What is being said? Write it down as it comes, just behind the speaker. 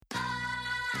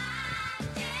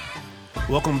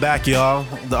Welcome back, y'all.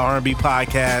 The R&B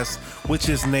podcast, which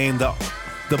is named the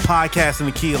podcast in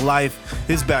the key of life,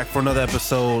 is back for another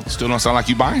episode. Still don't sound like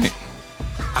you buying it.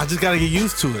 I just gotta get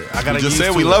used to it. We just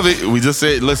said we love it. We just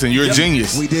said, listen, you're a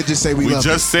genius. We did just say we love it. We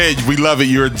just said we love it.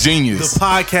 You're a genius. The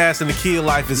podcast in the key of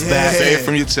life is back. Say it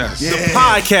from your chest. The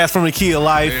podcast from the key of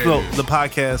life. No, the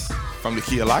podcast from the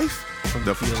key of life.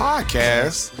 The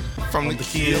podcast from the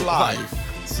key of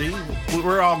life. See,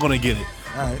 we're all gonna get it.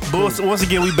 All right. But once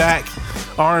again, we back.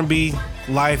 R&B,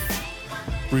 life,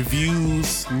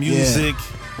 reviews, music,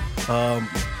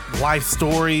 life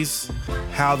stories,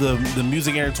 how the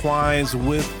music intertwines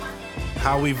with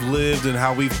how we've lived and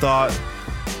how we've thought,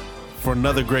 for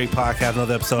another great podcast,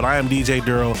 another episode. I am DJ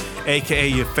Duro, a.k.a.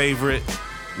 your favorite.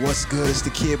 What's good? It's the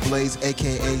Kid Blaze,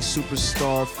 a.k.a.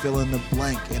 Superstar Fill in the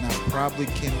Blank, and I probably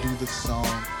can do the song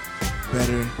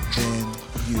better than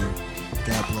you.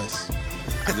 God bless.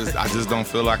 I just don't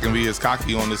feel I can be as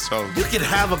cocky on this show. You can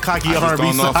have a cocky R&B I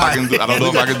don't know if I can do. I don't know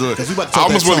if I can do it. I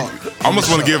almost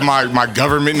want to give my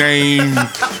government name,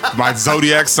 my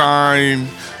zodiac sign.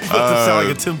 You sound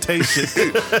like a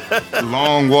temptation.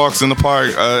 Long walks in the park.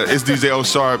 It's DJ O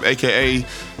Sharp, aka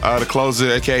the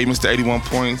closer, aka Mr. 81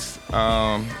 Points,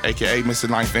 aka Mr.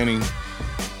 Ninth Inning.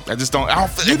 I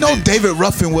don't. You know David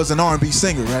Ruffin was an R&B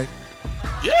singer, right?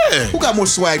 Yeah. Who got more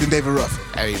swag than David Ruffin?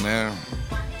 Hey man.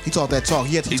 He taught that talk.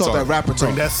 He taught that rapper talk.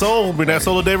 Bring that soul. Bring that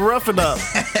soul of David Ruffin up.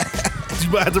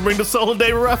 You might have to bring the soul of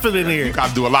David Ruffin in here. You got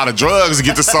to do a lot of drugs to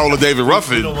get the soul of David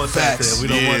Ruffin. We don't want that. We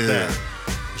don't want that.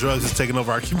 Drugs is taking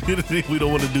over our community. We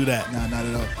don't want to do that. Nah, not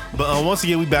at all. But once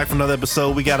again, we back for another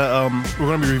episode. We gotta we're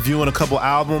gonna be reviewing a couple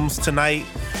albums tonight.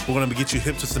 We're gonna get you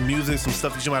hip to some music, some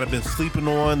stuff that you might have been sleeping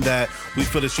on that we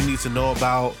feel that you need to know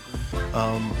about.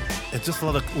 And just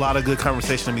a lot of good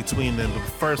conversation in between them. But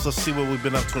first, let's see what we've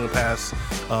been up to in the past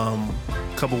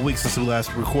couple weeks since we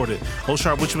last recorded. Oh,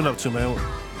 Sharp, what you been up to, man?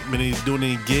 Been doing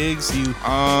any gigs?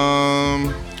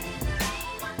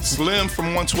 Slim from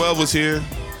 112 was here.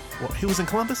 Well, he was in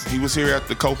Columbus? He was here at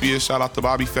the Copia. Shout out to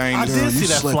Bobby Fame. I did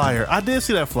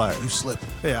see that flyer. You slipped.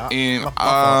 Yeah. And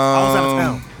I was out of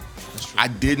town. I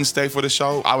didn't stay for the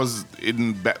show. I was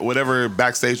in whatever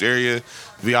backstage area,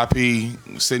 VIP,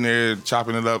 sitting there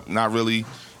chopping it up, not really.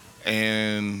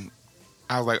 And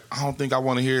I was like, I don't think I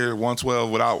want to hear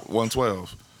 112 without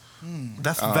 112.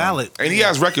 That's valid. And he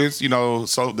has records, so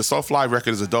the Soulfly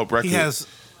record is a dope record. He has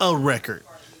a record.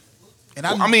 And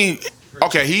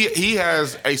okay, he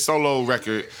has a solo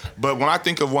record, but when I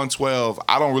think of 112,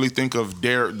 I don't really think of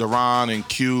Deron and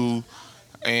Q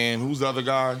and who's the other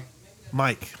guy?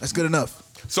 Mike. That's good enough.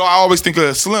 So I always think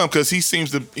of Slim because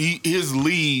his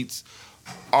leads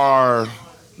are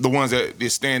the ones that they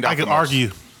stand out. I could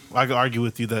argue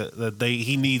with you that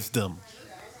he needs them.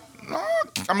 No,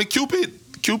 I mean Cupid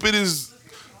is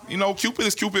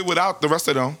Cupid without the rest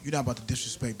of them. You're not about to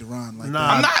disrespect Deron like Nah.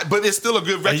 that. I'm not, but it's still a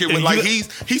good record.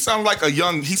 He sounded like a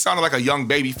young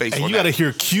baby face. And you got to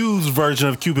hear Q's version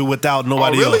of Cupid without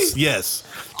nobody really? else. Yes,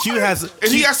 Q he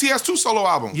has 2 solo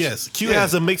albums. Yes, Q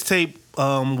has a mixtape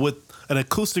with an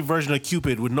acoustic version of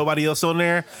Cupid with nobody else on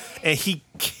there, and he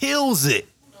kills it.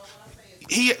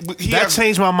 That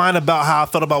changed my mind about how I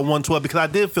felt about 112 because I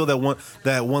did feel that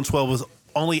 112 was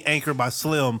only anchored by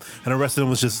Slim, and the rest of them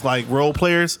was just like role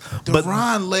players.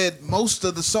 Deron led most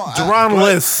of the songs. Deron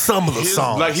led some of the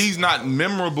songs. Like he's not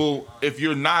memorable if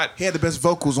you're not. He had the best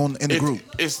vocals in the group.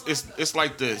 It's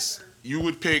like this. You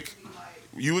would pick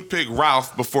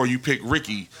Ralph before you pick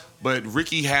Ricky, but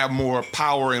Ricky had more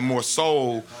power and more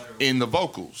soul in the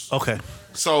vocals. Okay.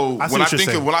 So when I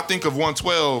think of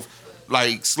 112,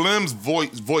 like Slim's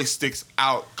voice sticks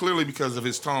out clearly because of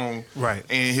his tone, right,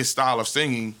 and his style of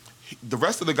singing. The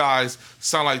rest of the guys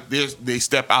sound like they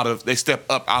step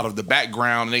up out of the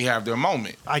background and they have their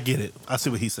moment. I get it. I see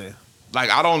what he's saying.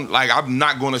 I'm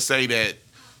not going to say that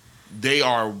they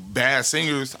are bad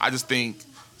singers. I just think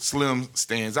Slim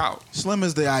stands out. Slim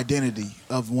is the identity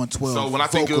of 112. So when I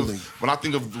think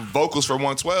of vocals for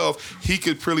 112, he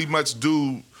could pretty much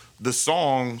do the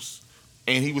songs.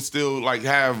 And he would still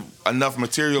have enough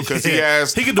material because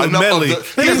he could do a medley. He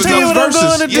has enough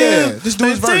verses. Yeah, just do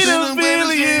his verses.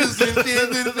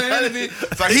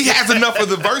 So he has enough of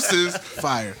the verses.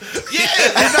 Fire.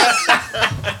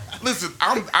 Yeah. Listen,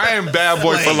 I am bad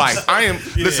boy for life.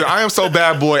 Listen, I am so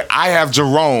bad boy. I have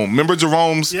Jerome. Remember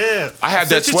Jerome's? Yeah. I had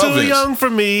that 12 Too inch. Young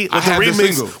for Me. With I had the remix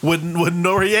the single with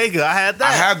Noriega. I had that.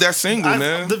 I had that single,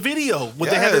 man. The video when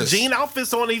they had the jean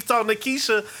outfits on. He's talking to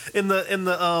Keisha in the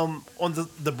on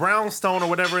the brownstone or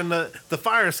whatever in the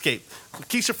fire escape.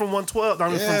 Keisha from 112. I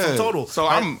mean from Total. So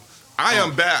I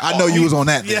am bad. I know you was on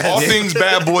that. Yeah. then. All things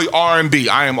bad boy R&B.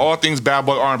 I am all things bad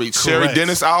boy R&B. Sherry Correct.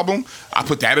 Dennis album. I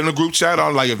put that in the group chat.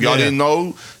 I'm like, if y'all Yeah. didn't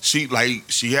know, she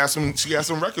has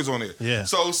some records on there. Yeah.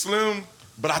 So Slim,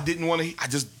 but I didn't want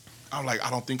to. I'm like, I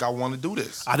don't think I want to do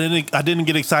this I didn't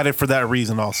get excited for that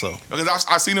reason also. because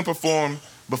I seen him perform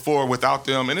before without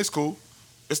them, and it's cool.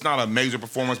 It's not a major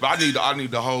performance, but I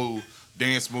need the whole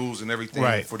dance moves and everything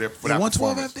Right. for that 112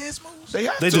 performance. have dance moves? They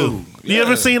have They to. do. Yeah. You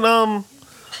ever seen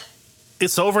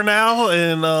It's Over Now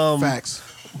and Facts.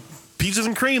 Peaches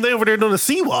and Cream? They over there doing the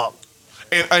sea walk.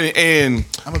 And I'm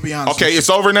gonna be honest. okay, with it's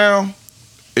over now.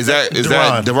 Is that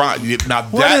Deron? Now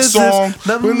What that is song, this?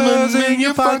 Numbers in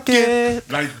your pocket.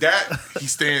 like that, he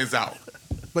stands out.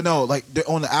 you. But no, like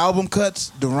on the album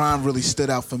cuts, Deron really stood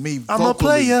out for me. I'm a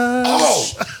vocally. player. Oh,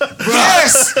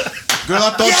 yes, Girl, I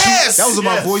thought Yes! that was on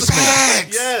my Yes. voicemail.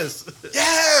 Facts. Yes.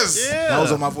 yes. Yeah. That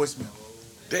was on my voicemail.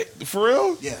 For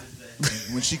real? Yeah.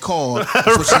 When she called,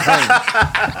 that's what she heard.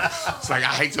 It's like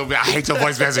I hate your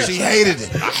voice message. She hated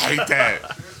it. I hate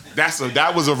that.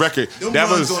 That was a record. Them That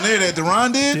runs was on there that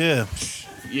Deron did. Yeah.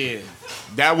 yeah.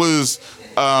 That was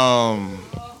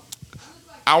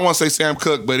I won't say Sam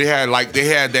Cooke, but they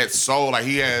had that soul. Like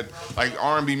he had like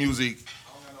R&B music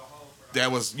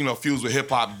that was, fused with hip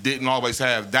hop, didn't always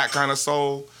have that kind of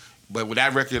soul. But with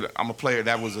that record, I'm a player.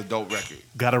 That was a dope record.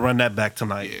 Got to run that back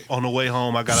tonight. Yeah. On the way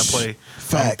home, I got to play I'm a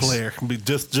Facts. player.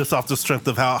 Just off the strength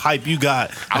of how hype you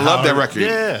got. I love that record.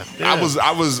 Yeah. I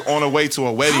was on the way to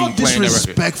a wedding How playing that record.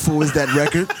 disrespectful is that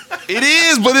record? It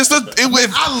is, but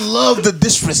I love the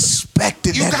disrespect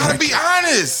in you that gotta record. be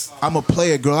honest. I'm a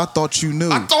player, girl. I thought you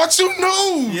knew. I thought you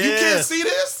knew. You Yeah. can't see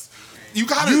this. You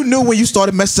gotta. You knew when you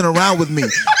started messing around with me.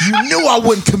 You knew I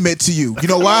wouldn't commit to you. You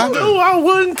know why? No, I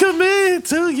wouldn't commit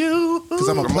to you. Because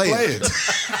I'm a player.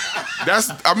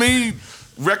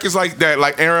 Records like that,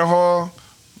 like Aaron Hall,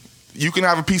 you can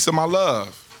have a piece of my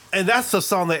love. And that's a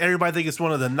song that everybody thinks is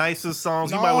one of the nicest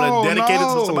songs. You might No, want to dedicate it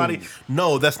no. to somebody.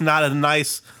 No, that's not a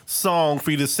nice song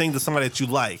for you to sing to somebody that you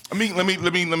like. Let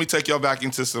me take y'all back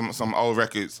into some old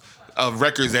records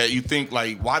that you think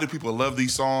like, why do people love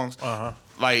these songs?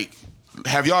 Like,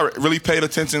 have y'all really paid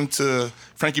attention to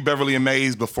Frankie Beverly and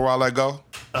Maze Before I Let Go?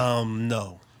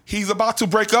 No. He's about to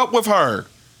break up with her.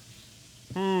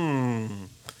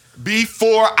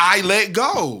 Before I Let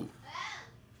Go.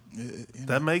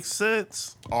 That makes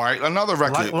sense. All right, another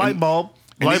record. Light bulb.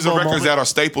 And Light these are bulb records moment. that are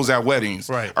staples at weddings.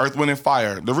 Right. Earth, Wind, and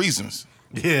Fire. The Reasons.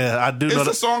 Yeah, I do know It's a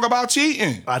that. song about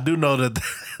cheating. I do know that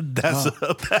that's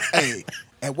Hey,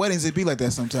 at weddings it be like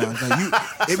that sometimes. Like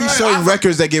it be certain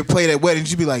records that get played at weddings.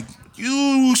 You be like,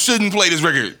 You shouldn't play this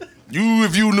record.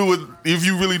 If you knew it, if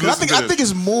you really listened to I this. think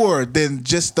it's more than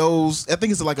just those. I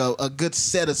think it's like a good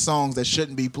set of songs that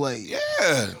shouldn't be played.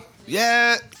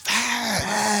 Yeah.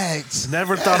 Facts.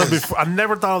 never thought of before. I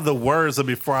never thought of the words of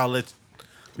before I let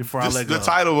go. The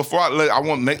title before I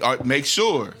want make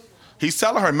sure. He's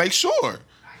telling her make sure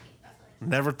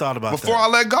Never thought about before that. I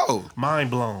let go.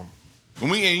 Mind blown.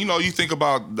 And you think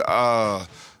about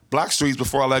Black Streets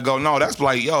Before I Let Go. No, that's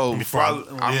like before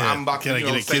I'm about Can I to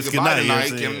get a say kiss goodbye goodnight?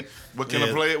 tonight. What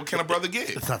can a brother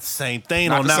get? It's not the same thing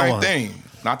Not on the that same one. thing.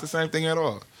 Not the same thing at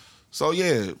all. So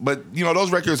yeah, but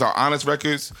those records are honest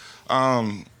records,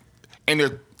 and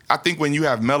I think when you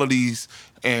have melodies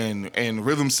and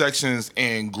rhythm sections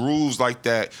and grooves like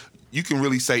that, you can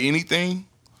really say anything,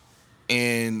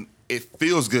 and it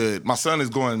feels good. My son is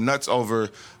going nuts over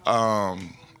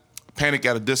Panic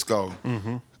at a Disco.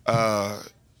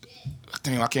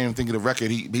 Damn, I can't even think of the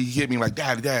record. He hit me like,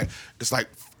 Dad, it's like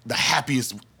the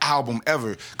happiest album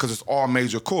ever because it's all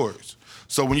major chords.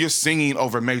 So when you're singing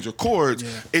over major chords,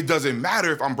 it doesn't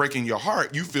matter if I'm breaking your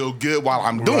heart. You feel good while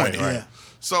I'm doing it. Yeah.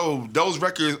 So those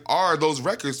records are those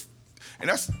records. And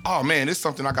that's, oh man, it's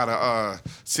something I gotta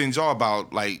send y'all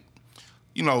about. Like,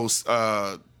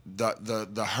 the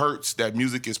hertz that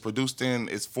music is produced in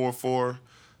is 44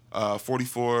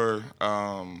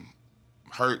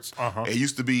 hertz. It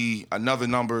used to be another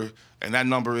number, and that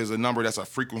number is a number that's a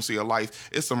frequency of life.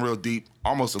 It's some real deep,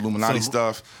 almost Illuminati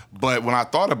stuff. But when I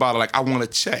thought about it, like, I want to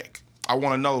check. I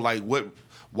want to know, like,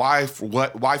 why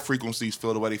frequencies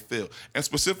feel the way they feel, and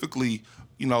specifically,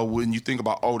 when you think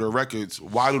about older records,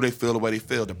 why do they feel the way they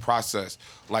feel? The process,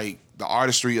 like the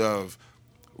artistry of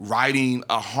writing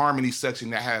a harmony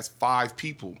section that has 5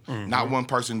 people, not one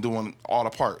person doing all the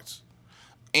parts,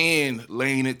 and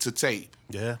laying it to tape.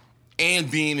 Yeah. And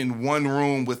being in one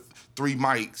room with 3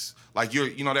 mics, like you're,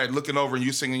 that looking over and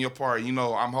you're singing your part.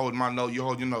 I'm holding my note, you're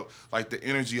holding your note. Like the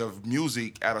energy of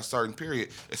music at a certain period,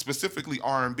 specifically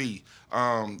R&B.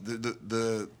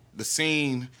 The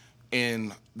scene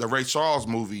in the Ray Charles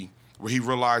movie where he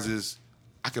realizes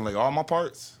I can lay all my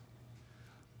parts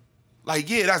Like,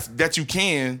 yeah, that you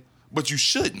can, but you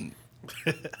shouldn't.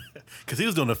 Because he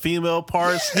was doing the female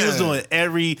parts. Yeah. He was doing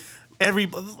every.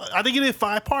 I think he did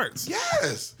 5 parts.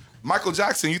 Yes. Michael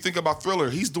Jackson, you think about Thriller,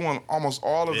 he's doing almost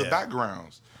all of the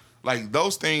backgrounds. Like,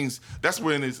 those things, that's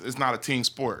when it's not a team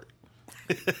sport.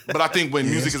 But I think when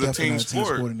music is a team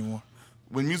sport anymore.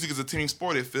 When music is a team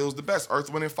sport, it feels the best. Earth,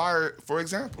 Wind, and Fire, for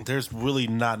example. There's really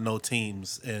no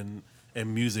teams in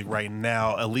music right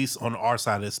now, at least on our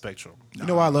side of the spectrum. You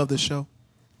know why I love this show?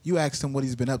 You asked him what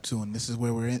he's been up to, and this is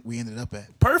where we ended up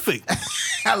at. Perfect.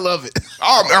 I love it.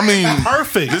 Oh, I mean,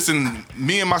 perfect. Listen,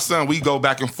 me and my son, we go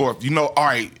back and forth. You know, all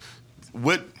right,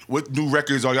 what new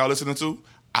records are y'all listening to?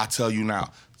 I'll tell you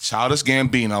now. Childish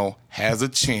Gambino has a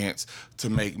chance to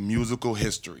make musical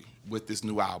history with this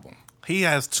new album. He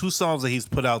has 2 songs that he's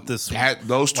put out those 2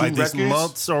 records, these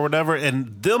months or whatever,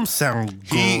 and them sound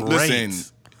great.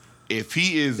 Listen, if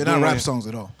he is, they're not rap songs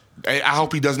at all. I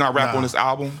hope he does not rap on this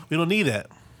album. We don't need that.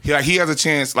 He has a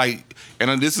chance,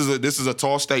 and this is a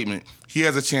tall statement. He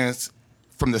has a chance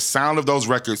from the sound of those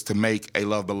records to make a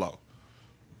Love Below.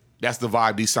 That's the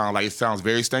vibe these sound like. It sounds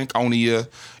very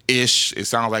Stankonia-ish. It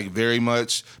sounds like very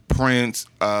much Prince,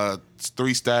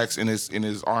 3 Stacks in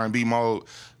his R&B mode.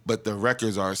 But the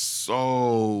records are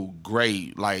so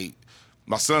great. Like,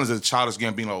 my son is a Childish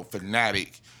Gambino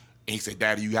fanatic, and he said,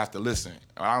 "Daddy, you have to listen."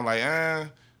 And I'm like,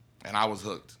 and I was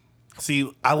hooked.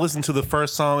 See, I listened to the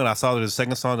first song and I saw there's a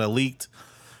second song that leaked.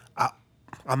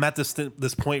 I'm at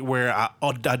this point where I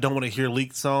don't want to hear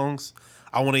leaked songs.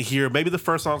 I want to hear maybe the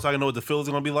first song so I can know what the feel is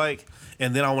going to be like,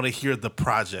 and then I want to hear the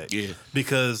project. Yeah.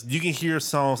 Because you can hear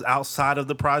songs outside of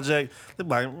the project, they're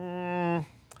like,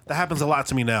 that happens a lot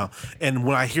to me now. And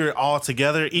when I hear it all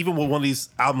together, even with one of these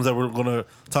albums that we're going to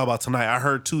talk about tonight, I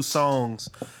heard 2 songs,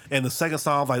 and the second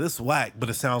song, I was like, this is whack, but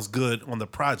it sounds good on the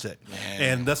project. Man.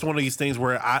 And that's one of these things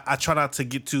where I try not to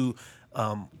get too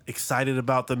excited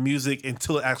about the music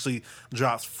until it actually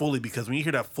drops fully, because when you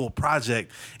hear that full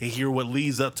project and hear what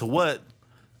leads up to what,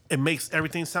 it makes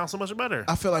everything sound so much better.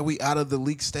 I feel like we out of the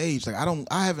leak stage. Like I don't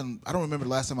remember the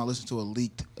last time I listened to a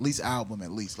leaked at least album at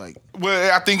least. Like,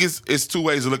 well, I think it's 2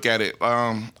 ways to look at it.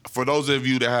 For those of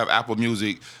you that have Apple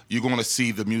Music, you're going to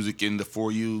see the music in the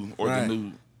For You or the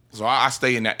new. So I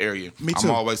stay in that area. Me too.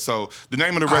 I'm always so. The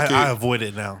name of the record, I avoid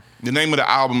it now. The name of the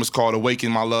album is called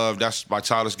 "Awaken My Love." That's by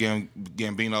Childish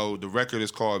Gambino. The record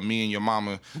is called "Me and Your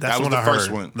Mama." That was the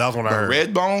first one. That was when I heard.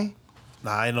 Redbone.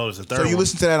 Nah, I didn't know it was a third. So you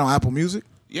listen to that on Apple Music?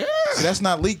 Yeah. See, that's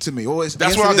not leaked to me.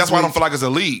 That's why I don't feel like it's a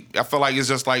leak. I feel like it's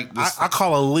just like this. I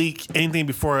call a leak anything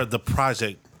before the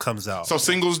project comes out. So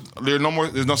singles, there's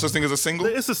no such thing as a single?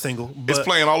 It's a single. But it's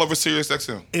playing all over Sirius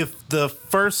XM. If the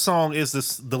first song is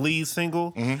the lead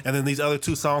single, and then these other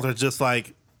 2 songs are just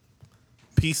like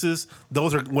pieces,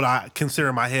 those are what I consider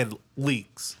in my head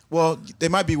leaks. Well, they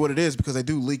might be what it is because they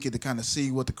do leak it to kind of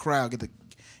see what the crowd, get to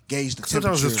gauge the temperature.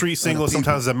 Sometimes it's a street single,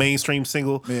 sometimes it's a mainstream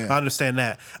single. Yeah. I understand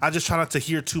that. I just try not to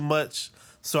hear too much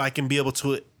so I can be able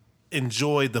to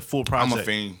enjoy the full project. I'm a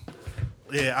fiend.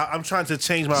 Yeah, I'm trying to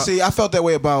change my... See, I felt that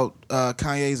way about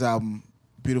Kanye's album,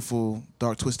 Beautiful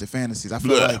Dark Twisted Fantasies. I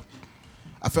feel like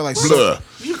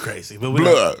You're crazy. But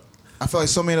I feel like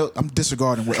so many of, I'm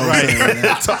disregarding what right.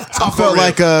 I felt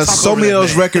like so many of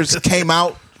those records came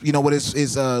out, you know, with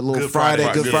his little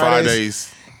Good Good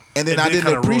Fridays. And then I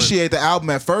didn't appreciate the album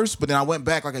at first, but then I went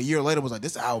back like a year later and was like,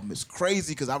 this album is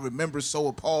crazy because I remember so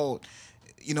appalled,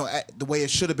 you know, at the way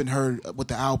it should have been heard with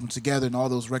the album together and all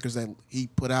those records that he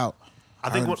put out. I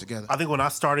think when I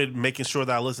started making sure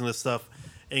that I listened to stuff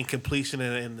in completion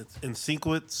and in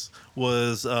sequence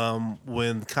was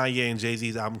when Kanye and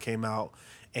Jay-Z's album came out,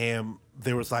 and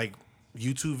there was like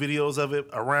YouTube videos of it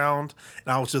around,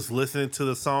 and I was just listening to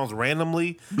the songs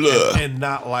randomly and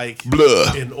not like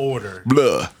in order.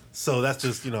 So that's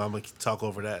just, you know, I'm going to talk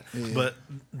over that. Yeah. But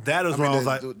that is when I was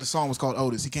like... The song was called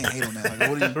Otis. He can't hate on that. Like,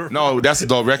 what are you... No, that's a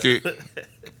dope record.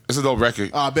 It's a dope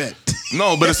record. Oh, I bet.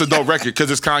 No, but it's a dope record because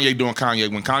it's Kanye doing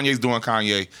Kanye. When Kanye's doing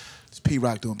Kanye... It's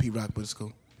P-Rock doing P-Rock, but it's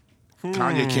cool.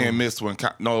 Kanye can't miss when...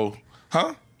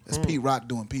 It's P-Rock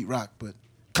doing P-Rock, but...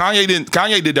 Kanye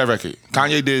did that record.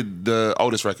 Kanye did the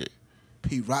Otis record.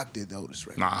 P-Rock did the Otis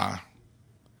record. Nah.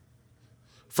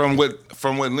 From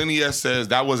what Lenny S says,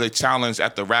 that was a challenge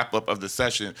at the wrap up of the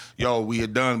session. Yo, we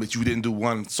had done, but you didn't do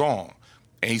one song.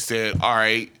 And he said, all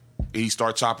right. He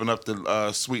started chopping up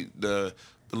the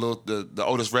the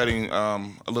Otis Redding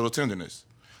A Little Tenderness.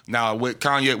 Now what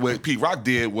Pete Rock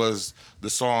did was the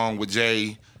song with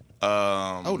Jay.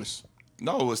 Otis.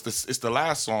 No, it's the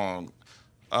last song.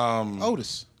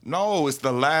 Otis. No, it's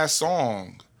the last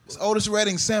song. It's Otis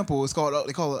Redding sample. It's called.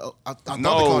 They call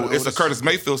it. It's a Curtis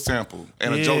Mayfield sample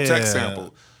and a Joe Tex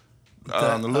sample.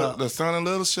 The Son of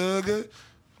Little Sugar.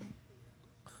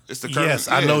 It's the Yes,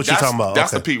 I know what you're talking about.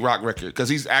 That's Okay. the Pete Rock record because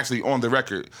he's actually on the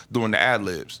record doing the ad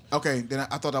libs. Okay, then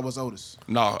I thought that was Otis.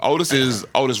 No, Otis is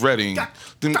Otis Redding. Oh,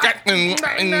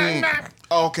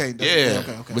 okay. Yeah,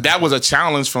 Okay. but that was a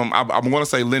challenge from I'm going to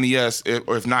say Lenny S.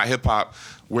 Or if not hip hop,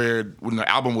 where when the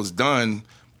album was done,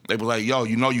 they were like, "Yo,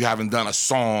 you haven't done a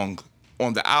song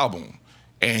on the album,"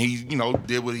 and he,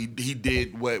 did what he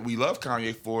did. What we love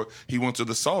Kanye for. He went to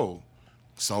the soul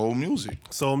music.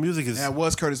 Soul music is That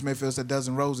was Curtis Mayfield's "A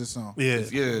Dozen Roses" song. yeah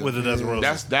with a dozen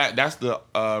roses. That's the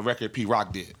record Pete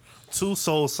Rock did. 2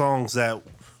 soul songs that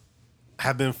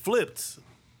have been flipped,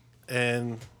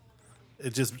 and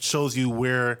it just shows you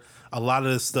where a lot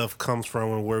of this stuff comes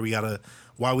from and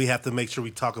why we have to make sure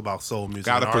we talk about soul music.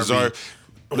 Gotta and preserve.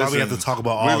 Why we have to talk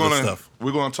about all this stuff.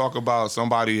 We're gonna talk about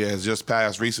somebody that has just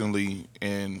passed recently,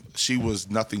 and she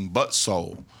was nothing but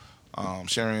soul.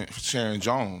 Sharon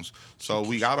Jones. So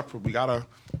we gotta preserve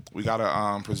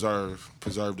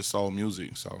the soul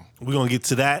music. So We're gonna get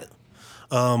to that.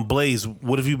 Blaze,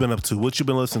 what have you been up to? What you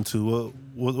been listening to?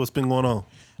 What's been going on?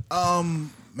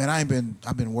 Man, I've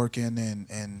been working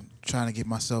and trying to get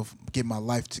my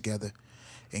life together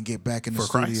and get back in the For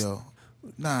Christ? studio.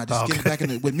 Nah, just getting back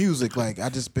in with music. Like I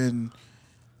just been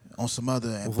on some other.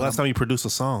 When's the last time you produced a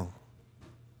song?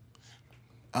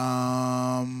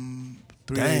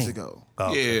 3 days ago.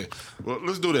 Oh, yeah. Well,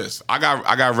 let's do this. I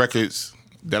got records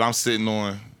that I'm sitting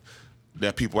on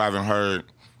that people haven't heard.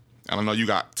 And I know you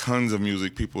got tons of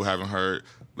music people haven't heard.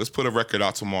 Let's put a record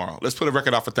out tomorrow. Let's put a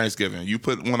record out for Thanksgiving. You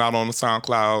put one out on the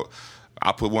SoundCloud.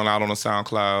 I put one out on the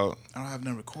SoundCloud. I don't have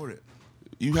none recorded.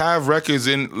 You have records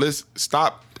in. Let's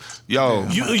stop. Yo.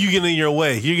 You getting in your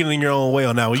way. You're getting in your own way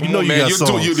on that one. You Come know on, you man. got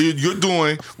songs. You're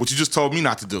doing what you just told me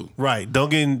not to do. Right. Don't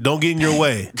get in your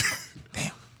way.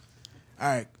 All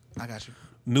right, I got you.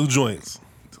 New joints.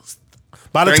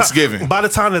 Thanksgiving. By the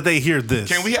time that they hear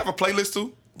this. Can we have a playlist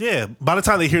too? Yeah. By the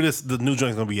time they hear this, the new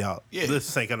joint's going to be out. Yeah.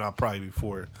 This ain't coming out probably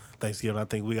before Thanksgiving. I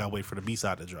think we got to wait for the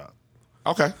B-side to drop.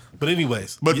 Okay. But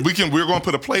anyways. But we're going to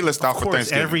put a playlist out of for course,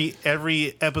 Thanksgiving.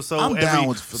 every episode, I'm down every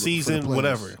with for the season, playlist.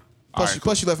 whatever.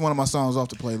 Plus, you left one of my songs off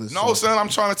the playlist. No, son, I'm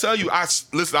trying to tell you. I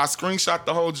screenshot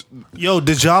the whole. Yo,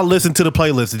 did y'all listen to the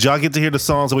playlist? Did y'all get to hear the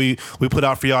songs we put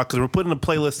out for y'all? Because we're putting the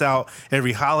playlist out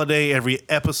every holiday, every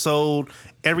episode.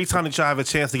 Every time that y'all have a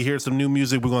chance to hear some new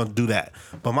music, we're going to do that.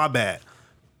 But my bad.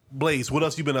 Blaze, what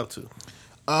else you been up to?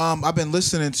 I've been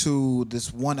listening to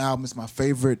this one album. It's my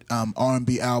favorite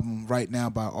R&B album right now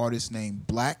by an artist named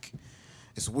Black.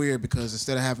 It's weird because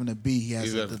instead of having a B, he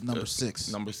has the number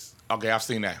 6. Okay, I've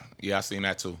seen that. Yeah, I've seen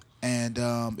that too. And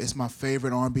it's my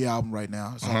favorite R&B album right now.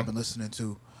 That's all I've been listening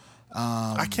to.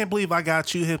 I can't believe I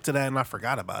got you hip to that and I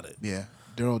forgot about it. Yeah.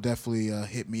 Daryl definitely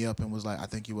hit me up and was like, I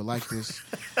think you would like this.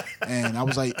 And I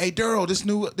was like, hey, Daryl,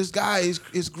 this guy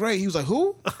is great. He was like,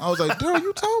 who? I was like, Daryl,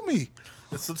 you told me.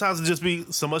 Sometimes it just be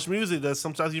so much music that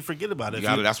sometimes you forget about it.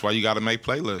 That's why you got to make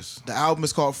playlists. The album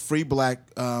is called Free Black.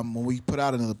 When we put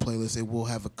out another playlist, it will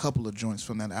have a couple of joints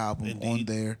from that album on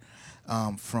there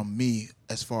from me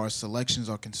as far as selections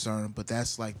are concerned. But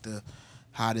that's like the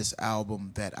hottest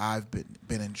album that I've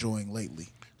been enjoying lately.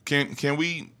 Can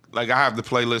we, like, I have the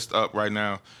playlist up right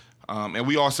now, and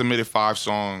we all submitted 5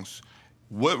 songs.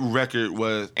 What record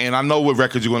was, and I know what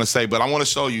record you're going to say, but I want to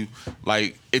show you,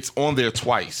 like, it's on there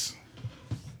twice.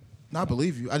 No, I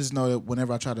believe you. I just know that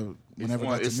whenever it got to me.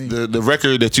 The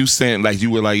record that you sent, like,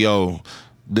 you were like, yo,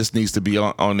 this needs to be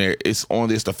on there. It's on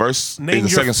this. The first is the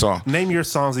second song. Name your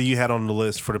songs that you had on the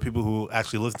list for the people who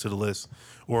actually listen to the list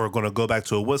or are going to go back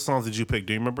to it. What songs did you pick?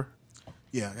 Do you remember?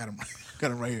 Yeah, I got them. Got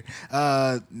them right here.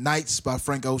 Nights by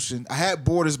Frank Ocean. I had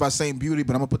Borders by Saint Beauty,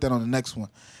 but I'm going to put that on the next one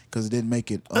because it didn't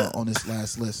make it on this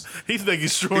last list. He's making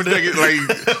sure He's making, like,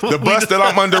 the bus that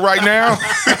I'm under right now.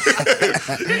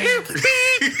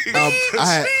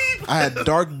 I had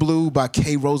Dark Blue by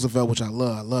Kay Roosevelt, which I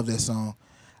love. I love that song.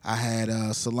 I had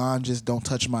Solange's Don't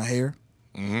Touch My Hair,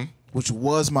 which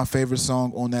was my favorite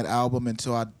song on that album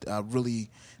until I really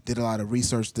did a lot of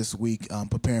research this week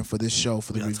preparing for this show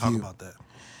for the review. Talk about that.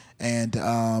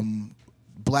 And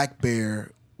Black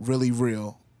Bear, Really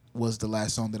Real, was the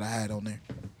last song that I had on there.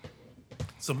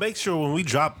 So make sure when we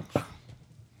drop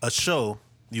a show,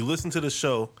 you listen to the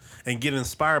show and get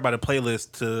inspired by the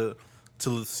playlist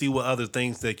to see what other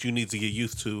things that you need to get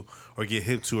used to or get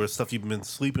hip to or stuff you've been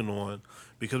sleeping on.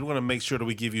 Because we're going to make sure that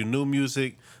we give you new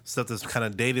music, stuff that's kind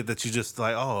of dated that you just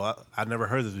like, oh, I never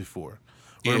heard this before.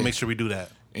 We're going to make sure we do that.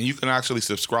 And you can actually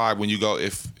subscribe when you go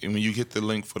when you hit the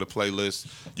link for the playlist.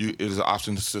 There's an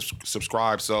option to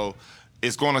subscribe. So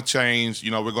it's going to change.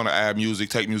 You know, we're going to add music,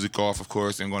 take music off, of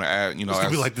course, and going to add. You know, it's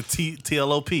going to be like the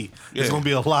TLOP. It's going to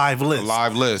be a live list. A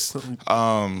live list.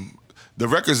 The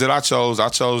records that I chose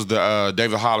the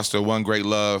David Hollister "One Great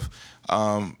Love"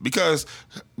 because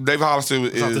David Hollister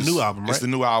is the new album, right? It's the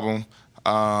new album.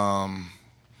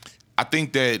 I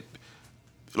think that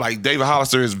like David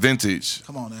Hollister is vintage.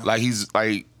 Come on now. Like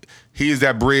he is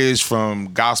that bridge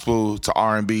from gospel to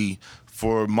R&B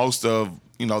for most of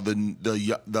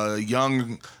the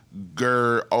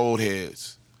younger old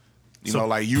heads. You know,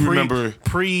 like you remember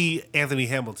pre Anthony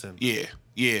Hamilton. Yeah.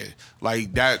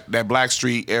 Like that Black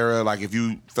Street era, like if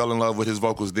you fell in love with his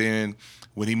vocals then,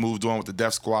 when he moved on with the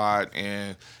Def Squad,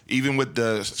 and even with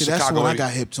the Chicago. That's when I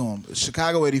got hip to him.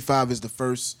 Chicago 85 is the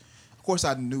first. Of course,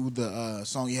 I knew the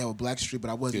song he had with Black Street,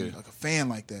 but I wasn't like a fan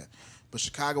like that. But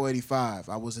Chicago 85,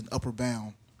 I was in Upper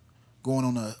Bound, going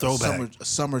on a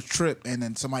summer trip, and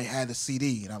then somebody had a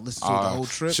CD, and I listened to it the whole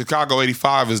trip. Chicago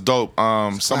 85 is dope.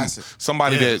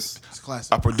 Somebody it's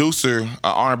classic. A producer, an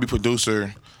R&B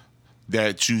producer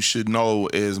that you should know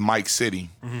is Mike City,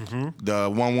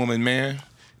 the One Woman Man.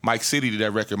 Mike City did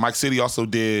that record. Mike City also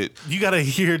did. You gotta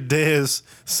hear Dez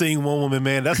sing "One Woman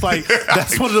Man." That's like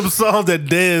that's one of them songs that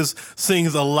Dez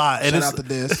sings a lot, and Shout out to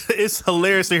Dez. It's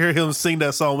hilarious to hear him sing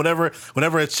that song. Whenever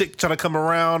a chick try to come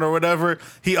around or whatever,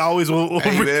 he always will.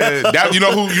 Hey, man, you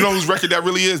know whose record that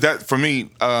really is. That for me,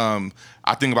 I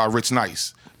think about Rich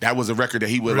Nice. That was a record that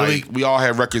he would like. We all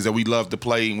had records that we loved to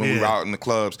play when we were out in the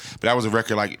clubs. But that was a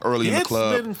record like early in the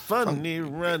club. It's been funny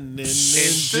running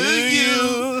into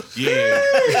you. Yeah.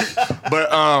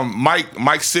 But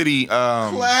Mike City.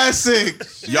 Classic.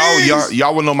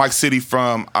 Y'all will know Mike City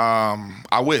from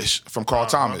I Wish from Carl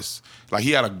Thomas. Like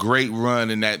he had a great run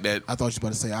in that. I thought you were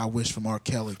about to say I Wish from R.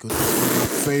 Kelly because it's one of my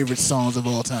favorite songs of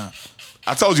all time.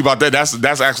 I told you about that.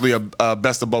 That's actually a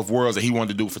best of both worlds that he wanted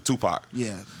to do for Tupac.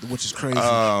 Yeah, which is crazy.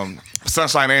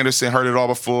 Sunshine Anderson, heard it all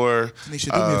before.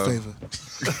 Tanisha, do me a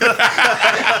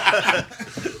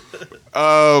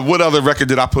favor. What other record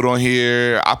did I put on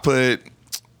here? I put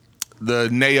the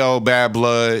Neo Bad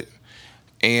Blood,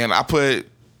 and I put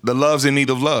the Love's in Need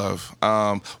of Love.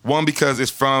 One because it's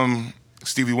from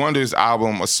Stevie Wonder's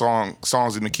album,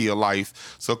 Songs in the Key of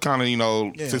Life. So kind of,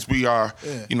 since we are,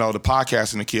 the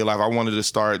podcast in the Key of Life, I wanted to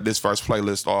start this first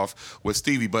playlist off with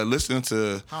Stevie. But listening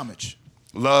to Homage,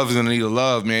 Love's in the Need of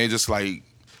Love, man, just like,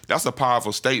 that's a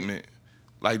powerful statement.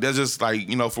 Like, that's just like,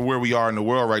 for where we are in the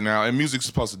world right now. And music's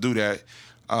supposed to do that.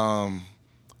 I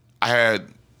had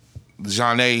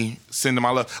Zhané sending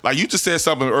my love. Like, you just said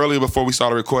something earlier before we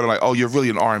started recording, like, oh, you're really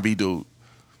an R&B dude.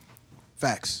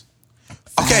 Facts.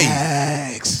 Okay.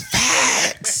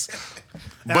 Facts.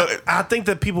 But I think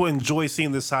that people enjoy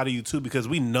seeing this side of you too because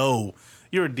we know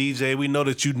you're a DJ. We know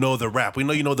that you know the rap. We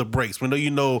know you know the breaks. We know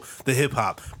you know the hip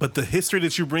hop. But the history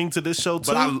that you bring to this show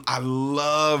too. But I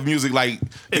love music. Like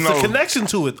it's a connection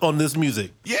to it on this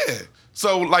music. Yeah.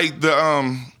 So like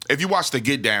if you watch the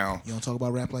Get Down, you don't talk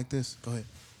about rap like this. Go ahead.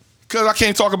 Cause I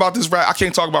can't talk about this rap. I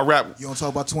can't talk about rap. You don't talk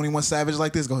about 21 Savage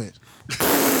like this. Go ahead.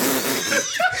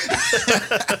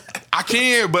 I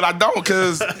can, but I don't,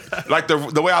 because like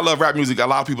the way I love rap music, a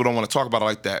lot of people don't want to talk about it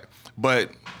like that.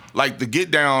 But like the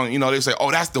Get Down, they say, oh,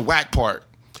 that's the whack part.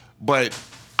 But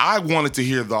I wanted to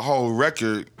hear the whole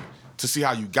record to see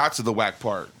how you got to the whack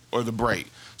part or the break.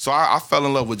 So I fell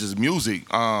in love with just music.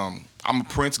 I'm a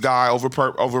Prince guy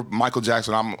over Michael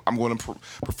Jackson. I'm going to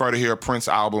prefer to hear a Prince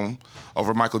album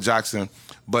over Michael Jackson.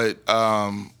 But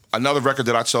another record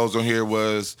that I chose on here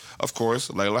was, of course,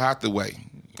 Layla Hathaway.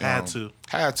 Had to.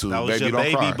 That was baby, your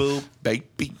baby, cry. Boo.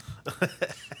 Baby.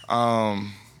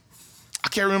 I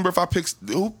can't remember if I picked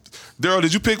who. Daryl,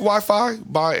 did you pick Wi-Fi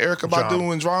by Erykah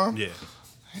Badu and Drum? Yeah.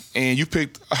 And you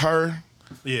picked her.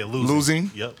 Yeah, losing.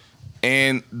 Yep.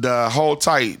 And the Hold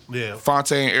Tight. Yeah.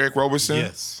 Fonte and Eric Roberson.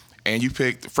 Yes. And you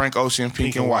picked Frank Ocean,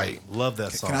 Pink and White. Love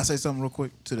that song. Can I say something real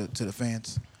quick to the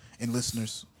fans and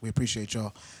listeners? We appreciate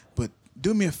y'all. But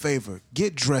do me a favor.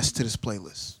 Get dressed to this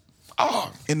playlist.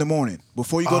 Oh. In the morning,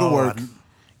 before you go to work,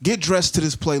 get dressed to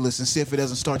this playlist and see if it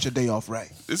doesn't start your day off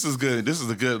right. This is good. This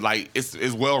is a good, like, it's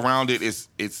well rounded. It's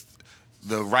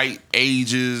the right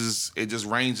ages. It just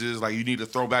ranges. Like, you need a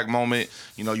throwback moment.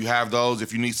 You have those.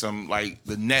 If you need some, like,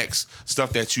 the next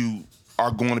stuff that you are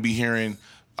going to be hearing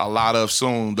a lot of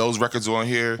soon, those records are on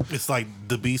here. It's like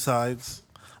the B-sides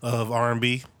of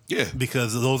R&B. Yeah.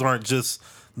 Because those aren't just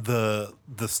the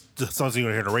songs you're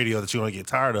gonna hear on the radio that you're gonna get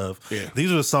tired of. Yeah.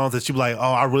 These are the songs that you be like,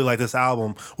 oh, I really like this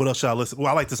album. What else should I listen?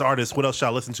 Well, I like this artist. What else should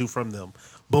I listen to from them?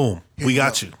 Boom, we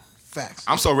got you. Facts.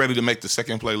 I'm so ready to make the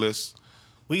second playlist.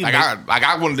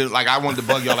 I wanted to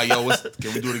bug y'all like, yo,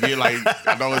 can we do it again? Like,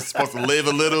 I know it's supposed to live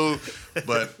a little,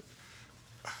 but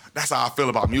that's how I feel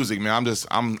about music, man.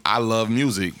 I love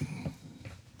music.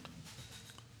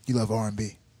 You love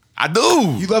R&B. I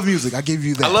do. You love music. I give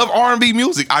you that. I love R&B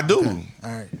music. I do. Okay.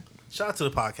 All right. Shout out to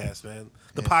the podcast, man.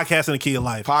 The podcast and the key of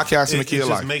life. Podcast and the key of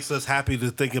life. It just makes us happy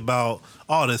to think about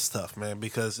all this stuff, man,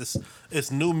 because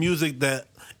it's new music that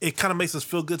it kind of makes us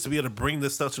feel good to be able to bring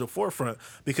this stuff to the forefront,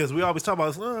 because we always talk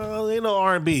about, ain't no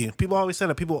R&B. People always say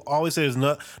that. People always say there's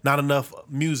not enough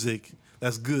music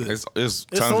that's good. It's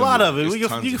a lot of it. You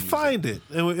can find it,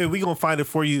 and we're going to find it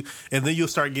for you, and then you'll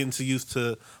start getting used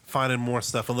to finding more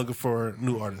stuff and looking for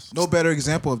new artists. No better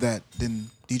example of that than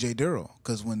DJ Daryl,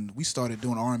 because when we started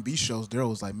doing R&B shows, Daryl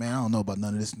was like, man, I don't know about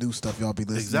none of this new stuff y'all be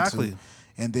listening to.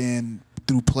 And then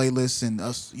through playlists and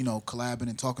us, collabing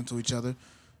and talking to each other,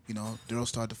 Daryl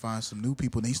started to find some new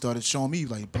people, and he started showing me,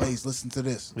 like, Blaze, listen to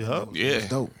this. Yeah. It was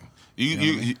dope.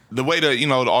 The way that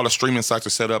all the streaming sites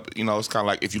are set up, it's kind of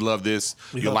like if you love this,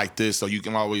 you like this, so you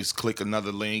can always click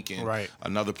another link and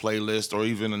another playlist or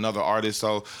even another artist.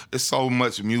 So it's so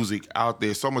much music out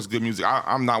there, so much good music.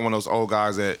 I'm not one of those old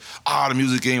guys that the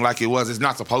music ain't like it was. It's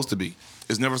not supposed to be.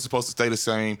 It's never supposed to stay the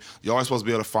same. You're always supposed to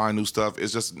be able to find new stuff.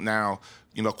 It's just now,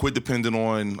 quit depending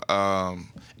on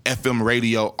FM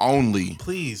radio only.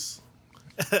 Please,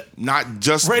 not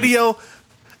just radio.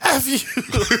 F you.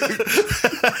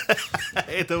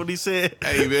 Ain't that what he said?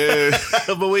 Hey, man.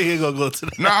 But we ain't gonna go to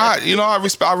that. Nah,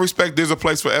 I respect there's a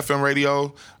place for FM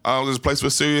radio. There's a place for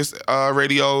Sirius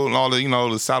radio and all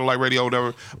the satellite radio,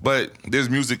 whatever. But there's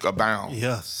music abound.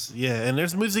 Yes. Yeah. And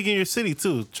there's music in your city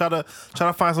too. Try to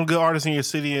find some good artists in your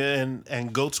city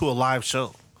and go to a live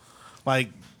show. Like,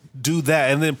 do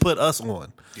that and then put us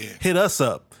on. Yeah. Hit us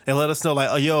up. And let us know, like,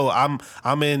 oh, yo,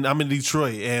 I'm in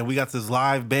Detroit, and we got this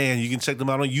live band. You can check them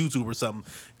out on YouTube or something.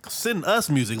 Send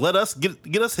us music. Let us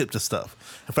get us hip to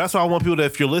stuff. And that's why I want people that,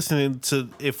 if you're listening to,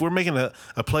 if we're making a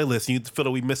playlist and you feel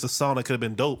that we missed a song that could have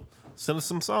been dope, send us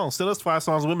some songs. Send us 5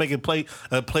 songs. We're making a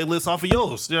playlist off of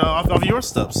yours, off of your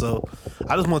stuff. So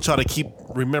I just want y'all to keep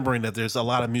remembering that there's a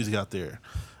lot of music out there.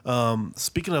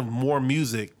 Speaking of more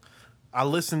music, I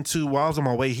listened to while I was on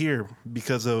my way here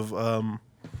because of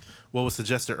what was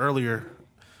suggested earlier.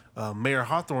 Mayor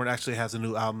Hawthorne actually has a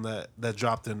new album that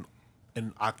dropped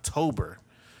in October.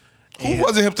 Who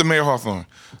wasn't hip to Mayor Hawthorne?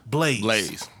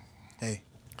 Blaze. Hey.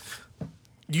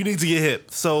 You need to get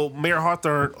hip. So Mayor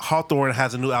Hawthorne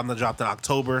has a new album that dropped in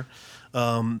October.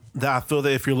 That I feel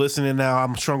that if you're listening now,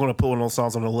 I'm sure I'm going to put one of those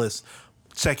songs on the list.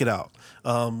 Check it out.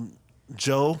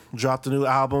 Joe dropped a new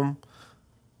album.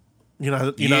 He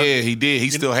did.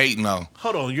 He's still hating though.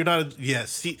 Hold on. You're not.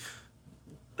 Yes.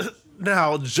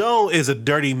 Now, Joe is a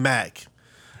dirty Mac.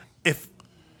 He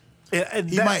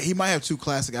might have 2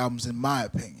 classic albums in my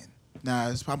opinion.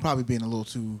 Now, I'm probably being a little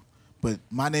too, but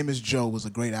My Name Is Joe was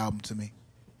a great album to me.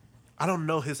 I don't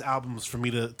know his albums for me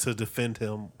to defend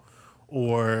him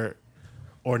or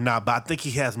not, but I think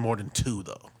he has more than 2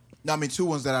 though. No, I mean 2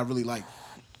 ones that I really like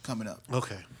coming up.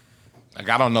 Okay. Like,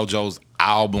 I don't know Joe's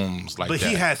albums like that. But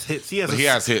he has hits. He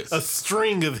has hits. A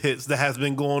string of hits that has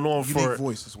been going on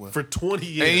voice as well. For 20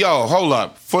 years. And yo, hold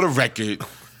up. For the record,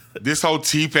 this whole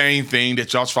T-Pain thing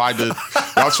that y'all tried to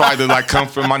like come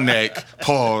for my neck.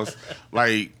 Pause.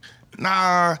 Like,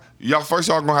 nah. Y'all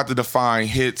gonna have to define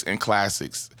hits and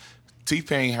classics.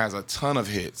 T-Pain has a ton of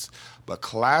hits, but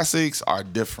classics are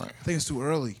different. I think it's too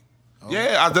early. Oh.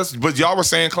 Yeah, but y'all were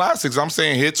saying classics. I'm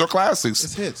saying hits or classics.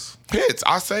 It's hits. Hits.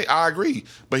 I agree.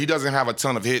 But he doesn't have a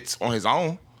ton of hits on his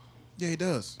own. Yeah, he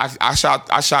does. I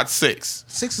shot 6.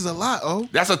 6 is a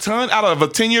lot, That's a ton out of a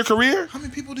 10-year career? How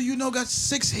many people do you know got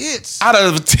 6 hits? Out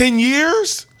of 10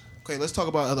 years? Okay, let's talk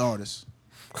about other artists.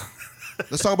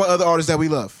 Let's talk about other artists that we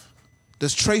love.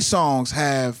 Does Trey Songz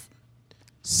have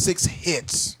 6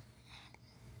 hits?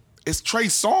 It's Trey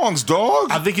Songz, dog.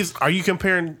 I think are you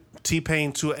comparing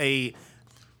T-Pain to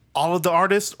all of the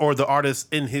artists or the artists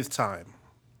in his time?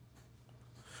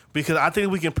 Because I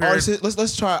think we compare.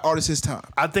 Let's try artists his time.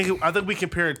 I think we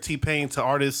compare T-Pain to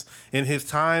artists in his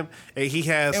time, and he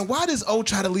has. And why does O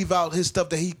try to leave out his stuff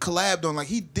that he collabed on? Like,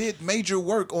 he did major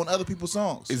work on other people's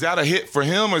songs. Is that a hit for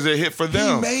him or is it a hit for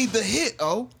them? He made the hit.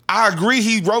 I agree.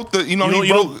 He wrote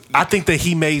the. I think that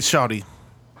he made Shawty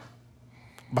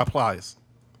by Plies.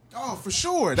 Oh, for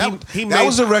sure. That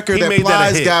was a record that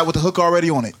Plies got with the hook already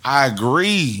on it. I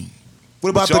agree. What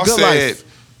about The Good Life?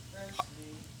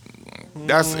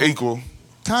 That's equal.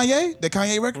 Kanye? The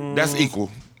Kanye record? That's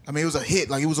equal. I mean, it was a hit.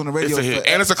 Like, it was on the radio. It's a hit.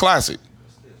 And it's a classic.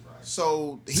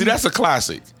 So see, that's a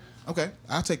classic. Okay,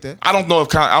 I'll take that. I don't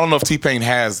know if T-Pain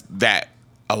has that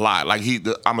a lot. Like,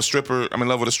 I'm a stripper. I'm in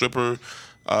love with a stripper.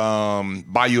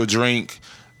 Buy you a drink.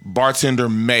 Bartender,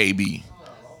 maybe.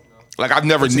 Like I've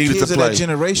never needed to play. That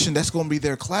generation, that's going to be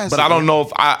their classic. But I don't know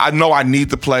if I know I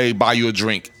need to play Buy You a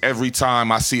Drink every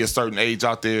time I see a certain age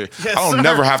out there. Yes, I don't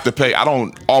never have to play. I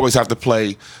don't always have to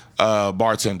play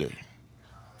Bartender.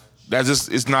 That's just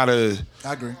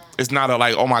I agree. It's not a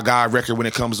like, oh my God record when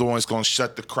it comes on, it's gonna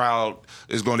shut the crowd.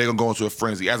 They're gonna go into a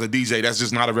frenzy. As a DJ, that's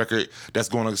just not a record that's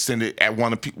gonna send it at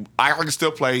 1 p.m. I can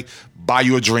still play Buy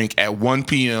You a Drink at 1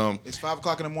 p.m. It's 5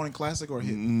 o'clock in the morning classic or a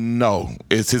hit? No.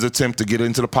 It's his attempt to get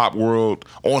into the pop world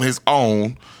on his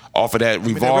own off of that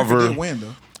Revolver. That record did win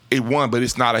though. It won, but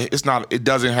it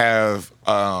doesn't have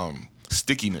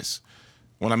stickiness.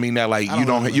 When I mean that, like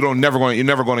you're never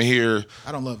gonna hear.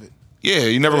 I don't love it. Yeah,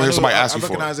 you never hear somebody ask you for it.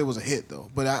 I recognize it was a hit though,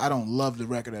 but I don't love the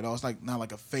record at all. It's like not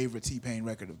like a favorite T-Pain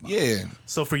record of mine. Yeah.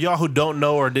 So for y'all who don't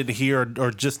know or didn't hear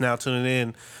or just now tuning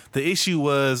in, the issue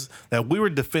was that we were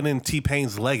defending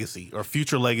T-Pain's legacy or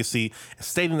future legacy,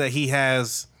 stating that he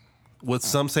has what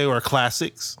some say are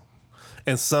classics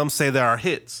and some say there are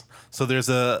hits. So there's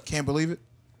a Can't Believe It.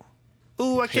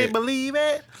 Ooh, I can't believe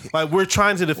it. Like we're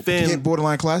trying to defend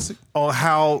Borderline classic on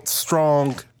how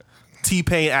strong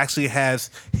T-Pain actually has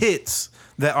hits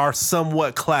that are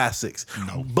somewhat classics.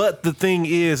 No. But the thing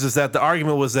is that the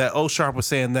argument was that O-Sharp was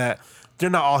saying that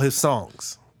they're not all his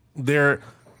songs. They're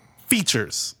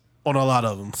features on a lot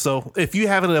of them. So if you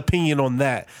have an opinion on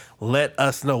that, let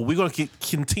us know. We're going to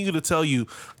continue to tell you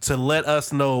to let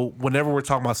us know whenever we're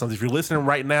talking about something. If you're listening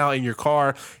right now in your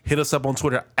car, hit us up on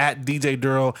Twitter at DJ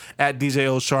Duro, at DJ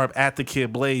O-Sharp, at The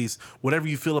Kid Blaze. Whatever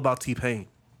you feel about T-Pain.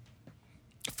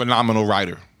 Phenomenal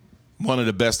writer. One of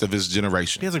the best of his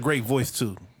generation. He has a great voice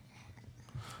too.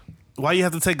 Why you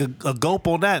have to take a gulp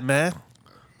on that, man?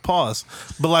 Pause.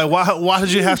 But like, why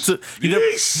did you have to? You never.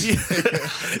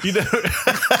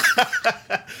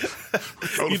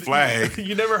 Throw the flag.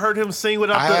 You never heard him sing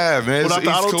without I the. have, man. Without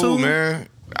the It's cool, auto-tune? man.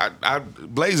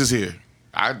 Blaze is here.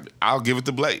 I'll give it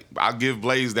to Blaze. I'll give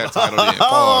Blaze that title. Then.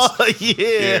 Pause. Oh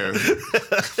yeah.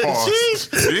 Pause.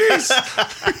 Yes.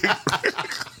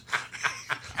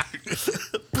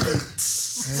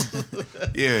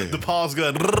 Yeah. The pause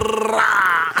gun.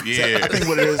 Yeah. I think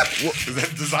what it is. Is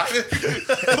that designer?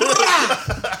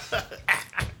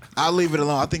 I'll leave it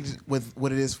alone. I think with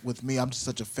what it is with me, I'm just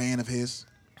such a fan of his.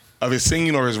 Of his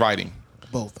singing or his writing?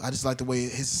 Both. I just like the way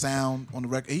his sound on the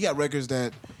record. He got records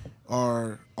that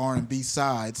are R&B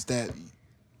sides that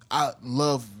I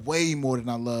love way more than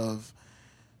I love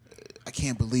I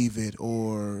Can't Believe It,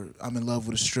 or I'm in love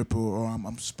with a stripper, or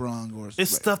I'm sprung, or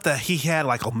It's stuff that he had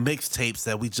like on mixtapes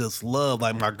that we just love.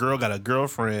 Like My Girl Got a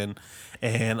Girlfriend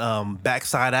and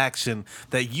Backside Action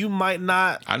that you might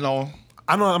not. I know.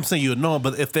 I'm saying you would know,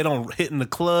 but if they don't hit in the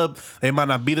club, they might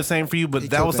not be the same for you. But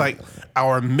that was like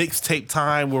our mixtape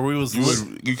time where we was.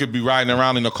 You could be riding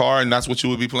around in the car and that's what you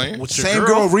would be playing. With Same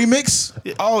Girl remix.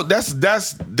 Oh,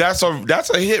 that's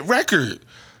a hit record.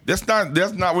 That's not.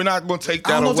 We're not going to take that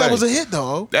away. I don't know if that was a hit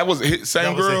though. That was a hit.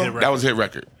 Same Girl. That was a hit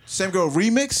record. Same Girl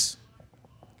remix.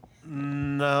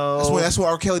 No, that's what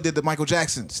R. Kelly did to Michael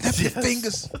Jackson. Snap your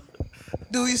fingers.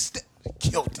 Do you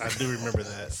killed it? I do remember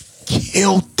that.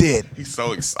 Killed it. He's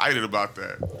so excited about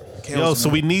that. Yo, so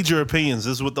we need your opinions.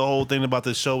 This is what the whole thing about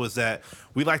this show is that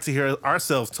we like to hear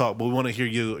ourselves talk, but we want to hear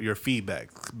your feedback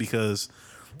because.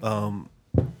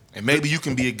 And maybe you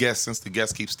can be a guest since the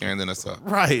guests keep standing us up.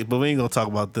 Right, but we ain't gonna talk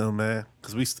about them, man,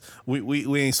 because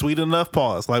we ain't sweet enough.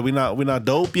 Pause. Like we not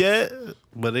dope yet.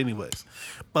 But anyways,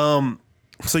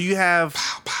 so you have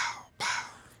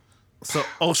so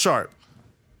O-Sharp,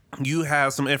 you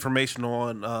have some information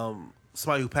on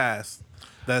somebody who passed.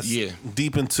 That's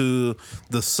deep into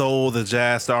the soul, the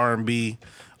jazz, the R&B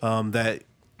that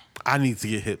I need to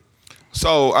get hit.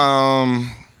 So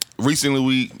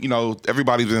recently,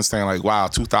 everybody's been saying like, wow,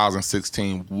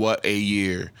 2016, what a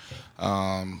year.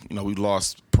 We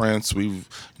lost Prince.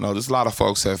 There's a lot of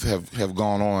folks have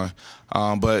gone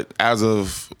on. But as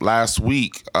of last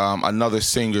week, another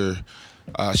singer,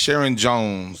 Sharon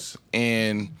Jones,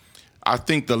 and I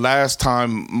think the last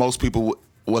time most people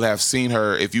would have seen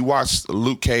her, if you watched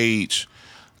Luke Cage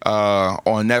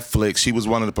on Netflix, she was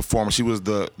one of the performers. She was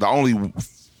the only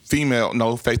female.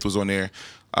 No, Faith was on there.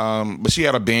 But she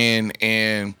had a band,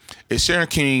 and it's Sharon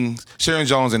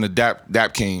Jones and the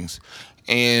Dap Kings.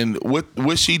 And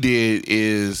what she did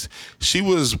is she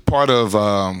was part of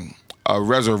a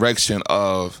resurrection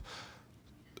of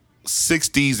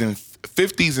 60s and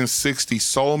 50s and 60s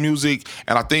soul music.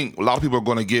 And I think a lot of people are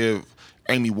going to give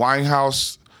Amy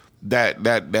Winehouse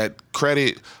that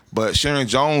credit. But Sharon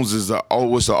Jones was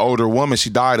an older woman. She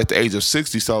died at the age of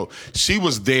 60. So she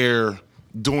was there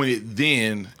doing it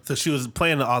then. So she was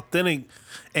playing the authentic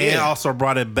and also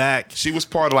brought it back. She was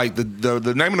part of like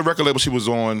the name of the record label she was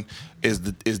on is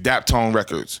Daptone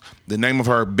Records. The name of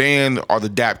her band are the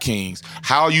Dap Kings.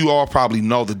 How you all probably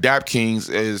know the Dap Kings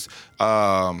is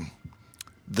the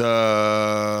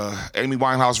Amy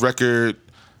Winehouse record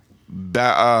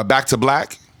Back to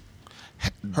Black.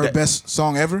 Her best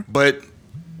song ever. But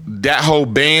that whole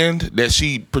band that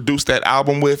she produced that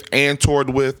album with and toured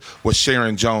with was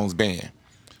Sharon Jones' band.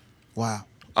 Wow.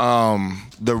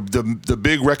 The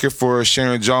big record for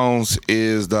Sharon Jones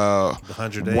is the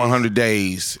 100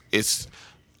 Days. It's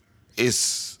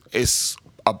the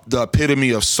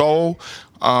epitome of soul.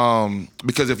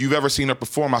 Because if you've ever seen her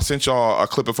perform, I sent y'all a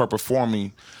clip of her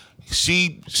performing.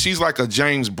 She's like a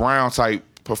James Brown type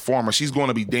performer. She's going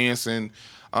to be dancing.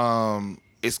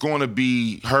 It's going to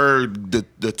be her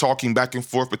the talking back and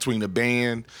forth between the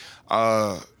band,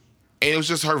 and it was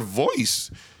just her voice.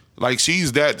 Like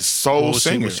she's that soul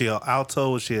singer. Was she an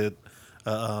alto? Was she a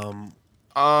soprano?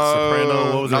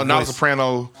 What was not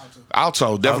soprano.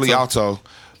 Alto, definitely alto.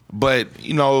 But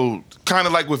kind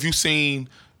of like if you seen,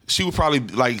 she would probably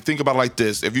like think about it like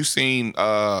this. If you seen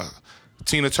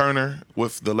Tina Turner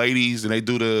with the ladies and they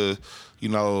do the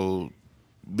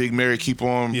Big Mary Keep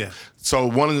On. Yeah.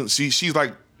 So she's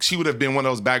like, she would have been one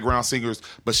of those background singers,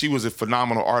 but she was a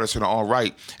phenomenal artist in her own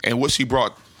right. And what she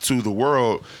brought to the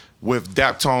world with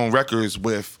Daptone Records,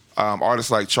 with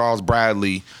artists like Charles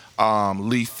Bradley,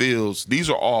 Lee Fields, these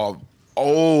are all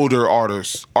older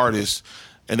artists,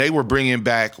 and they were bringing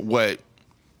back what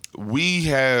we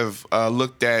have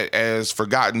looked at as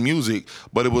forgotten music,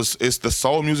 but it's the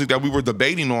soul music that we were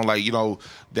debating on, like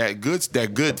that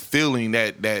good feeling,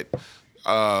 that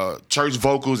church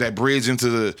vocals that bridge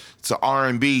into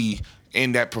R&B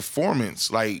in that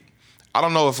performance. Like, I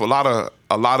don't know if a lot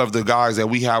of the guys that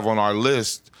we have on our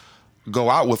list go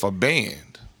out with a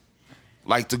band.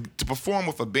 Like to perform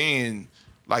with a band,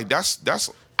 like that's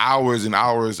hours and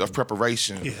hours of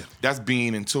preparation. Yeah. That's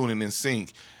being in tune and in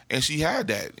sync. And she had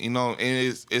that, and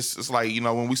it's like,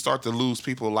 when we start to lose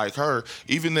people like her,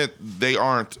 even that they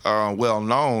aren't well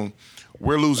known,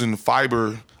 we're losing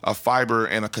fiber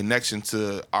and a connection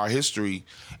to our history.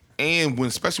 And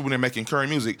especially when they're making current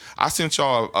music. I sent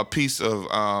y'all a piece of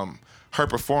her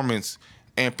performance,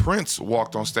 and Prince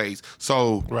walked on stage.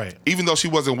 So right. Even though she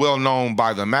wasn't well known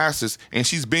by the masses, and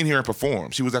she's been here and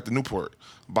performed, she was at the Newport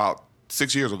about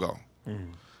 6 years ago.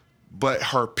 Mm. But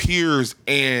her peers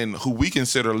and who we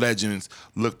consider legends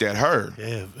looked at her.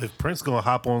 Yeah, if Prince gonna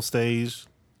hop on stage,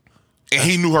 and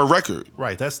he knew her record,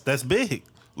 right? That's big.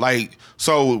 Like,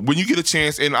 so when you get a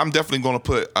chance, and I'm definitely gonna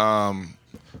put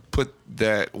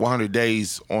that 100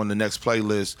 Days on the next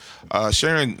playlist.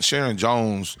 Sharon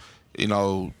Jones,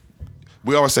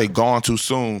 we always say gone too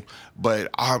soon, but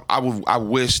I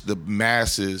wish the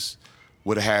masses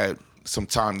would have had some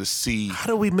time to see. How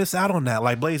do we miss out on that?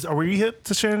 Like, Blaze, were you hip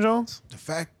to Sharon Jones? The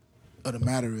fact of the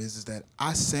matter is that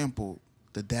I sampled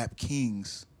the Dap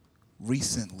Kings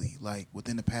recently, like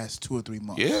within the past 2 or 3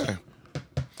 months. Yeah.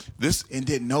 And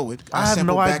didn't know it. I had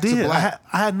no idea.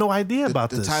 I had no idea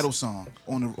about the this. The title song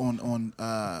on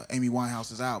Amy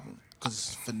Winehouse's album, because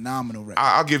it's a phenomenal record.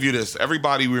 I'll give you this.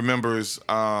 Everybody remembers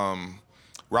Raphael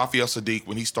Saadiq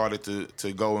when he started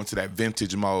to go into that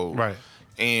vintage mode. Right.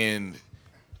 And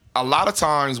a lot of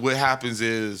times what happens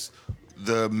is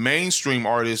the mainstream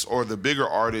artists or the bigger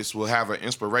artists will have an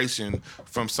inspiration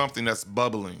from something that's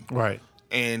bubbling. Right.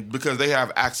 And because they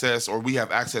have access, or we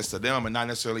have access to them and not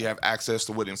necessarily have access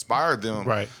to what inspired them,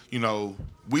 right.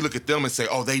 We look at them and say,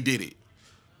 oh, they did it.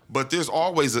 But there's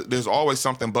always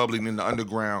something bubbling in the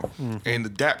underground. Mm-hmm. And the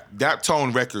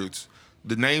Daptone Records,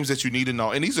 the names that you need to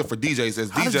know, and these are for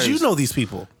DJs. How did you know these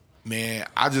people? Man,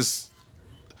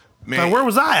 like, where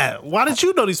was I at? Why did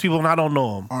you know these people and I don't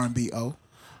know them? R&B-O.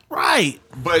 Right.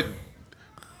 But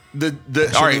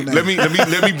all right, let me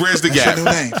bridge the gap.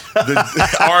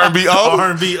 The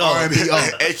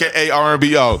R&B-O, aka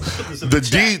R&B-O.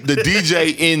 The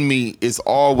DJ in me is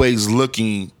always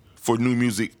looking for new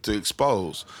music to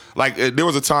expose. Like, there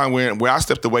was a time where I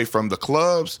stepped away from the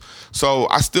clubs, so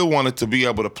I still wanted to be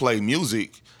able to play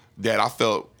music that I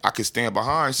felt I could stand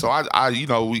behind. So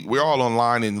we're all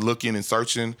online and looking and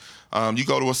searching. You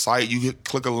go to a site,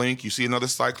 click a link, you see another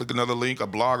site, click another link, a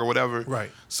blog or whatever.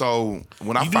 Right. So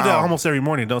when you do that almost every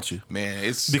morning, don't you?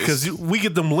 Man, we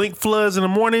get them link floods in the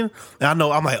morning, and I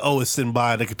know I'm like, oh, it's sitting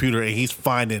by the computer, and he's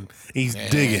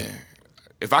digging.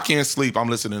 If I can't sleep, I'm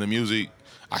listening to music.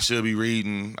 I should be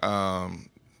reading,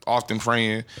 often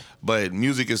praying, but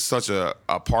music is such a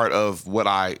part of what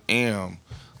I am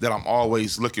that I'm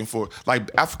always looking for. Like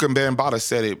African Bambaataa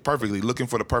said it perfectly, looking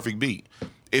for the perfect beat.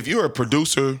 if you're a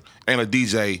producer and a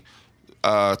DJ,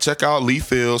 check out Lee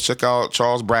Fields, check out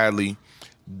Charles Bradley.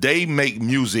 They make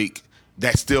music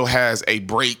that still has a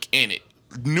break in it.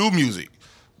 New music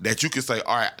that you can say,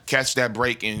 all right, catch that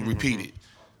break and repeat it.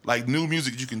 Like new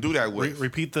music you can do that with.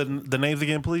 Repeat the names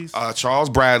again, please. Charles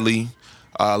Bradley,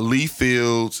 Lee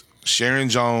Fields, Sharon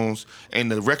Jones,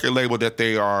 and the record label that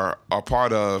they are a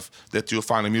part of that you'll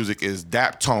find in music is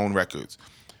Daptone Records.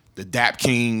 The Dap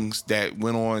Kings that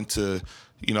went on to,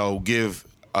 give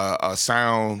a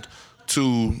sound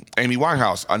to Amy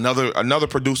Winehouse. Another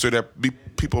producer that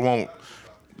people won't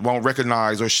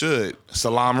recognize or should.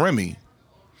 Salaam Remi.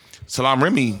 Salaam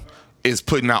Remi is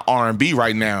putting out R&B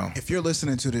right now. If you're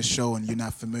listening to this show and you're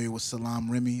not familiar with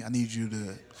Salaam Remi, I need you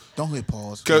to don't hit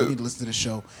pause. You need to listen to the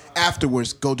show.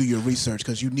 Afterwards, go do your research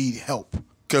because you need help.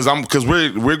 Because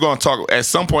we're going to talk at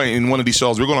some point in one of these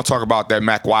shows. We're going to talk about that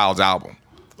Mac Wilds album.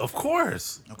 Of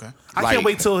course. Okay. I can't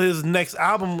wait till his next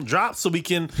album drops so we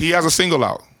can. He has a single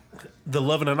out. The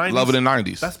Love in the 90s. Love in the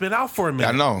 90s. That's been out for a minute.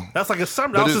 I know. That's like a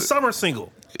summer. That was a summer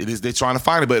single. It is. They're trying to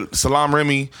find it, but Salaam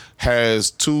Remi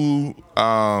has two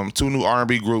new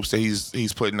R&B groups that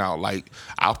he's putting out. Like,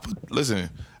 listen.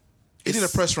 He did a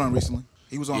press run recently.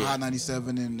 He was on Hot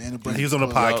 97 and he was on a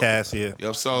podcast.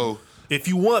 Yep. So if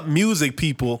you want music,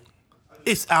 people,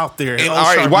 it's out there. And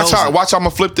all right, watch how I'm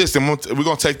gonna flip this, and we're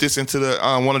gonna take this into the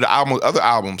one of the other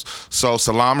albums. So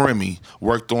Salaam Remi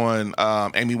worked on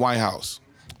Amy Winehouse.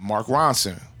 Mark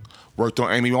Ronson worked on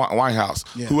Amy Winehouse.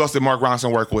 Yeah. Who else did Mark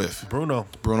Ronson work with?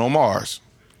 Bruno Mars.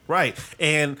 Right.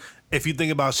 And if you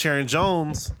think about Sharon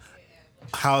Jones,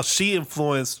 how she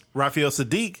influenced Raphael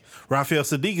Sadiq. Raphael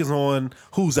Sadiq is on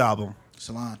whose album?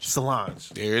 Solange.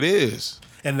 There it is.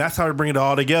 And that's how we bring it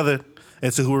all together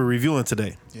into who we're reviewing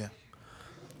today. Yeah.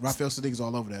 Raphael Sadiq is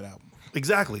all over that album.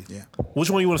 Exactly. Yeah.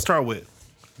 Which one you want to start with?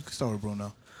 You can start with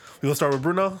Bruno. You want to start with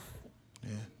Bruno? Yeah.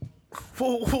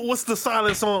 What's the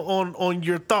silence on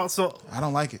your thoughts on? I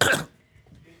don't like it.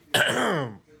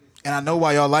 And I know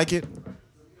why y'all like it,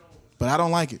 but I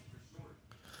don't like it.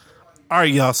 All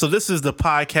right, y'all. So this is the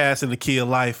podcast in the Key of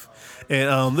Life.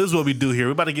 And this is what we do here.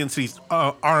 We're about to get into these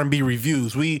R&B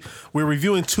reviews. We're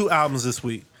reviewing 2 albums this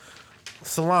week.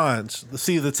 Solange, The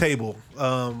Seat of the Table,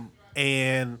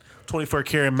 and 24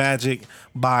 Karat Magic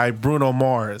by Bruno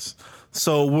Mars.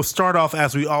 So we'll start off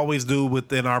as we always do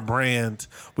within our brand.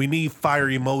 We need fire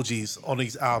emojis on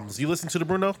these albums. You listen to the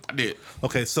Bruno? I did.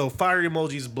 Okay, so fire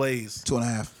emojis blaze.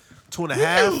 2.5.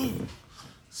 2.5?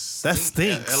 That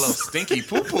stinks. Hello, stinky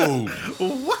poo-poo.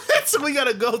 What? We got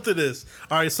to go through this.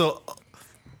 All right, so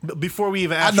before we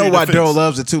even ask I know why Daryl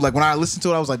loves it, too. Like, when I listened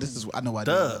to it, I was like, I know why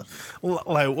Daryl loves it.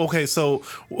 Like, okay, so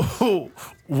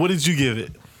what did you give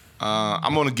it?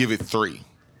 I'm going to give it 3.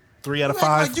 3 out of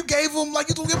 5? Like you gave him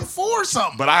 4 or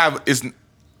something. But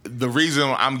the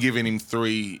reason I'm giving him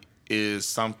 3 is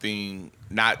something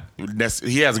not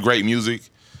necessary. He has great music.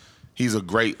 He's a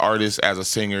great artist as a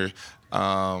singer.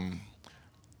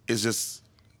 It's just,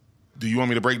 do you want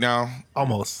me to break down?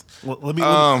 Almost. Well,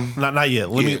 not yet.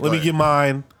 Let me get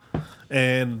mine,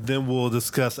 and then we'll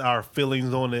discuss our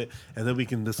feelings on it, and then we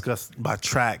can discuss by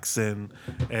tracks and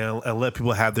let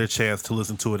people have their chance to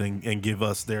listen to it and give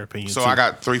us their opinion. So too. I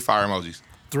got 3 fire emojis.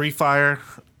 3 fire.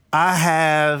 I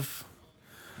have.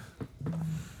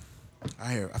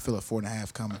 I feel a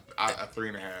 4.5 coming. A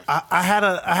 3.5. I had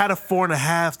a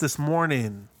 4.5 this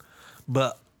morning,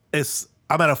 but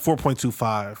I'm at a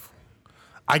 4.25.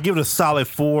 I give it a solid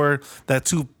 4. That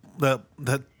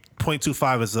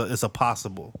 0.25 is a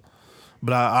possible,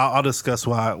 but I'll discuss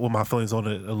what my feelings on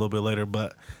it a little bit later.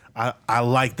 But I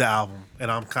like the album,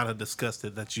 and I'm kind of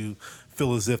disgusted that you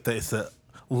feel as if that it's a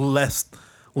less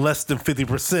than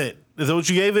 50%. Is that what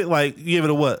you gave it? Like you gave it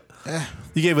a what?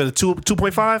 You gave it a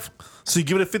 2.5. So you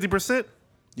give it a 50%?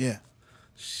 Yeah.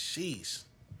 Sheesh.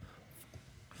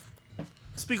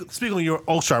 Speak on your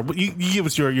sharp. You give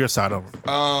us your side on it.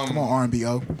 Come on, R&B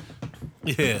O.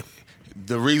 Yeah.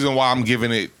 The reason why I'm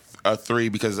giving it a 3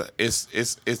 because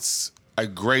it's a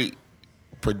great.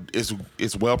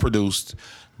 It's well produced.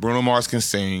 Bruno Mars can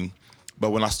sing, but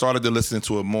when I started to listen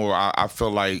to it more, I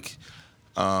feel like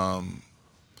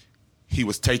he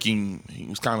was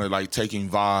kind of like taking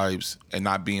vibes and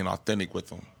not being authentic with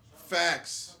them.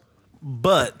 Facts.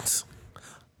 But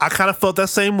I kind of felt that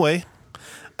same way.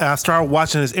 And I started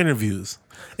watching his interviews.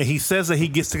 And he says that he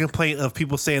gets the complaint of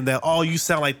people saying that, oh, you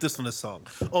sound like this on this song.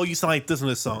 Oh, you sound like this on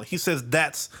this song. He says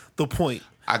that's the point.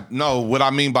 I know what I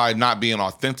mean by not being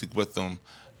authentic with them.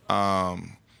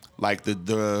 Like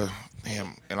the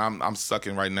damn, and I'm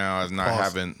sucking right now as not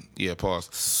having pause.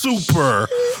 Super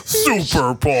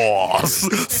pause.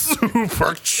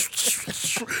 Super.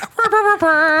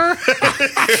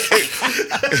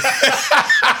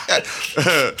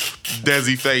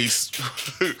 Desi face.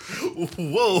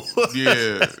 Whoa.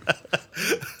 Yeah.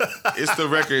 It's the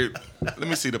record. Let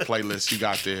me see the playlist you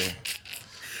got there.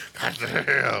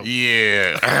 Goddamn.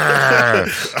 Yeah.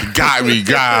 Got me,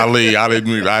 golly. I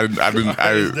didn't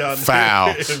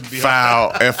foul.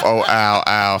 Foul.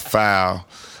 Foul. Foul.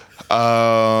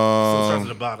 Starts at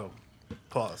the bottom.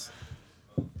 Pause.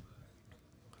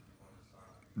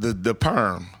 The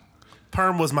Perm.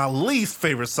 Perm was my least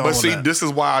favorite song. But see, on that. this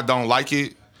is why I don't like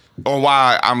it, or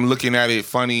why I'm looking at it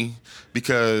funny,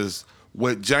 because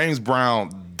what James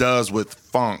Brown does with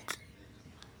funk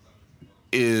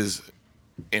is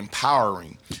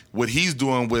empowering. What he's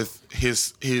doing with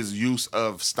his use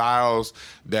of styles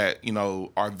that, you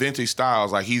know, are vintage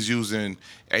styles, like he's using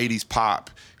 80s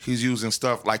pop, he's using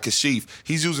stuff like Kashif,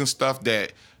 he's using stuff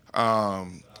that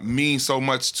means so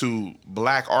much to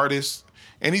black artists.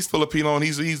 And he's Filipino, and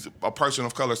he's a person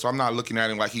of color, so I'm not looking at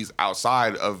him like he's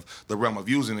outside of the realm of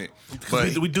using it.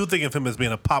 But we do think of him as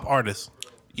being a pop artist.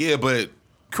 yeah, but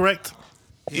Correct?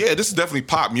 yeah, this is definitely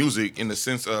pop music in the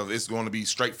sense of it's going to be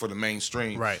straight for the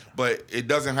mainstream. Right. But it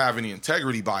doesn't have any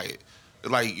integrity by it.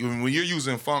 Like when you're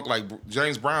using funk, like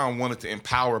James Brown wanted to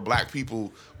empower black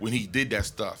people when he did that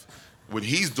stuff. What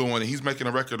he's doing, he's making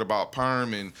a record about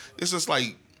Perm, and it's just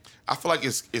like, I feel like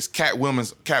it's Cat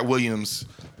Williams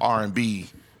R&B,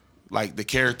 like the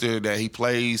character that he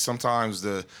plays. Sometimes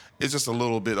it's just a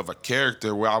little bit of a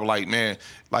character where I'm like, man,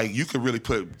 like you could really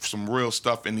put some real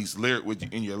stuff in these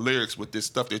in your lyrics with this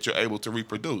stuff that you're able to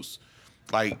reproduce.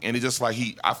 Like, and it's just like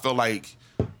I feel like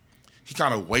he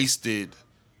kind of wasted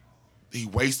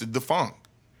the funk.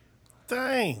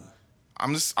 Dang.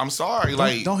 I'm sorry.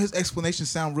 Like, Don't his explanation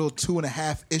sound real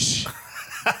 2.5-ish?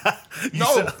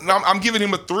 No, I'm giving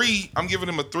him a 3. I'm giving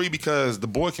him a 3 because the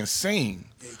boy can sing.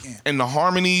 Yeah, he can. And the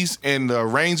harmonies and the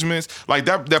arrangements, like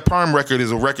that Perm record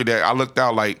is a record that I looked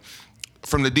out like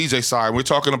from the DJ side. We're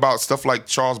talking about stuff like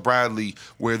Charles Bradley,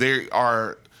 where they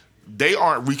aren't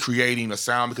recreating a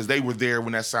sound because they were there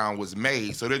when that sound was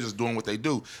made, so they're just doing what they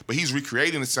do. But he's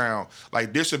recreating the sound.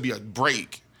 Like, there should be a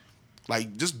break.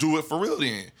 Like, just do it for real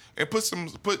then, and put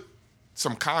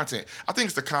some content. I think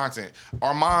it's the content.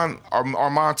 Armand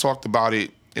talked about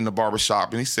it in the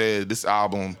barbershop, and he said this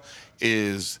album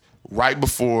is right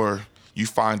before you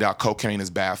find out cocaine is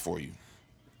bad for you.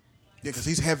 Yeah, because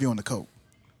he's heavy on the coke.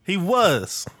 He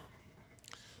was.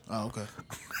 Oh, okay.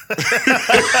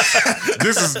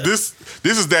 This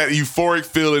is that euphoric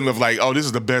feeling of like, oh, this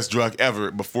is the best drug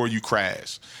ever before you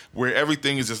crash, where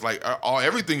everything is just like,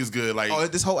 everything is good. Like, Oh,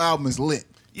 this whole album is lit.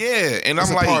 yeah, and It's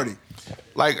I'm a like, party.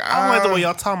 I don't like the way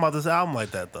y'all talking about this album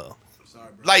like that, though.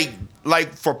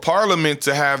 like for Parliament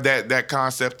to have that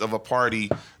concept of a party,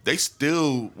 it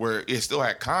still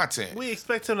had content. We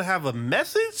expect him to have a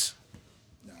message?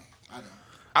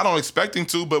 I don't expect him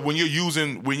to, but when you're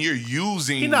using,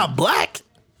 He not black.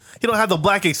 He don't have the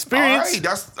black experience.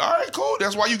 all right, cool.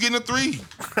 That's why you getting a 3.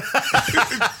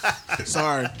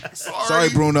 Sorry,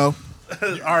 Bruno.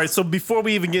 All right, so before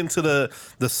we even get into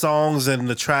the songs and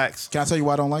the tracks, Can I tell you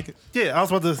why I don't like it? yeah, I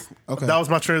was about to. Okay. That was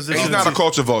my transition. He's not a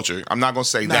culture vulture. I'm not gonna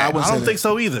say Nah, that. I wouldn't I say don't that. think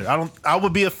so either. I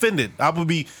would be offended. I would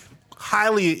be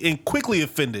highly and quickly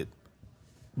offended.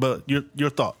 But your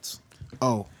thoughts?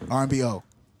 Oh, R&B. Oh,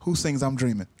 who sings "I'm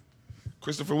Dreaming"?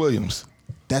 Christopher Williams.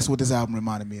 That's what this album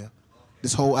reminded me of.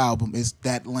 This whole album is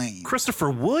that lane. Christopher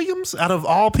Williams, out of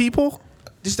all people,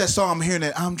 Just that song I'm hearing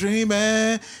that I'm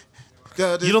dreaming.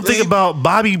 you don't think about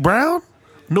Bobby Brown,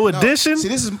 New Edition? See,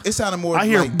 it sounded more. I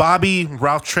hear like, Bobby,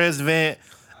 Ralph Tresvant,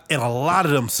 and a lot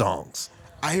of them songs.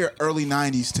 I hear early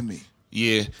 '90s to me.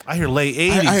 Yeah. I hear late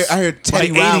 80s. I hear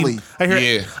Teddy Like 80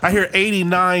 Riley. I hear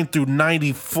 89 through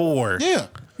 94. Yeah.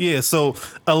 Yeah, so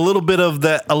a little bit of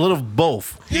that, a little of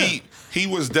both. He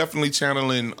was definitely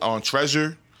channeling on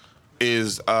Treasure.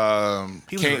 Is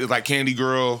like Candy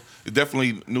Girl.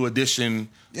 Definitely New Edition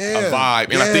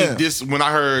vibe. And I think this, when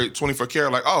I heard 24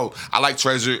 Karat, like, oh, I like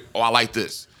Treasure. Oh, I like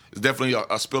this. It's definitely a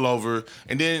spillover.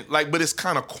 And then but it's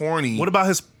kind of corny. What about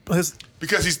his?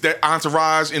 Because he's that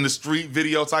Entourage in the street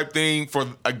video type thing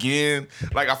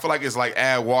like, I feel like it's like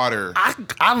add water. I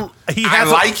gotta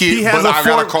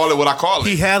call it what I call it.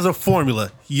 He has a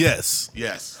formula. Yes.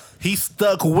 He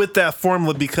stuck with that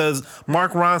formula because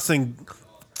Mark Ronson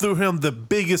threw him the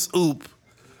biggest oop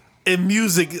in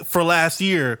music for last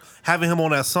year, having him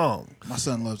on that song. My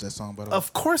son loves that song, by the way.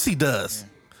 Of course he does.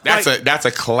 That's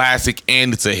a classic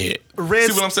and it's a hit. See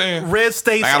what I'm saying? Red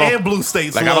States and Blue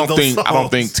States. Like, love those songs. I don't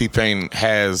think T-Pain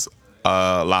has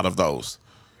a lot of those.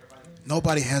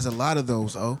 Nobody has a lot of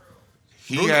those. Oh,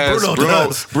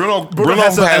 Bruno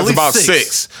has has about 6.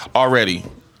 6 already.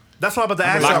 That's why I'm about to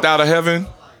ask. Locked Out of Heaven.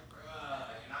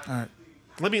 All right.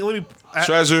 Let me.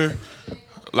 Treasure.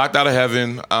 Locked Out of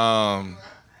Heaven.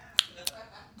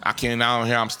 I can't now.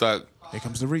 Here I'm stuck. Here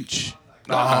comes the reach.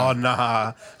 Oh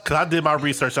nah, cause I did my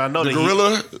research. I know The that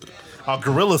Gorilla.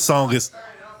 Gorilla song is.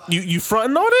 You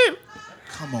fronting on it?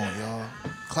 Come on, y'all.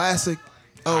 Classic.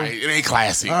 Oh, All right, it ain't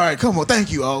classic. all right. Come on.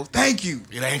 Thank you. Oh, thank you.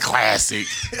 It ain't classic.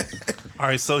 All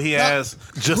right, so he has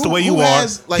Just who- the Way who You Are.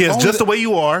 has, like, He has only Just the- the Way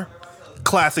You Are,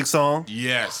 classic song.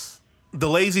 Yes. The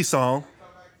Lazy song.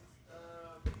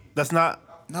 That's not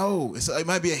No, it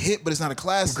might be a hit, but it's not a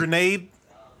classic. Grenade.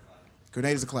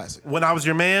 Grenade is a classic. When I Was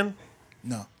Your Man.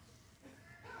 No.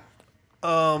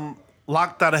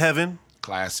 Locked Out of Heaven.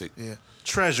 Classic. Yeah.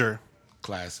 Treasure.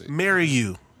 Classic. Marry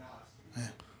You.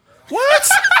 What?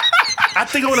 I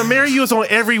think I Want to Marry You is on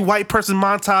every white person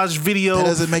montage video. That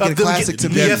doesn't make it of a them classic to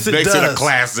me. Yes, it Makes it does. a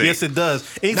classic. Yes, it does.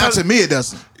 Not Anytime, to me, it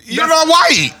doesn't. You're not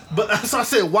white. but so I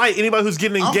said white. Anybody who's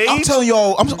getting engaged. I'm telling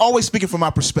y'all, I'm always speaking from my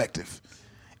perspective.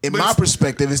 In But my it's-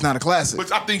 perspective, it's not a classic.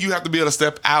 But I think you have to be able to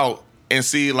step out and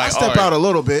see, like, I step all right, out a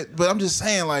little bit, but I'm just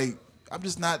saying, like, I'm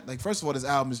just not, like, first of all, this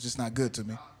album is just not good to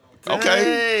me. okay.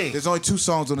 Hey. There's only 2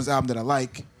 songs on this album that I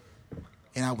like,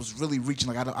 and I was really reaching,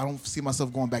 like, I don't see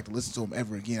myself going back to listen to them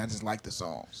ever again. I just like the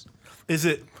songs. Is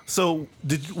it so?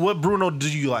 What Bruno do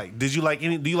you like? Did you like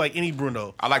any? Do you like any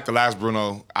Bruno? I like the last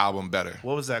Bruno album better.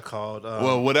 What was that called?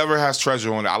 Well, whatever has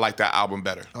Treasure on it, I like that album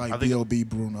better. I like I think- B.O.B.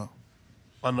 Bruno.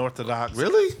 Unorthodox.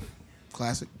 Really?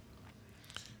 Classic.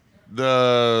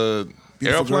 The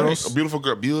Beautiful Airplane? Girls?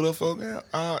 Beautiful girl.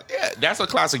 Yeah, that's a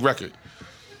classic record.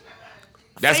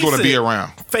 That's Face going to be it.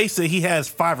 around Face it, he has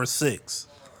 5 or 6.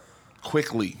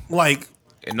 quickly. Like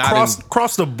And not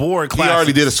cross the board. He Classics.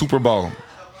 already did a Super Bowl.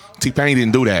 T-Pain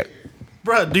didn't do that.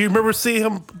 Bruh, do you remember seeing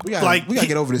him? We gotta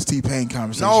get over this T-Pain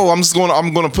conversation. No,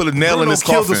 I'm gonna put a nail in Bruno this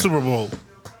killed coffin. the Super Bowl.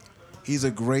 He's a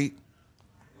great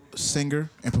singer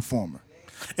and performer.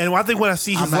 And I think when I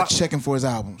see his I'm not checking for his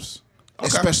albums,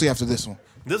 especially after this one.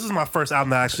 this is my first album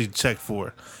that I actually checked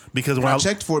for because when I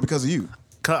checked for it because of you.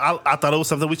 I thought it was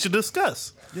something we should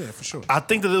discuss. Yeah, for sure. I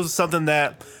think that it was something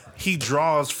that he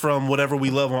draws from whatever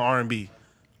we love on R&B.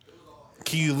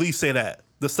 Can you at least say that?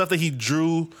 The stuff that he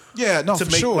drew Yeah, no, to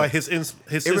for make sure. like his It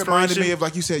inspiration. reminded me of,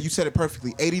 like you said it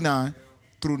perfectly, 89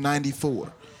 through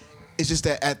 94. It's just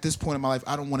that at this point in my life,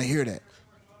 I don't want to hear that.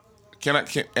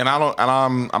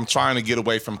 I'm trying to get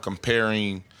away from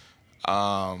comparing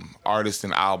artists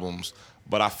and albums,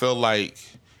 but I feel like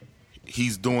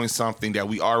he's doing something that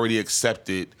we already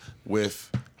accepted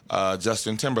with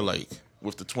Justin Timberlake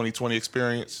with the 2020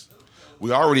 Experience.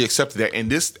 We already accepted that,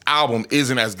 and this album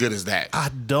isn't as good as that. I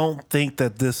don't think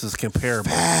that this is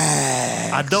comparable.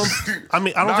 I don't think.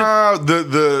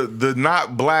 The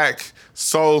not black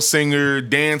soul singer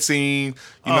dancing.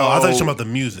 You know, I thought you were talking about the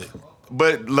music.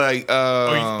 But like,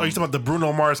 Are you talking about the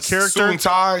Bruno Mars character? Suit and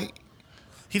Tie.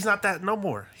 He's not that no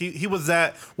more. He was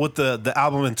that with the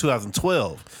album in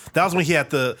 2012. That was when he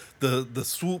had the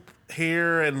swoop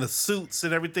hair and the suits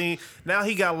and everything. Now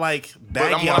he got like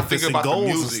baggy outfits and goals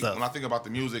and stuff. When I think about the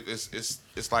music,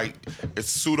 it's like it's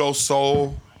pseudo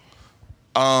soul.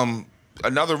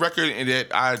 Another record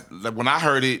that when I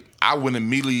heard it, I went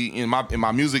immediately in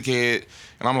my music head,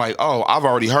 and I'm like, oh, I've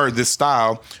already heard this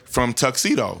style from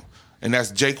Tuxedo, and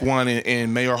that's Jake One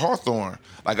and Mayor Hawthorne.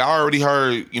 Like I already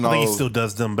heard, I think he still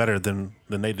does them better than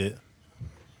they did.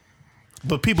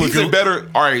 But people,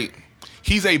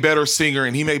 He's a better singer,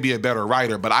 and he may be a better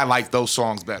writer, but I like those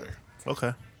songs better.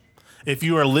 Okay. If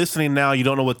you are listening now, you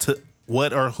don't know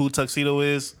what or who Tuxedo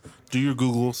is, do your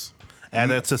Googles. Add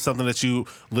that to something that you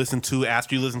listen to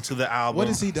after you listen to the album. What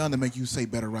has he done to make you say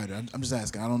better writer? I'm just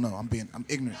asking. I don't know. I'm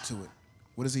ignorant to it.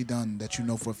 What has he done that you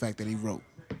know for a fact that he wrote?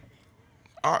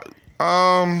 I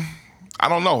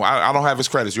don't know. I don't have his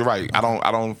credits. You're right.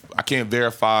 I can't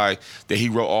verify that he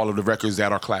wrote all of the records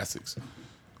that are classics.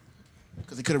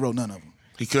 Because he could have wrote none of them.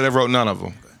 He could have wrote none of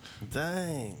them.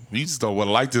 Dang. You just don't want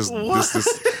to like this.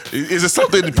 Is it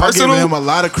something I'm personal? giving him a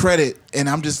lot of credit, and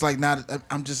I'm just like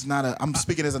I'm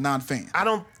speaking as a non-fan. I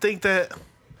don't think that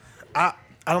I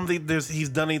don't think he's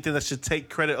done anything that should take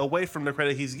credit away from the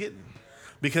credit he's getting.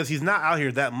 Because he's not out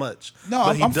here that much. No,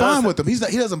 But I'm fine with him. He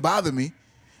doesn't bother me,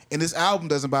 and this album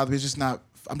doesn't bother me. It's just not.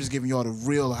 I'm just giving y'all the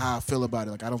real how I feel about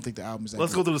it. Like I don't think the album is that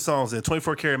Let's good. go through the songs then.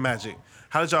 24 Karat Magic.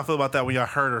 How did y'all feel about that when y'all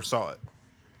heard or saw it?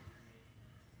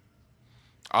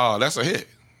 Oh, that's a hit.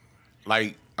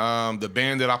 Like the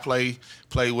band that I play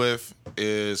with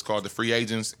is called the Free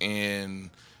Agents, and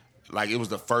like it was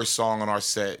the first song on our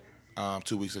set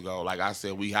 2 weeks ago. Like I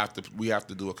said, we have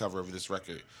to do a cover of this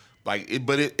record. Like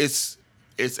it's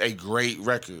it's a great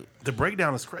record. The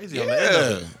breakdown is crazy. Yeah. On the end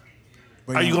of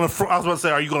it. Are you gonna? I was about to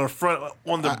say, are you gonna front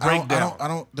on the breakdown? I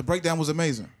don't. The breakdown was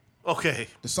amazing. Okay.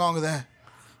 The song of that.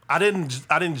 I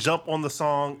didn't jump on the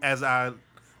song as I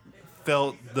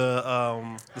felt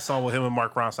the song with him and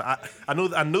Mark Ronson.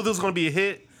 I knew this was gonna be a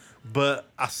hit, but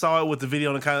I saw it with the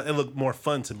video and it looked more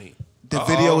fun to me. The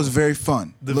video was very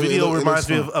fun. The video reminds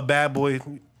me of a Bad Boy.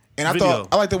 And I video. thought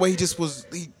I liked the way he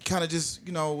kind of just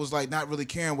was like not really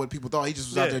caring what people thought. He just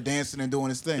was out there dancing and doing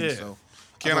his thing. Yeah. So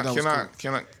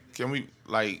can we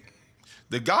like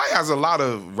the guy has a lot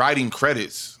of writing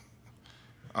credits.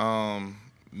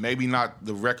 Maybe not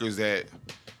the records that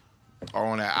are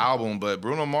on that album, but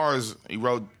Bruno Mars, he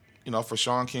wrote, for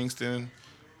Sean Kingston,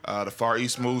 the Far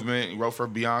East Movement. He wrote for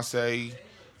Beyonce.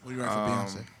 What do you write for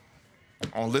Beyonce?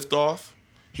 On Liftoff,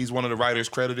 he's one of the writers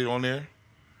credited on there.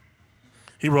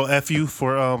 He wrote "F.U."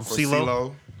 for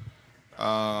CeeLo.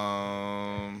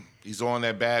 He's on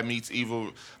that Bad Meets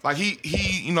Evil. Like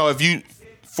he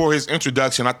for his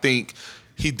introduction, I think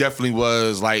he definitely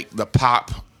was like the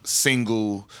pop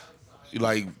single.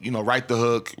 Like, write the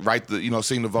hook,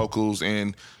 sing the vocals,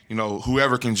 and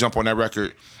whoever can jump on that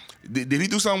record. Did he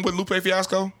do something with Lupe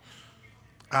Fiasco?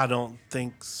 I don't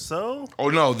think so. Oh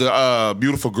no, the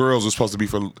Beautiful Girls was supposed to be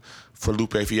for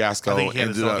Lupe Fiasco. I think he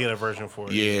had a version for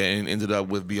it. Yeah, and ended up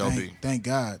with B.O.B. Thank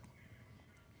God.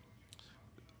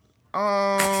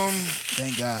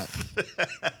 Thank God.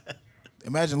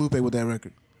 Imagine Lupe with that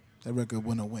record. That record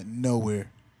wouldn't have went nowhere.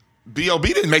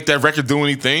 B.O.B. didn't make that record do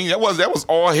anything. That was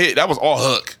all hit. That was all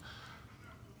hook.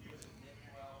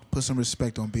 Put some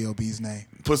respect on B.O.B.'s name.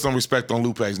 Put some respect on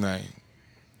Lupe's name.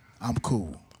 I'm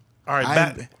cool. All right,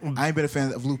 I ain't been a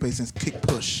fan of Lupe since Kick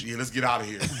Push. Yeah, let's get out of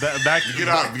here. Get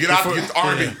out. Get the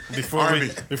army.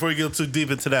 Before we get too deep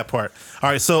into that part. All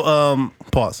right, so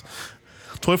pause.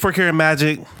 24 Karat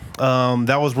Magic.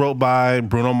 That was wrote by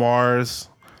Bruno Mars.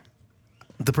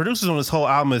 The producers on this whole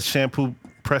album is Shampoo,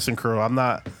 Press and Curl. I'm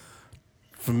not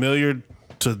familiar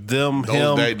to them.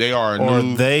 They are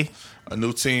a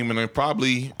new team, and they're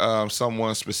probably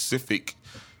someone specific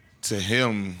to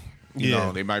him. You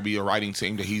know, they might be a writing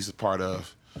team that he's a part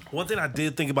of. One thing I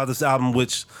did think about this album,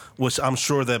 which I'm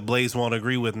sure that Blaze won't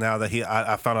agree with now that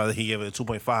I found out that he gave it a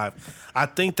 2.5. I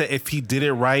think that if he did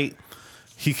it right,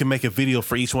 he can make a video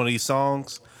for each one of these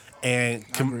songs and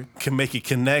can make it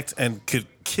connect and could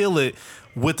kill it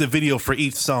with the video for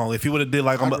each song. If he would have did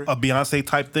like a Beyonce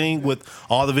type thing with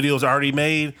all the videos already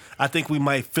made, I think we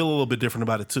might feel a little bit different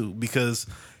about it too, because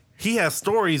he has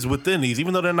stories within these,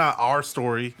 even though they're not our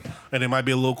story, and they might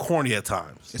be a little corny at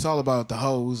times. It's all about the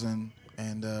hoes and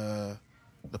the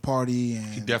party. And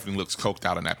he definitely looks coked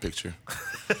out in that picture.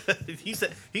 He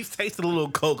said he's tasted a little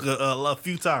coke a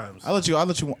few times. I want you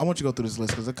to go through this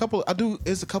list because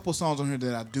there's a couple songs on here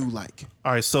that I do like.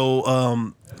 All right,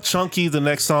 so Chunky, the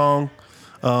next song,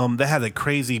 that had a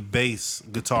crazy bass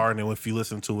guitar in it. If you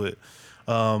listen to it,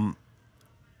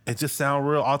 it just sounded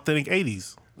real authentic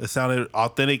 80s. It sounded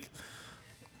authentic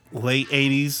late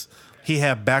 80s. He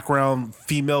had background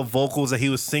female vocals that he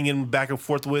was singing back and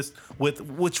forth with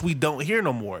which we don't hear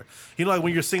no more. You know, like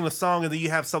when you're singing a song and then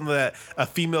you have something that a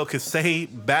female could say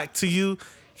back to you.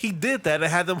 He did that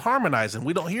and had them harmonizing.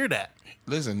 We don't hear that.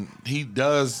 Listen, he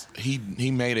does. He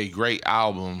made a great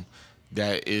album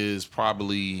that is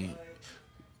probably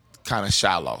kind of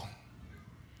shallow.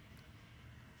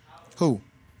 Who?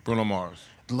 Bruno Mars.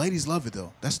 The ladies love it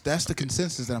though. That's the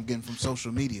consensus that I'm getting from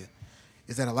social media,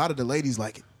 is that a lot of the ladies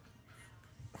like it.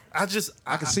 I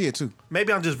can see it too.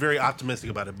 Maybe I'm just very optimistic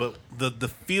about it, but the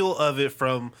feel of it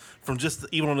from just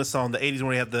even on the song, the 80s when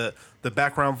we had the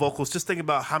background vocals, just think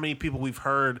about how many people we've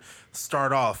heard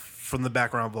start off from the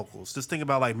background vocals. Just think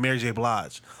about like Mary J.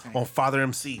 Blige on Father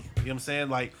MC. You know what I'm saying?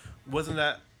 Like, was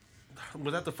that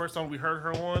the first song we heard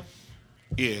her on?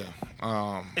 Yeah.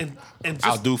 And just,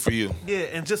 I'll Do For You. Yeah,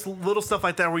 and just little stuff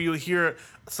like that where you hear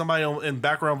somebody in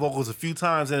background vocals a few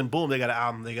times and boom, they got an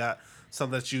album. They got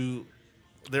something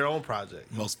their own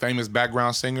project. Most famous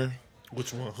background singer?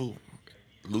 Which one? Who?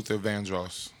 Luther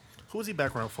Vandross. Who is he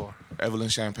background for? Evelyn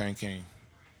Champagne King.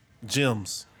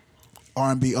 Gems.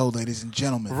 R&B-O, ladies and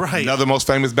gentlemen. Right. Another most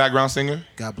famous background singer?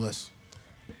 God bless.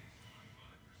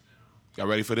 Y'all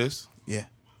ready for this? Yeah.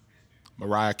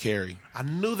 Mariah Carey. I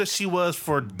knew that she was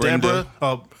for Brenda.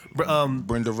 Deborah.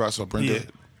 Brenda Russell. Brenda. Yeah.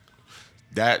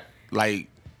 That, like,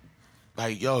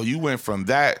 yo, you went from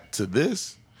that to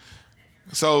this?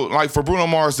 So, like, for Bruno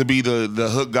Mars to be the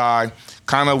hook guy,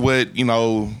 kind of what,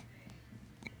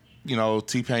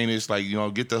 T-Pain is like,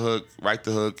 get the hook, write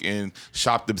the hook, and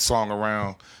shop the song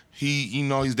around.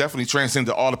 He's definitely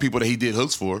transcended all the people that he did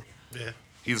hooks for. Yeah.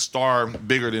 He's a star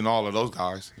bigger than all of those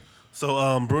guys.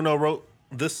 So Bruno wrote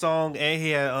this song, and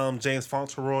he had James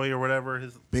Fauntleroy or whatever.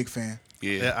 His Big fan.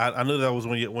 Yeah. I knew that was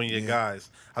one of your guys.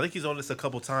 I think he's on this a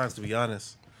couple times, to be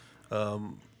honest.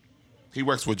 He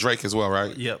works with Drake as well,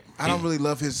 right? Yep. I don't really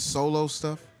love his solo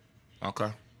stuff, Okay.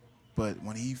 but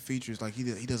when he features, like he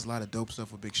does a lot of dope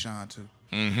stuff with Big Sean too.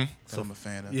 Mm-hmm. So I'm a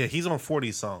fan of. Yeah, he's on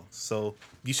 40 songs, so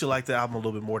you should like the album a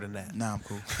little bit more than that. Nah, I'm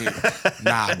cool.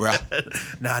 Nah, bro.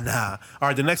 Nah. All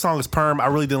right, the next song is Perm. I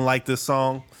really didn't like this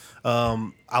song.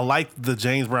 I liked the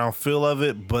James Brown feel of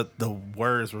it, but the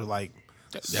words were like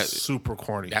super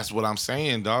corny. That's what I'm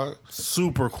saying, dog.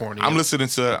 Super corny. I'm listening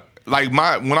to when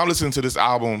I'm listening to this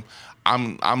album,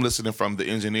 I'm listening from the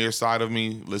engineer side of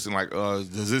me. Listen, like,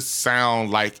 does this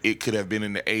sound like it could have been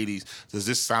in the 80s? Does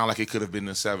this sound like it could have been in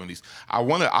the 70s?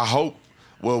 I hope,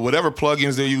 whatever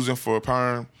plugins they're using for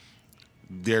Perm,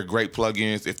 they're great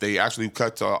plugins. If they actually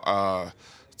cut to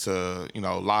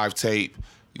live tape,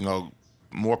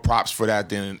 more props for that,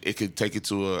 then it could take it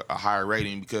to a higher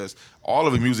rating because all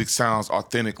of the music sounds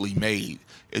authentically made.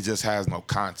 It just has no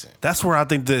content. That's where I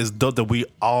think that it's dope that we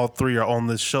all three are on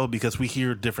this show because we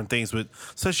hear different things with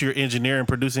such your engineering,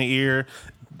 producing ear.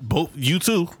 Both you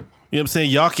too. You know what I'm saying?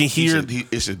 Y'all can hear.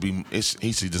 He should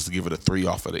just give it a 3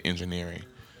 off of the engineering.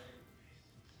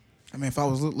 I mean, if I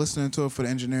was listening to it for the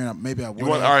engineering, maybe I would.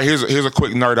 All right, here's a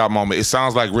quick nerd out moment. It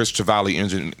sounds like Rich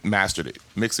Travali mastered it,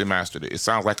 mixed and mastered it. It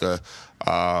sounds like a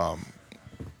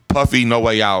Puffy No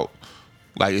Way Out.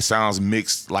 Like it sounds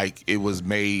mixed, like it was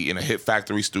made in a Hit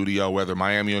Factory studio, whether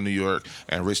Miami or New York,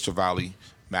 and Rich Travali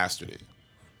mastered it.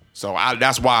 So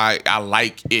that's why I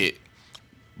like it.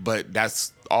 But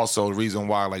that's also the reason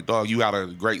why, like, dog, you had a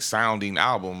great sounding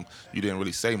album. You didn't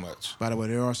really say much. By the way,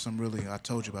 there are some I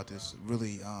told you about this,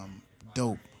 really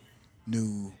dope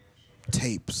new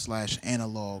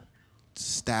tape/analog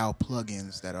style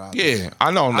plugins that are out there. Yeah,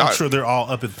 I know. I'm sure they're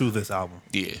all up and through this album.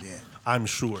 Yeah. I'm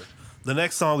sure. The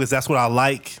next song is That's What I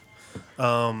Like.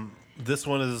 This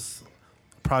one is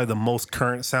probably the most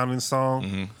current sounding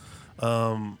song.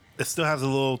 Mm-hmm. It still has a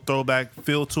little throwback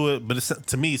feel to it, but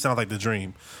to me, it sounds like The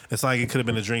Dream. It's like it could have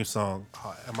been a Dream song.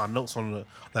 In my notes on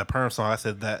that Perm song, I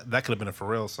said that could have been a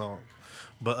Pharrell song.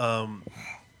 But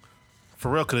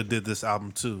Pharrell could have did this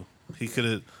album too. He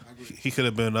could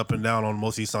have been up and down on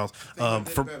most of these songs.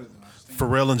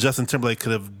 Pharrell and Justin Timberlake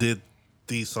could have did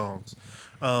these songs.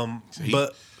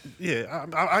 But yeah,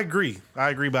 I agree.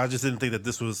 But I just didn't think that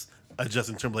this was a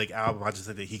Justin Timberlake album. I just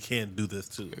think that he can do this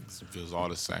too. It feels all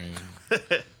the same.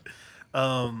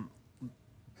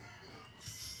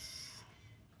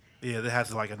 Yeah, it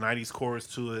has like a 90s chorus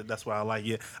to it. That's why I like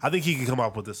it. I think he can come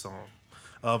up with this song.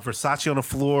 Versace on the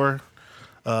Floor,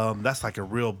 that's like a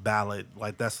real ballad.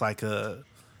 Like that's like a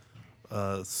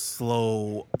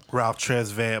slow Ralph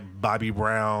Tresvant, Bobby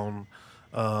Brown.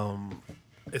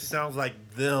 It sounds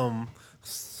like them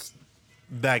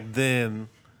back then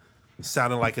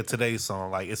sounding like a today's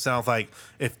song. Like it sounds like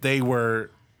if they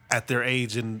were at their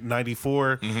age in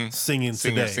 '94 singing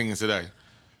today.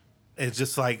 It's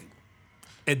just like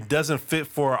it doesn't fit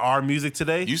for our music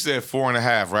today. You said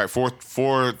 4.5, right?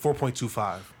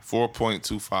 4.25.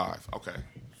 4.25. Okay,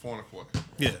 4.25.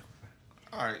 Yeah,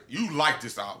 all right. You like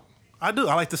this album? I do.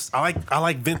 I like this. I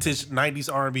like vintage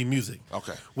 '90s R&B music.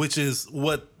 Okay, which is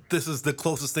what this is the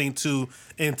closest thing to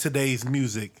in today's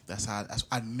music. That's how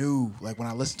I knew. Like when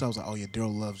I listened to it, I was like, oh yeah,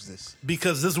 Daryl loves this.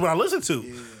 Because this is what I listen to.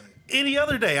 Yeah. Any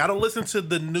other day, I don't listen to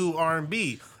the new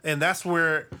R&B. And that's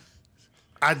where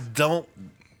I don't.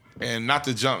 And not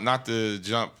to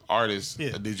jump artists.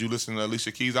 Yeah. Did you listen to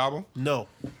Alicia Keys' album? No.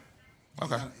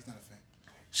 Okay. He's not a fan.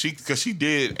 Because she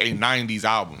did a 90s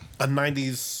album. A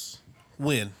 90s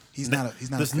when? He's not this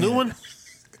a fan. new one?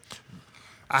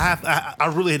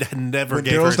 I really had never when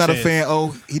gave her a Daryl's not chance. a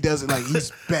fan, he does it like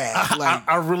he's bad. Like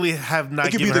I really have not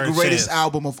it could given be her the a greatest chance.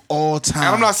 album of all time.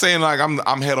 And I'm not saying like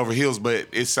I'm head over heels, but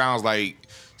it sounds like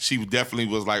she definitely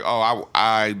was like, oh,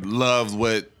 I loved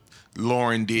what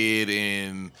Lauren did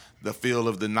and the feel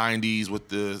of the 90s with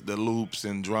the loops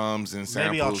and drums and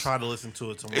samples. Maybe I'll try to listen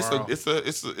to it tomorrow.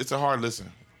 It's a hard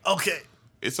listen. Okay.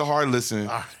 It's a hard listen,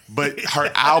 Right. but her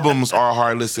albums are a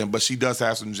hard listen, but she does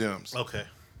have some gems. Okay.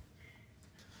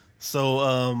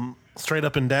 So, Straight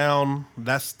Up and Down,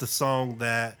 that's the song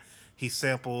that he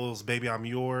samples Baby I'm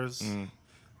Yours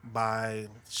by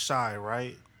Shy,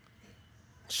 right?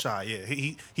 Shy, yeah.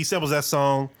 He samples that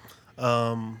song.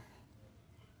 Right?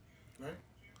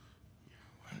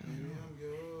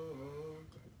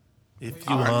 If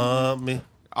you want me.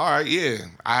 All right, yeah.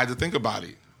 I had to think about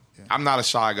it. Yeah. I'm not a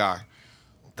Shy guy.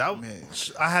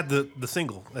 I had the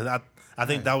single, and I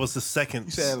think that was the second.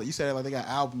 You said it like they got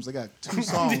albums. They got 2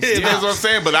 songs. Yeah, that's what I'm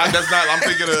saying. But that's not. I'm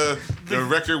thinking of the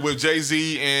record with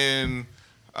Jay-Z and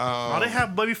Oh, they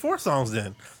have maybe 4 songs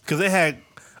then, because they had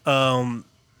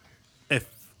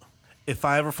if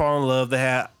I ever fall in love, they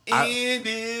had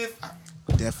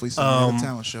definitely some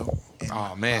talent show.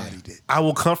 Oh man, I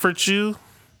will comfort you,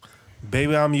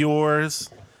 baby, I'm yours,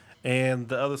 and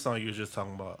the other song you were just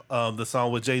talking about, the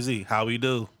song with Jay-Z, How We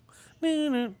Do.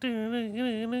 Nah,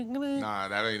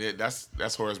 that ain't it.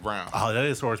 That's Horace Brown. Oh, that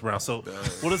is Horace Brown. So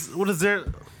what is there?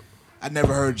 I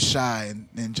never heard Shy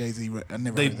and Jay-Z. I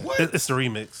never heard that. It's the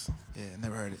remix. Yeah,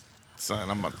 never heard it. Son,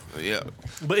 yeah.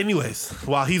 But anyways,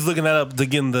 while he's looking that up,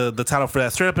 again, the title for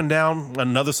that, Straight Up and Down,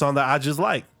 another song that I just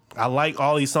like. I like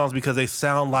all these songs because they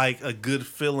sound like a good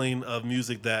feeling of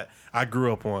music that I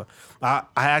grew up on. I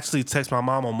actually text my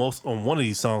mom on one of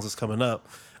these songs that's coming up.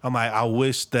 I'm like, I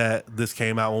wish that this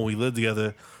came out when we lived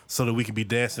together so that we could be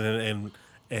dancing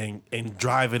and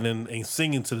driving and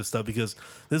singing to this stuff, because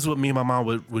this is what me and my mom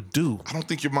would do. I don't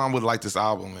think your mom would like this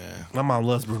album, man. My mom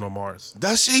loves Bruno Mars.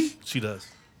 Does she? She does.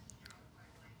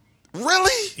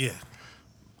 Really? Yeah.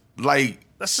 Like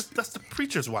that's the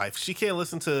preacher's wife. She can't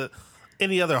listen to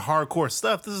any other hardcore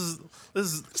stuff. This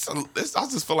is. I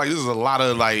just feel like this is a lot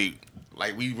of like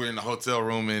we were in the hotel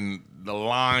room and the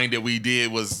line that we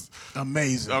did was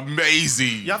amazing.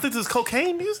 Y'all think this is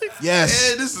cocaine music?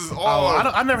 Yes. Yeah, this is all.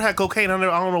 I never had cocaine. I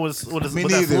don't know what Me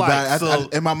what neither. that's like.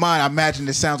 But in my mind, I imagine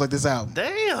it sounds like this album.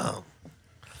 Damn.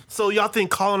 So y'all think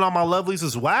Calling All My Lovelies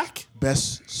is whack?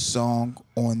 Best song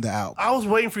on the album. I was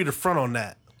waiting for you to front on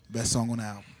that. Best song on the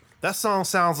album. That song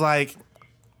sounds like,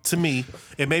 to me,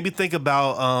 it made me think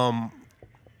about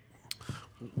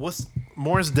what's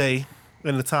Morris Day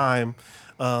in the time,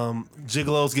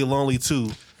 Gigolos Get Lonely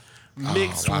Too,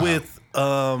 mixed with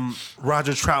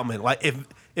Roger Troutman. Like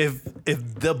if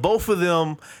the both of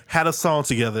them had a song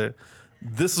together,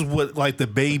 this is what like the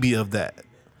baby of that.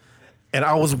 And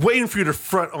I was waiting for you to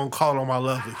front on Calling All My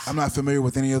Lovelies. I'm not familiar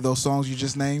with any of those songs you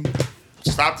just named.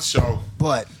 Stop the show.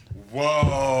 But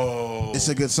whoa, it's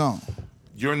a good song.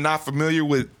 You're not familiar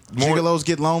with Gigolos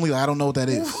Get Lonely? I don't know what that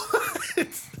is.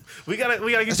 we gotta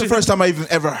get. That's the first time I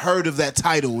ever heard of that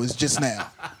title. Is just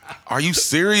now. Are you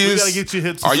serious? We gotta get you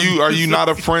hip to Are you not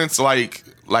a Prince like?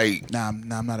 Nah, I'm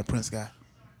not a Prince guy.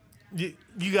 You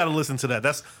got to listen to that.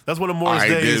 That's one of All Morris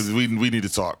right, Day's. we need to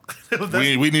talk.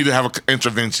 we need to have an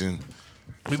intervention.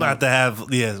 We might have to have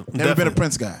Never definitely. been a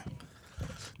Prince guy.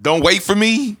 Don't Wait for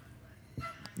Me.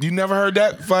 You never heard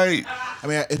that fight? I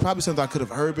mean, it's probably something I could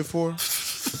have heard before.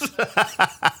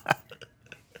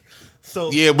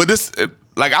 So Yeah, but this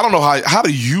like I don't know how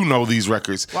do you know these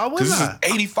records? Why would this I?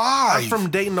 is 85. I'm from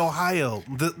Dayton, Ohio,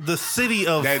 the city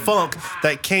of That- funk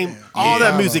that came. All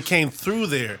Yeah. that music came through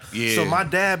there. Yeah. So my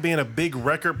dad, being a big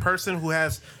record person who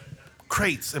has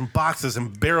crates and boxes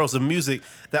and barrels of music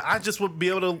that I just would be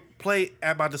able to play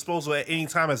at my disposal at any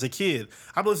time as a kid.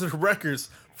 I've listened to records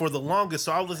for the longest,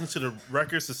 so I would listen to the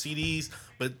records, the CDs,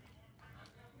 but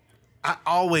I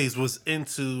always was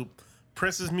into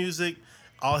Prince's music,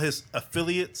 all his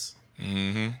affiliates,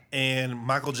 and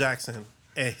Michael Jackson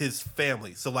and his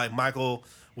family. So like Michael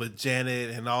with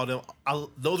Janet and all them,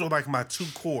 those are like my two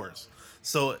cores.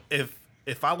 So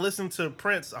if I listen to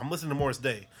Prince, I'm listening to Morris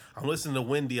Day. I'm listening to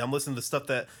Wendy. I'm listening to stuff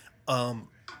that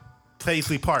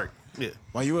Paisley Park. Yeah.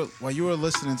 While you were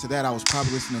listening to that, I was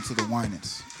probably listening to the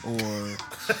Winans or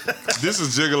This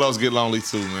is Gigolos Get Lonely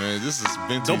Too, man. This is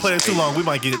vintage. Don't play it too long. You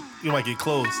might get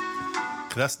closed.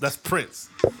 That's Prince.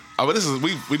 Oh, but this is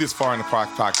we this far in the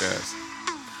podcast.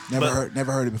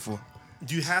 never heard it before.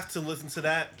 You have to listen to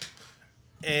that,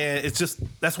 and it's just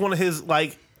that's one of his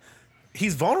like.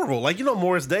 He's vulnerable. Like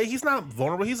Morris Day. He's not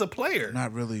vulnerable. He's a player.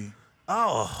 Not really.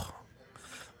 Oh,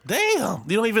 damn!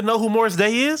 You don't even know who Morris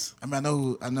Day is? I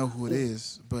mean, I know who it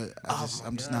is, but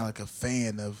I'm just not like a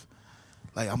fan of.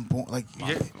 Like I'm born. Like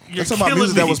You're that's some of my killing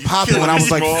music that me. was You're popping when I was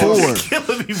like killing me, 4.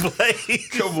 Killing me, Blade.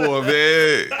 Come on,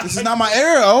 man. This is not my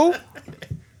era. Oh,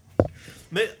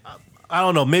 I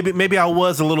don't know. Maybe I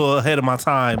was a little ahead of my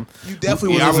time. you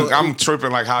definitely Yeah, was. I'm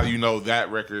tripping like how you know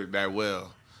that record that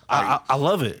well. I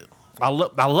love it. I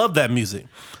love that music.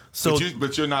 So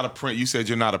But you're not a Prince. You said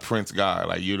you're not a Prince guy.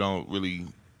 Like you don't really.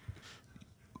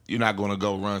 You're not going to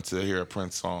go run to hear a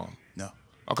Prince song. No.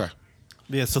 Okay.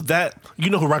 yeah, so that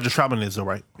who Roger Troutman is, though,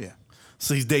 right? Yeah.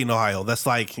 So he's Dayton, Ohio. That's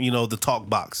like the talk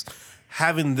box.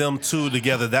 Having them two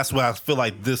together, that's what I feel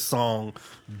like this song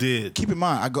did. Keep in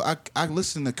mind, I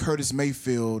listen to Curtis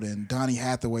Mayfield and Donny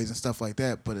Hathaways and stuff like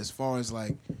that. But as far as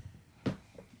like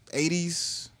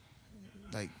 80s,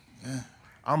 like,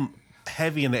 I'm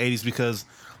heavy in the 80s because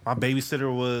my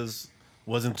babysitter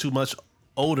wasn't too much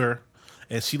older,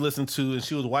 and she listened to and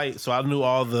she was white, so I knew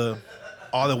all the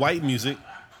white music.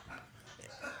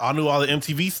 I knew all the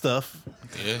MTV stuff.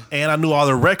 Yeah. And I knew all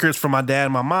the records from my dad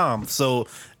and my mom. So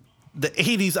the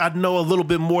 80s, I know a little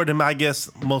bit more than I guess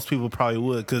most people probably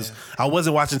would because I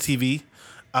wasn't watching TV.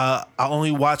 I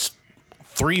only watched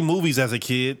 3 movies as a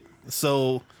kid.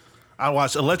 So I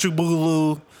watched Electric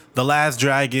Boogaloo, The Last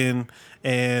Dragon,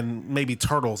 and maybe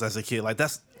Turtles as a kid. Like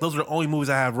those are the only movies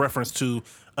I have reference to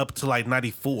up to like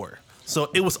 94. So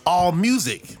it was all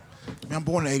music. I mean, I'm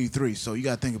born in '83, so you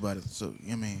got to think about it. So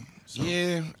I mean,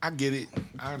 Yeah, I get it.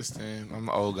 I understand. I'm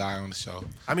an old guy on the show.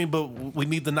 I mean, but we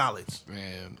need the knowledge.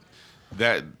 Man,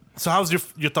 that So how's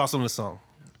your thoughts on this song?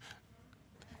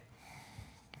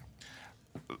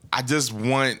 I just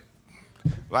want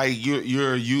like Yeah,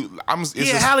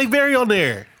 Halle Berry on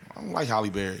there. I don't like Halle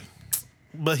Berry.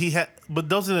 But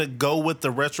doesn't it go with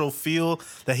the retro feel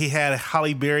that he had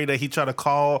Halle Berry that he tried to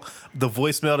call the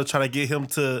voicemail to try to get him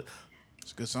to?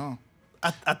 it's a good song.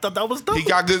 I thought that was dope. He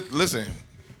got good. Listen,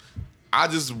 I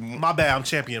just My bad. I'm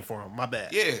champion for him. My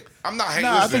bad. yeah. I'm not hating.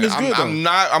 Nah, I think it's good,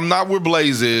 I'm not where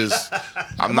Blaze is.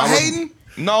 I'm not hating?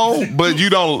 No, but you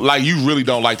don't like. You really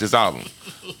don't like this album.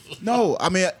 No, I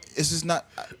mean, it's just not.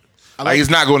 I Like it's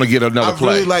not going to get another I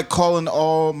play. really like Calling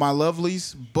All My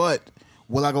Lovelies, but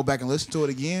will I go back and listen to it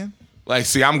again? Like,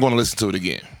 see, I'm going to listen to it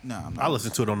again. No, I'm not. I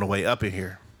listened to it on the way up in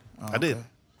here. I did. Okay.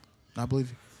 I believe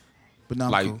you, but no,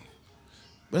 I'm Like- cool.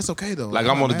 But it's okay though. Like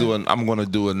I'm gonna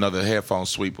do another headphone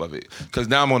sweep of it because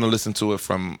now I'm gonna listen to it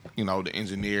from the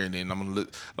engineer and then I'm gonna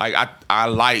I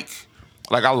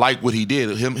like what he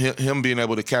did. Him being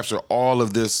able to capture all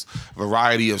of this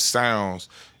variety of sounds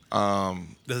Does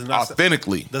it not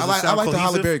authentically. Does I it like sound the Halle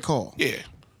cohesive? Berry call Yeah,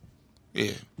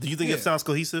 yeah. Do you think Yeah. it sounds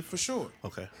cohesive? for sure.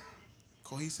 Okay.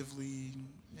 Cohesively,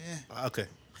 Okay.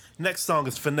 Next song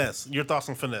is Finesse. Your thoughts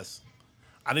on Finesse?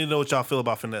 I need to know what y'all feel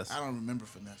about Finesse. I don't remember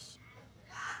Finesse.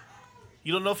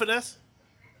 You don't know Finesse?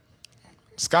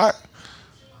 Scott.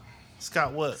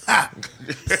 Scott, what?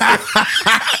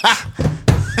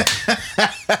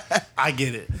 I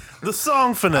get it. The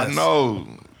song Finesse. No,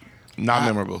 not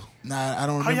memorable. Nah, I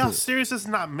don't Are remember. y'all it. serious? It's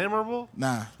not memorable?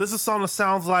 Nah. This is a song that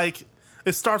sounds like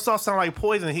it starts off sounding like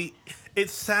Poison. It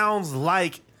sounds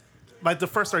like the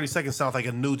first 30 seconds sounds like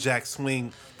a New Jack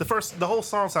Swing. The whole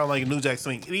song sounds like a New Jack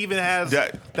Swing. It even has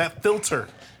that filter.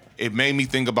 It made me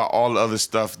think about all the other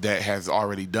stuff that has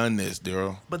already done this,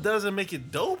 Daryl. But doesn't make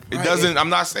it dope. It doesn't. I'm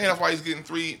not saying that's why he's getting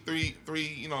three,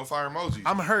 fire emojis.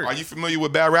 I'm hurt. Are you familiar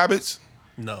with Bad Rabbits?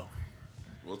 No.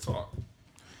 We'll talk.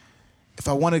 If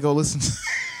I want to go listen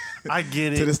I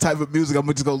get to it. this type of music, I'm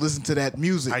gonna just go listen to that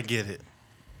music. I get it.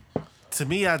 To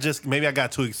me, maybe I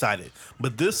got too excited.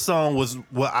 But this song was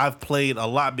what I've played a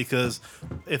lot because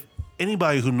if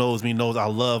anybody who knows me knows I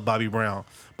love Bobby Brown.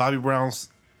 Bobby Brown's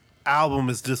album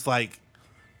is just like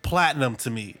platinum to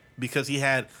me because he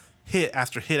had hit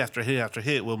after hit after hit after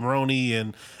hit with Maroney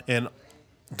and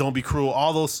Don't Be Cruel.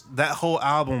 That whole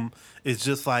album is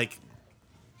just like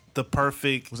the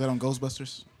perfect. Was that on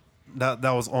Ghostbusters? That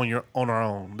was on our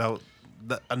own.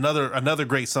 Another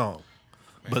great song,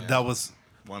 but that was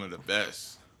One of the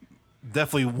best.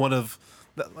 definitely one of.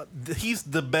 He's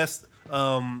the best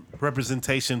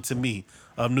representation to me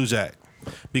of New Jack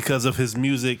because of his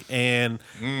music and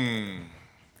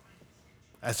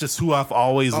that's just who I've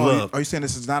always loved. Are you saying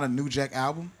this is not a New Jack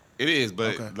album? It is,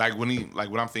 but Okay. like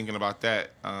when I'm thinking about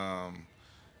that,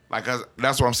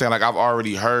 that's what I'm saying. Like I've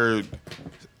already heard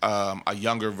a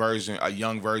young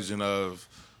version of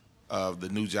the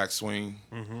New Jack Swing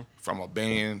from a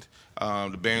band.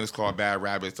 The band is called Bad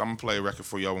Rabbits. I'm gonna play a record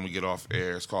for y'all when we get off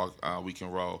air. It's called We Can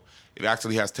Roll. It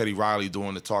actually has Teddy Riley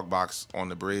doing the talk box on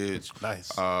the bridge. Nice.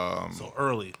 So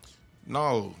early.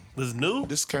 No, This is new.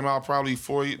 this came out probably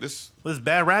 4 years. This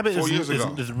Bad Rabbit 4 is years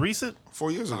ago. is recent.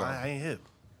 4 years ago. I ain't hip.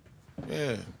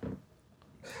 Yeah.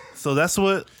 So that's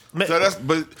what.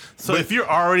 So if you've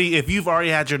already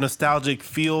had your nostalgic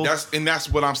feel, that's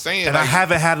what I'm saying. and I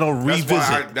haven't had no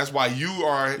revisit. That's why you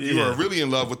are really in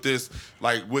love with this.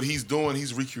 Like what he's doing,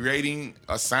 he's recreating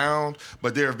a sound.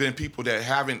 But there have been people that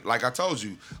haven't. Like I told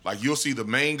you, like you'll see the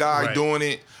main guy Right. doing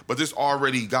it, but there's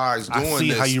already guys doing this. I see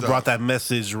how you stuff. brought that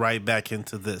message right back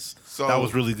into this. So- that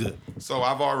was really good. So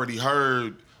I've already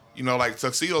heard, like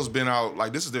Tuxedo's been out.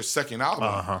 Like this is their second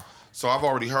album. So I've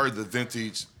already heard the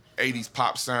vintage 80s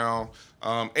pop sound.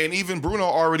 And even Bruno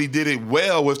already did it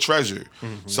well with Treasure.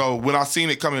 So when I seen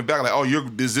it coming back, like,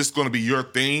 is this going to be your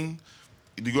thing?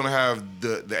 You're going to have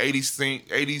the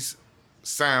 80s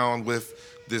sound with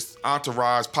this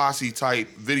Entourage posse type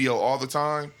video all the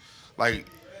time. Like,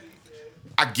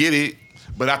 I get it,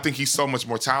 but I think he's so much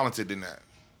more talented than that.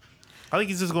 I think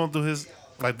he's just going through his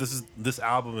this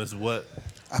album is what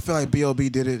I feel like B.O.B.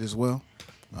 did it as well.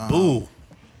 boo.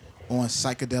 on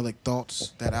Psychedelic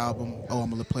Thoughts, that album. Oh, I'm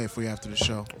going to play it for you after the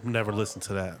show. Never listened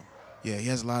to that. Yeah, he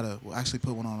has a lot of. We'll actually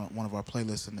put one on one of our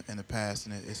playlists in the past,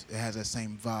 and it has that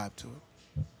same vibe to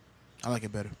it. I like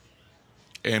it better.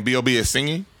 And B.O.B. is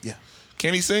singing? Yeah.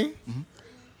 Can he sing?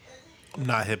 I'm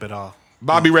not hip at all.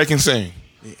 Bobby Ray can sing.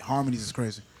 Yeah, harmonies is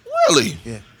crazy. Really?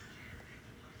 Yeah.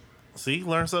 See,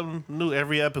 learn something new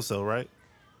every episode, right?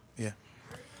 Yeah.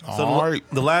 So All right.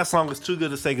 the last song is Too Good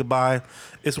to Say Goodbye.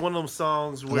 It's one of them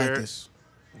songs I where like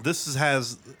this.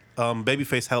 has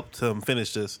Babyface helped him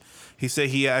finish this. He said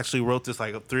he actually wrote this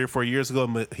like 3 or 4 years ago,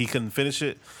 but he couldn't finish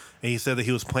it. And he said that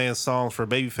he was playing songs for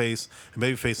Babyface, and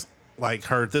Babyface like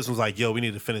heard this and was like, "Yo, we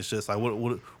need to finish this. Like,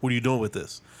 what are you doing with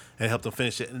this?" And helped him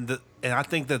finish it. And I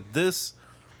think that this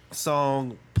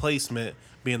song placement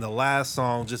being the last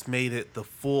song just made it the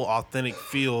full authentic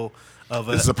feel of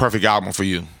This is a perfect album for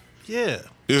you. yeah.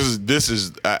 This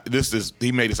is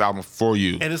he made this album for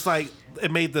you. And it's like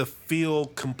it made the feel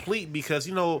complete because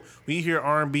when you hear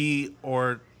R&B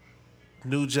or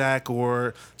New Jack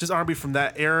or just R&B from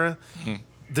that era,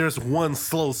 there's one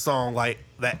slow song like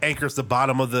that anchors the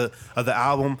bottom of the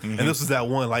album, and this is that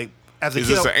one. Like as a Is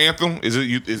kid, this an anthem? Is it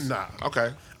you? Nah.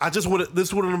 Okay. I just would. This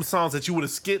is one of them songs that you would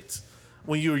have skipped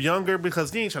when you were younger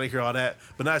because you ain't trying to hear all that.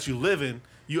 But now that you living,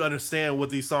 you understand what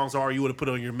these songs are. You would have put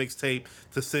it on your mixtape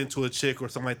to send to a chick or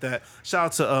something like that.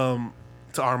 Shout out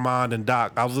to Armand and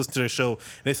Doc. I was listening to their show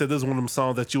and they said this is one of them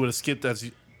songs that you would have skipped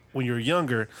when you were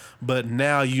younger, but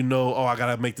now I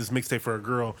gotta make this mixtape for a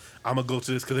girl. I'm gonna go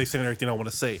to this because they saying everything I want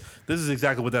to say. This is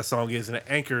exactly what that song is, and it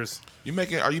anchors. Are you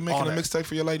making a mixtape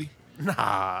for your lady?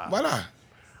 Nah, Why not?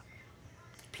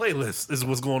 playlist is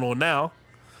what's going on now.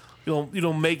 You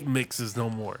don't make mixes no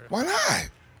more. Why not?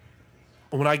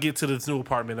 When I get to this new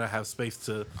apartment, I have space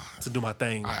to do my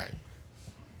thing. All right.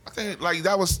 I think like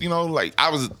that was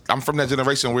I'm from that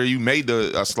generation where you made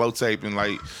the slow tape and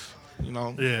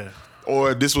Yeah.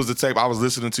 or this was the tape I was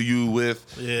listening to you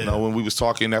with, when we was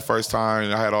talking that first time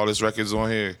and I had all these records on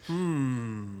here.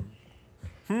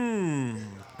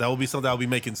 That will be something I'll be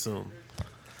making soon.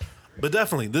 But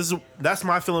definitely, that's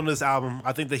my feeling of this album.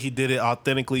 I think that he did it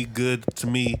authentically good to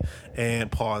me and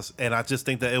pause. And I just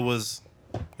think that it was,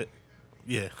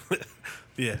 yeah.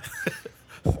 Yeah.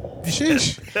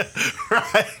 Sheesh.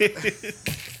 Right.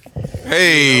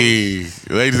 Hey,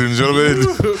 ladies and gentlemen,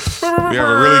 we have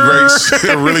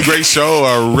a really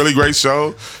great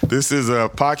show. This is a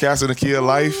podcast in the key of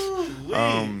life.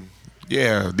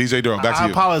 DJ Durham, back to I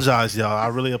you. apologize, y'all. I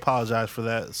really apologize for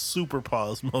that super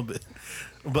pause moment.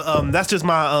 But that's just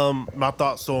my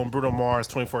thoughts on Bruno Mars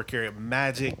 24 Karat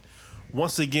Magic.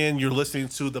 Once again, you're listening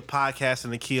to the podcast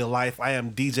in the key of life. I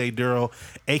am DJ Duro,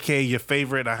 aka your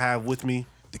favorite. I have with me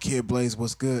The Kid Blaze,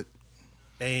 what's good?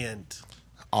 and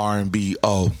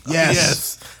R&B-O.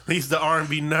 Yes. he's the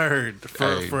R&B nerd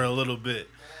for a little bit.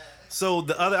 So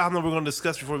the other album we're going to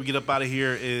discuss before we get up out of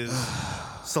here is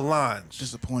Solange.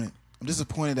 Disappointed. I'm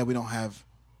disappointed that we don't have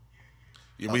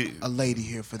a lady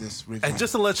here for this review. And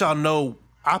just to let y'all know,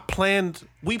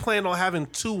 we planned on having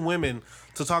 2 women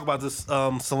to talk about this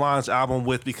Solange album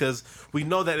with because we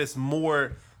know that it's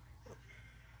more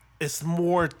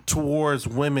towards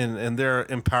women and their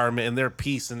empowerment and their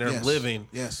peace and their living.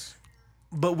 Yes.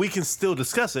 But we can still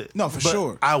discuss it. No, for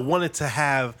sure. I wanted to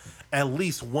have at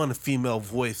least one female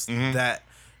voice that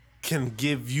can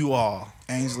give you all.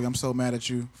 Ainsley, I'm so mad at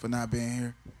you for not being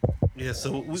here. Yeah,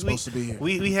 so we supposed to be here.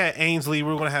 We had Ainsley. We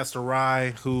were going to have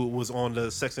Sarai, who was on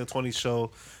the Sex and 20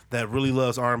 show that really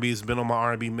loves R&B. Has been on my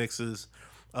R&B mixes.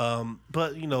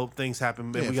 But things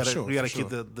happen. Yeah, we gotta keep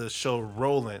the show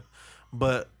rolling.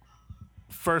 But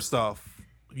first off,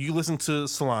 you listen to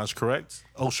Solange, correct?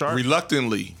 Oh, Sharp?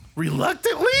 Reluctantly.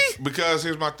 Because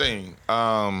here's my thing.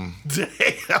 Damn.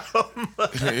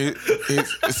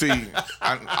 See,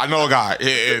 I know a guy,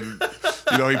 and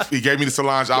he gave me the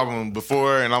Solange album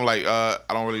before, and I'm like, I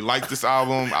don't really like this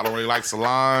album. I don't really like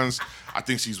Solange. I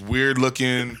think she's weird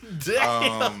looking.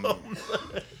 Damn.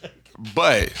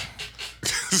 But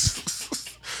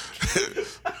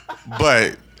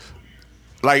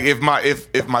like if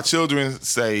my children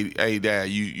say, "Hey, Dad,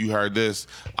 you heard this,"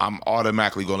 I'm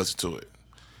automatically gonna listen to it.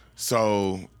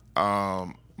 So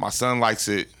my son likes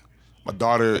it. My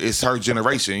daughter, it's her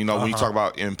generation. When you talk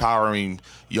about empowering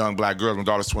young black girls, my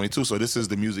daughter's 22, so this is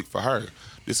the music for her.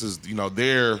 This is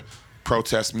their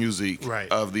protest music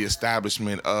of the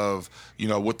establishment of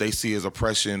what they see as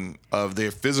oppression of their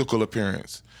physical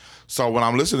appearance. So when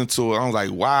I'm listening to it, I'm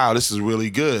like, wow, this is really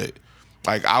good.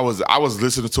 Like I was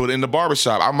listening to it in the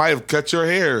barbershop. I might have cut your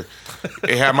hair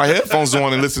and had my headphones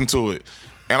on and listened to it.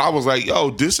 And I was like, yo,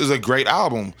 this is a great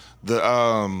album.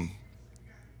 The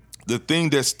thing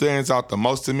that stands out the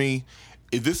most to me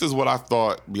this is what I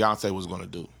thought Beyonce was going to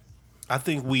do. I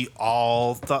think we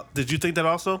all thought. Did you think that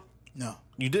also? No.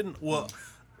 You didn't? Well,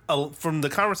 from the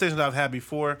conversations I've had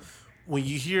before, when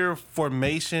you hear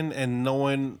Formation and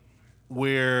knowing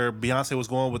where Beyonce was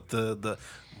going with the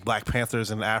Black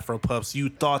Panthers and Afro Puffs, you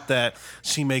thought that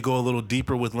she may go a little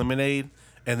deeper with Lemonade,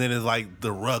 and then it's like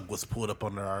the rug was pulled up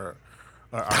under our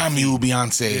Damn you,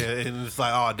 Beyonce. Yeah, and it's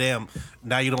like, oh damn,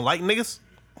 now you don't like niggas.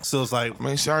 So it's like,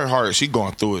 Man, she her heart. She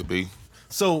going through it, B.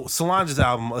 so Solange's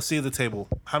album, A Seat at the Table.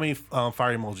 How many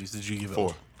fire emojis did you give it?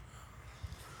 4.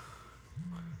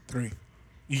 3.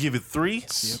 You give it 3?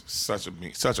 Such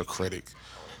a critic.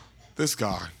 This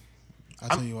guy. I'll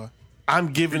tell you why.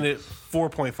 I'm giving it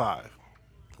 4.5.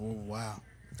 Oh, wow.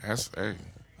 That's hey.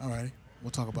 All righty.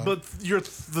 We'll talk about it. But you're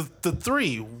the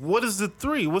 3. What is the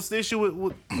 3? What's the issue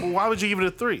with why would you give it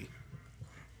a 3?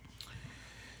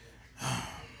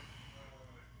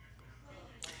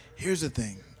 Here's the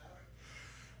thing.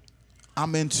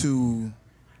 I'm into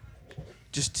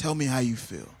just tell me how you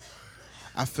feel.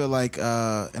 I feel like,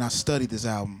 and I studied this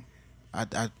album.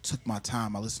 I took my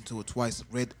time. I listened to it twice,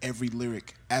 read every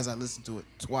lyric as I listened to it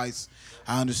twice.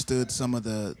 I understood some of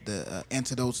the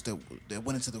antidotes that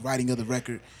went into the writing of the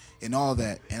record and all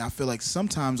that. And I feel like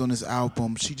sometimes on this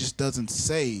album, she just doesn't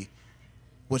say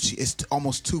what it's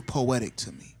almost too poetic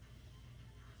to me.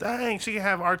 Dang, she can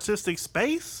have artistic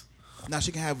space. Now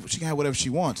she can have whatever she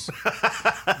wants,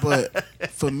 but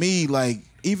for me, like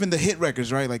even the hit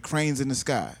records, right? Like Cranes in the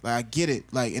Sky, like I get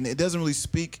it, like, and it doesn't really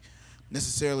speak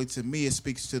necessarily to me. It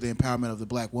speaks to the empowerment of the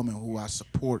black woman who I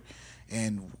support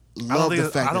and love the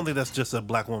fact. I don't think that's just a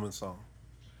black woman song.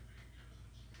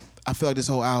 I feel like this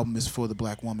whole album is for the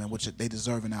black woman, which they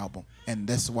deserve an album, and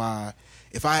that's why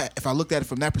if I looked at it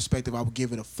from that perspective, I would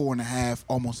give it a 4.5,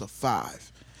 almost a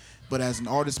 5. But as an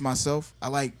artist myself, I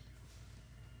like.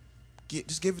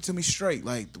 Just give it to me straight.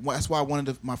 Like that's why one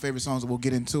of my favorite songs, that we'll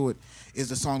get into it, is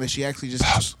the song that she actually just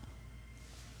Pause.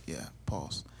 Yeah,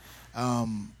 pause.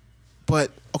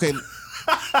 But okay,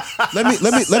 let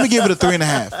me give it a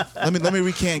 3.5. Let me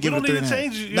recant. Give it a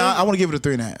 3.5. Nah, I want to give it a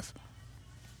 3.5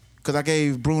 because I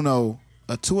gave Bruno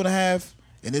a 2.5,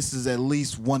 and this is at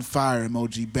least one fire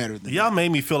emoji better than Y'all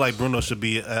made me feel like Bruno should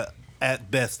be at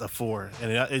best a 4,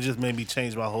 and it just made me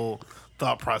change my whole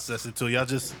thought process until y'all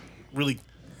just really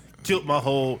killed my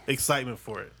whole excitement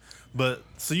for it. But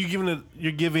so you're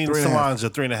giving 3.5. Solange a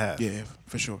 3.5. Yeah,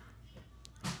 for sure.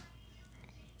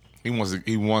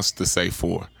 He wants to say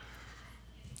 4.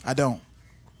 I don't.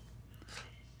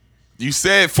 You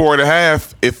said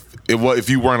 4.5 if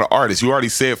you weren't an artist. You already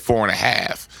said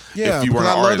 4.5. Yeah, if you weren't because an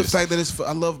I love artist. the fact that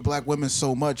I love black women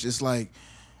so much. It's like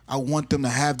I want them to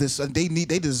have this. They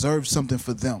deserve something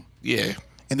for them. Yeah.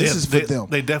 And this is for them.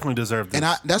 They definitely deserve this.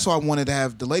 And that's why I wanted to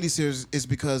have the ladies here is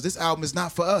because this album is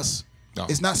not for us. No.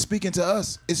 It's not speaking to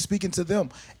us. It's speaking to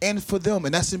them and for them,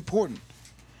 and that's important.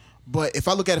 But if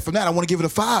I look at it from that, I want to give it a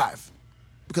 5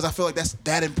 because I feel like that's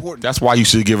that important. That's why you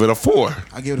should give it a 4.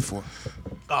 I give it a 4.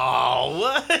 Oh,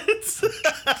 what?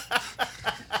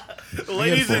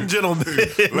 Ladies and gentlemen.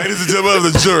 Ladies and gentlemen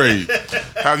of the jury,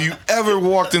 have you ever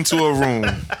walked into a room,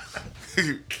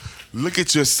 look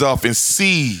at yourself and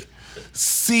see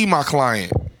my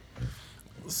client?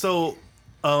 So,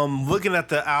 looking at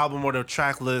the album or the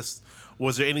track list,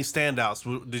 was there any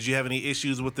standouts? Did you have any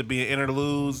issues with it being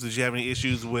interludes? Did you have any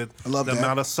issues with the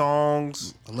amount of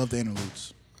songs? I love the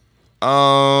interludes.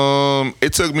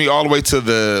 It took me all the way to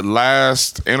the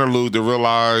last interlude to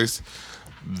realize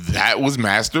that was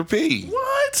Master P.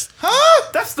 What? Huh?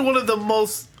 That's one of the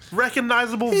most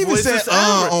recognizable He even voices said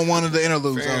ever. on one of the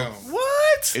interludes. Damn.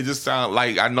 What? It just sounded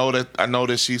like I know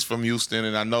that she's from Houston,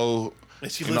 and I know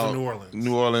And she lives in New Orleans.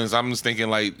 New Orleans. I'm just thinking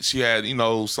like she had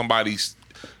somebody.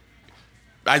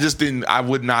 I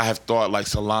would not have thought like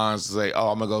Solange to say, "Oh,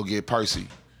 I'm gonna go get Percy."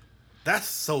 That's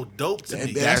so dope to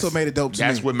me. That's what made it dope to me.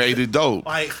 That's what made it dope.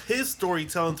 Like his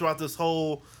storytelling throughout this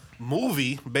whole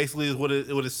movie, basically, is what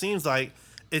it seems like.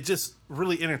 It just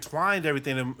really intertwined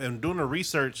everything. And doing the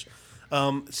research,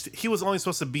 he was only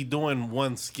supposed to be doing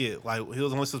one skit. Like he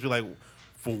was only supposed to be like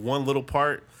for one little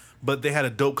part. But they had a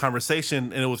dope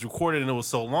conversation, and it was recorded, and it was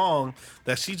so long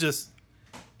that she just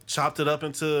chopped it up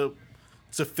to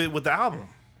fit with the album.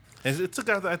 And it took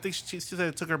her, I think she said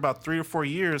it took her about 3 or 4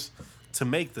 years to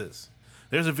make this.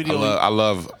 There's a video. I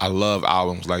love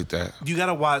albums like that. You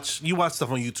gotta watch. You watch stuff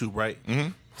on YouTube, right? Mm-hmm.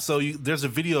 So there's a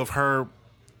video of her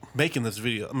making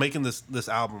this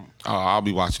album. Oh, I'll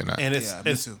be watching that. And me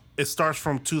too. it starts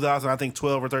from 2000, I think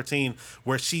 12 or 13,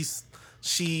 where she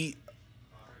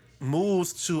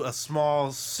moves to a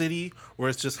small city where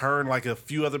it's just her and like a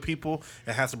few other people,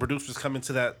 and has the producers come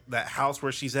into that house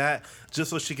where she's at, just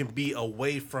so she can be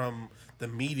away from the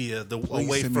media,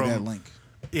 away send from me that link.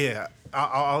 Yeah,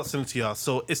 I'll send it to y'all.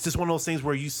 So it's just one of those things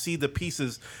where you see the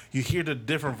pieces, you hear the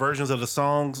different versions of the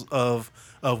songs of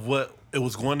what it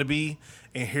was going to be,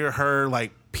 and hear her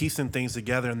like piecing things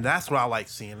together, and that's what I like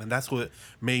seeing, and that's what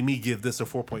made me give this a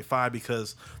 4.5,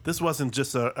 because this wasn't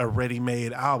just a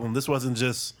ready-made album. This wasn't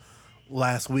just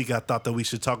last week I thought that we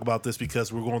should talk about this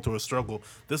because we're going through a struggle.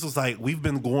 This was like we've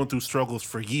been going through struggles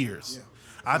for years. Yeah.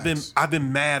 I've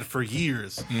been mad for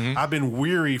years. Mm-hmm. I've been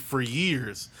weary for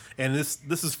years, and this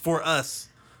is for us.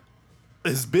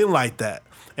 It's been like that,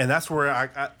 and that's where I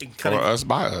kind of us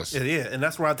by us. Yeah, and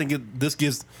that's where I think this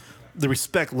gives the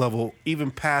respect level,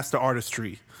 even past the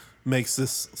artistry, makes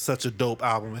this such a dope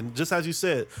album. And just as you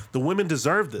said, the women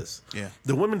deserve this. Yeah,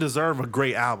 the women deserve a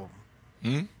great album.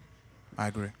 Mm-hmm. I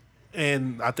agree,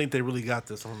 and I think they really got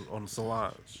this on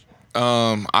Solange.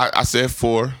 I said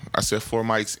 4. I said 4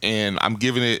 mics, and I'm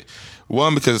giving it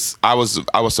 1 because I was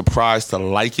surprised to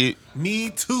like it. Me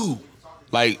too.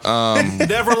 Like,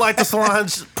 never liked the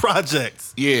Solange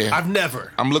projects. Yeah, I've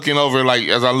never. I'm looking over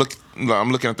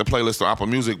I'm looking at the playlist on Apple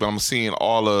Music, but I'm seeing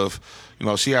all of,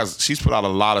 she's put out a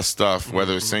lot of stuff,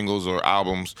 whether it's singles or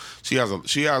albums. She has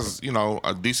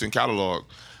a decent catalog.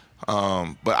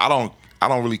 But I don't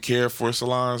really care for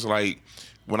Solange. Like,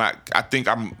 when I think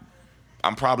I'm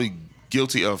probably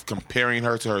guilty of comparing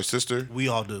her to her sister. We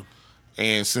all do.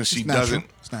 And since it's natural.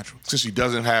 Since she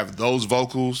doesn't have those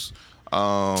vocals, she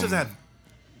doesn't have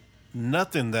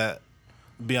nothing that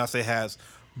Beyonce has,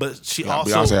 but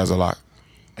Beyonce has a lot.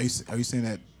 Are you saying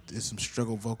that there's some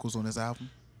struggle vocals on this album?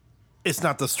 It's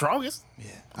not the strongest.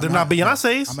 Yeah, they're not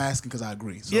Beyonce's. I'm asking because I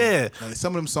agree. So, yeah, like,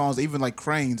 some of them songs, even like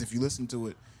Cranes, if you listen to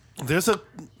it,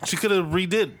 she could have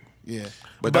redid. Yeah,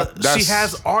 but she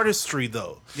has artistry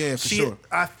though. Yeah, for sure.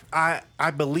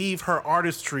 I believe her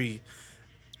artistry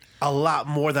a lot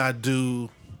more than I do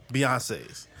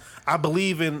Beyonce's. I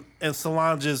believe in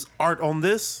Solange's art on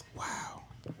this. Wow.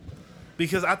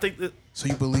 Because I think that. So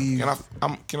you believe?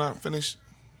 Can I finish?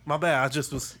 My bad. I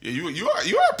just was. Yeah, you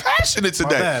are passionate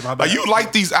today. My bad. Like, you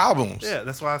like these albums. Yeah,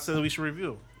 that's why I said we should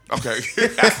review. Okay.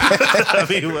 I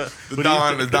mean,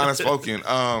 the Don has spoken.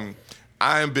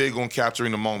 I am big on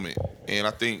capturing the moment, and I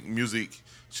think music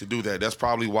should do that. That's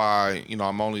probably why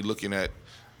I'm only looking at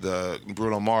the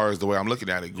Bruno Mars the way I'm looking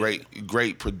at it.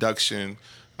 Great production.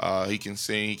 He can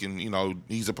sing. He can,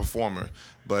 he's a performer.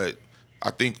 But I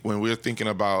think when we're thinking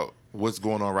about what's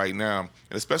going on right now,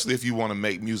 and especially if you want to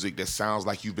make music that sounds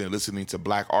like you've been listening to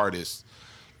black artists,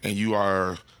 and you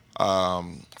are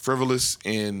frivolous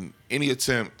in any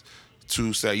attempt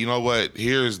to say, you know what,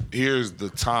 here's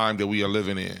the time that we are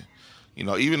living in.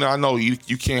 Even though I know you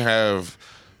can't have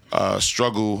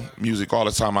struggle music all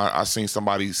the time. I seen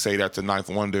somebody say that to Ninth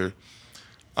Wonder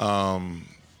on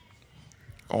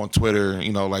Twitter.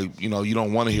 You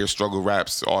don't want to hear struggle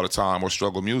raps all the time or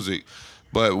struggle music.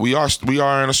 But we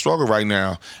are in a struggle right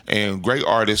now, and great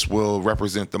artists will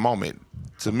represent the moment.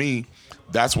 To me,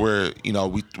 that's where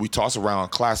we toss around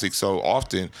classics so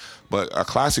often, but a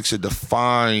classic should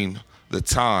define the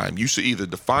time. You should either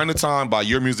define the time by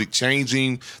your music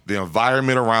changing the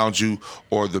environment around you,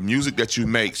 or the music that you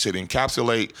make should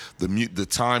encapsulate the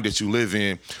time that you live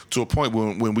in, to a point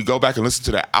when we go back and listen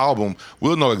to the album,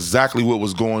 we'll know exactly what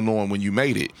was going on when you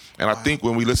made it. And I think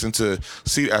when we listen to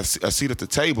A Seat at the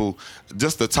Table,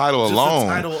 just the title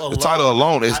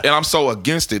alone is, and I'm so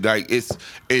against it. Like,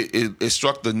 it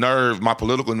struck the nerve, my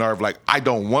political nerve. Like, I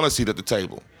don't want a seat at the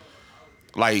table.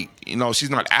 Like, she's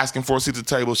not asking for a seat at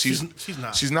the table.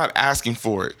 She's not asking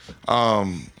for it.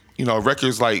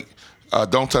 Records like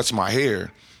Don't Touch My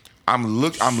Hair. I'm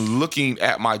looking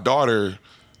at my daughter.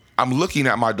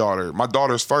 My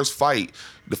daughter's first fight.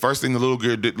 The first thing the little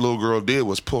girl did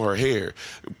was pull her hair.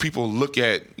 People look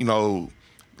at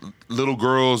little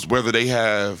girls, whether they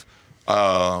have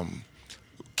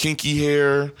kinky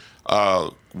hair,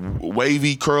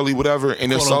 wavy, curly, whatever, and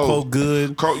they're so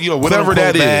good, whatever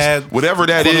that is, whatever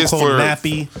that is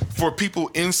nappy. For people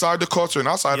inside the culture and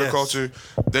outside the culture,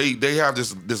 they have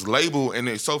this label, and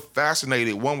they're so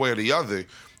fascinated one way or the other.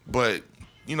 But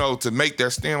to make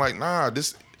that stand, like, nah,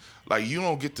 this, like, you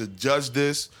don't get to judge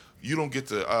this. You don't get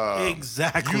to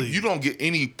exactly. You don't get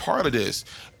any part of this,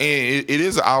 and it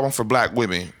is an album for black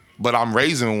women. But I'm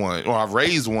raising one, or I've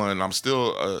raised one. I'm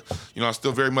still, I'm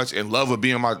still very much in love with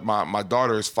being my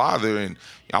daughter's father, and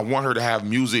I want her to have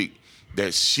music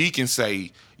that she can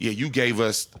say, yeah, you gave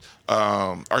us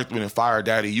Earth, Wind and Fire,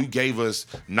 Daddy. You gave us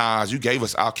Nas. You gave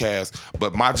us Outkast.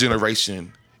 But my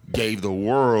generation gave the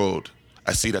world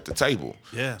a seat at the table.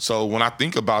 Yeah. So when I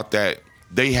think about that,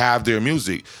 they have their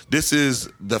music. This is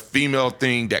the female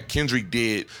thing that Kendrick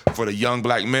did for the young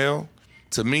black male.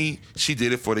 To me, she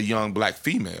did it for the young black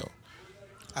female.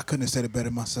 I couldn't have said it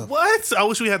better myself. What? I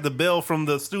wish we had the bell from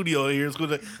the studio here. It's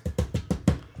gonna...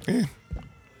 Yeah.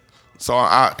 So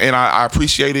I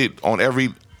appreciate it on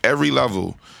every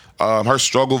level. Her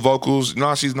struggle vocals,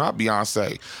 no, she's not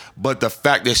Beyonce. But the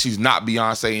fact that she's not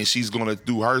Beyonce and she's gonna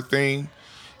do her thing,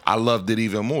 I loved it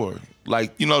even more.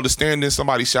 Like, to stand in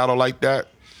somebody's shadow like that.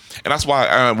 And that's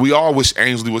why we all wish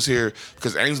Ainsley was here,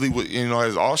 because Ainsley,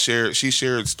 has all shared. She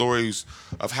shared stories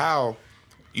of how,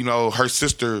 her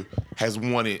sister has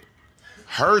wanted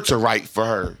her to write for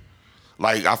her.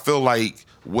 Like, I feel like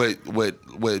what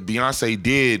Beyonce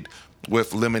did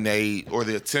with Lemonade, or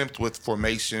the attempt with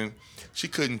Formation, she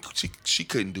couldn't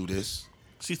do this.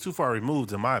 She's too far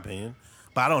removed, in my opinion.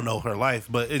 But I don't know her life.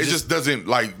 But it just doesn't,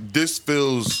 like, this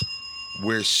feels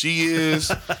where she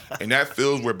is, and that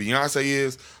feels where Beyonce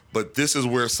is. But this is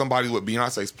where somebody with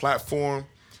Beyonce's platform,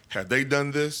 had they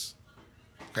done this,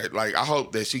 okay, like, I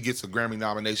hope that she gets a Grammy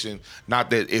nomination. Not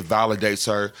that it validates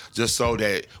her, just so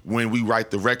that when we write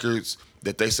the records,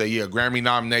 that they say, yeah, Grammy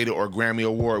nominated or Grammy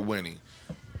award winning.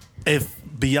 If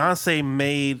Beyonce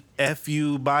made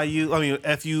F.U. by You,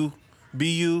 F.U.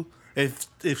 B.U.,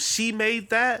 if she made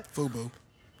that, FUBU,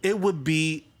 it would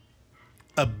be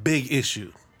a big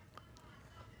issue.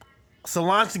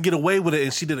 Solange can get away with it,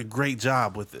 and she did a great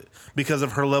job with it because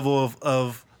of her level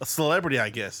of a celebrity, I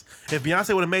guess. If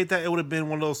Beyonce would have made that, it would have been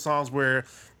one of those songs where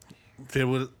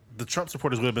the Trump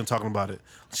supporters would have been talking about it.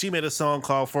 She made a song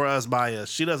called "For Us by Us."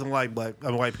 She doesn't like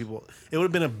white people. It would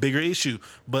have been a bigger issue.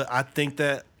 But I think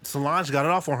that Solange got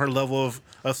it off on her level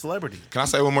of celebrity. Can I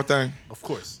say one more thing? Of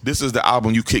course. This is the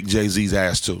album you kick Jay-Z's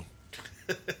ass to.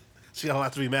 She got a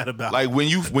lot to be mad about. Like, when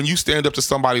you stand up to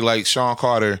somebody like Sean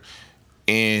Carter,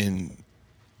 and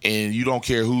you don't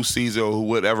care who sees it or who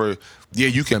whatever, yeah,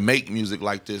 you can make music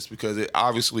like this, because it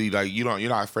obviously, like, you're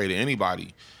not afraid of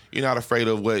anybody. You're not afraid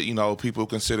of what people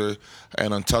consider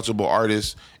an untouchable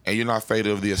artist, and you're not afraid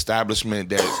of the establishment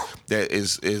that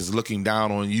is looking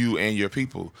down on you and your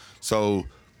people. So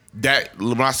that,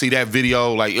 when I see that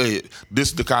video, like, hey,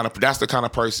 that's the kind of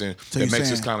person that makes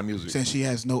this kind of music. Saying she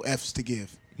has no F's to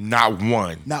give. Not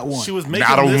one. She was making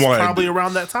this probably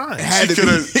around that time.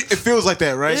 It feels like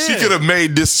that, right? Yeah. She could have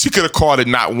made this. She could have called it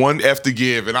not one F to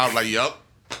give, and I was like, "Yup."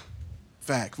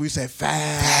 Fact. We said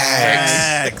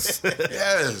facts.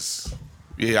 Yes.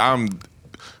 Yeah,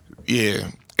 Yeah,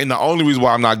 and the only reason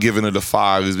why I'm not giving it a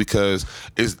 5 is because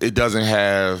it doesn't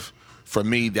have, for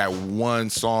me, that one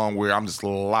song where I'm just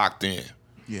locked in.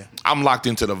 Yeah, I'm locked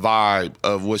into the vibe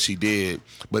of what she did,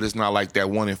 but it's not like that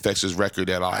one infectious record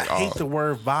that I hate the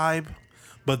word vibe,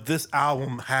 but this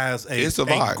album has a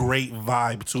great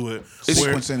vibe to it.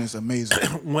 Sequencing is amazing.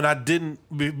 When I didn't,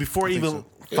 before even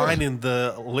finding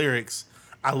the lyrics,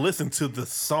 I listened to the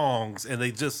songs and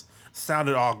they just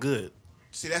sounded all good.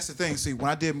 See, that's the thing. See, when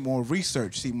I did more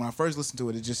research, when I first listened to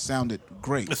it, it just sounded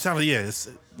great. It sounded,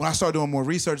 when I started doing more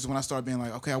research is when I started being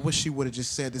like, okay, I wish she would have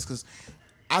just said this, because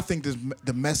I think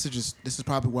the message is, this is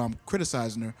probably why I'm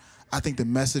criticizing her. I think the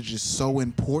message is so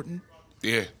important.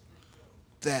 Yeah.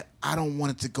 That I don't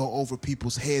want it to go over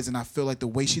people's heads, and I feel like the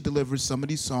way she delivers some of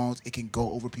these songs, it can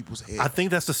go over people's heads. I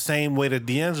think that's the same way that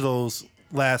D'Angelo's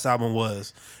last album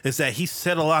was. Is that he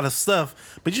said a lot of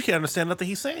stuff, but you can't understand nothing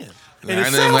he's saying. And it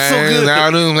sounds so good.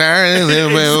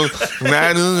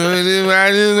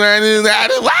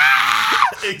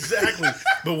 Exactly.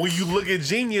 But when you look at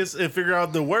Genius and figure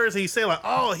out the words he's saying, like,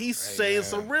 oh, he's saying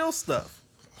some real stuff.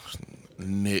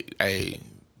 Nick, I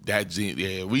wish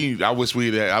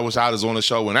I was on the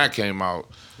show when that came out.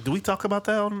 Did we talk about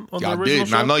that on the original didn't.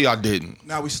 show? I know y'all didn't.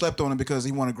 Now we slept on him because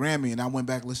he won a Grammy, and I went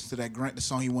back and listened to the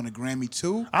song he won a Grammy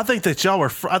to. I think that y'all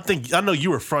were. I know you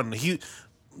were fronting.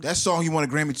 That song he won a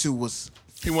Grammy to was.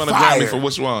 He won a Grammy for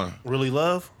which one? Really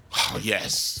Love. Oh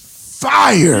yes.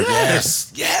 Fire.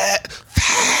 Yes. Yeah.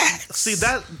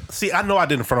 See, I know I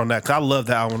didn't front on that because I loved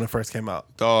that album when it first came out.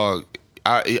 Dog.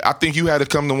 I think you had to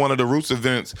come to one of the Roots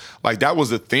events. Like, that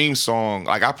was a theme song.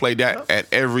 Like, I played that at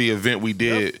every event we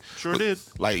did. Yep, sure did.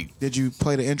 Like, did you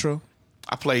play the intro?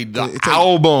 I played the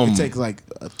album. It takes like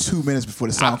 2 minutes before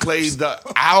the song. I played the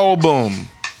album.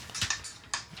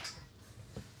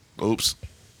 Oops.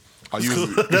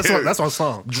 That's my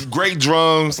song. Great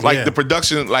drums, like the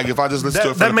production. Like, if I just listen to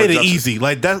it, that made it easy.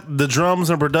 Like that, the drums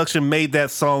and production made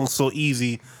that song so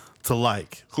easy to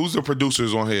like. Who's the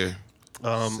producers on here?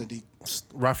 Sadiq.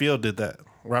 Raphael did that.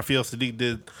 Raphael Sadiq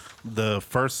did the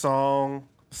first song,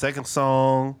 second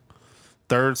song,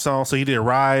 third song. So he did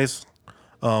Rise,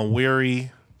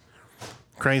 Weary,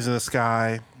 Cranes in the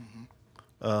Sky,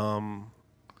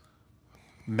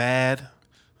 Mad.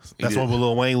 That's one with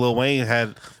Lil Wayne. Lil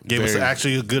Wayne gave us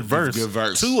actually a good verse. Good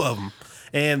verse. 2 of them,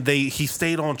 and he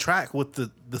stayed on track with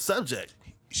the subject.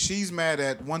 She's mad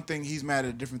at one thing. He's mad at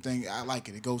a different thing. I like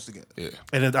it. It goes together. Yeah.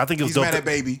 And I think it was He's dope mad at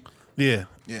Baby. Yeah.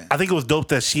 Yeah. I think it was dope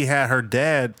that she had her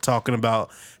dad talking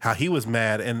about how he was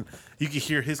mad, and you could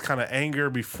hear his kind of anger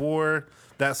before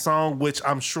that song, which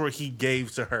I'm sure he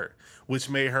gave to her, which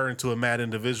made her into a mad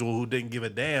individual who didn't give a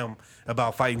damn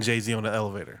about fighting Jay-Z on the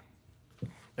elevator.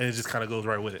 And it just kind of goes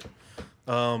right with it.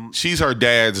 She's her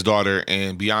dad's daughter,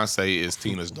 and Beyonce is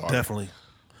Tina's daughter. Definitely.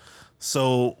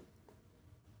 So,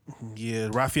 yeah,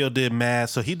 Raphael did Mad.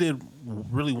 So he did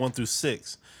really 1 through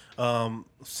 6.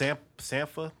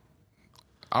 Sampha.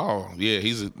 Oh yeah,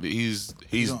 he's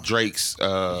Drake's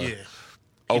Yeah.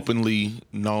 openly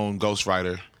known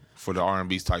ghostwriter for the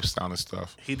R&B type sound and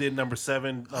stuff. He did number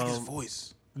 7. I like his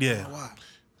voice. Yeah. Why?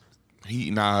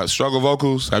 Struggle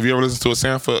vocals. Have you ever listened to a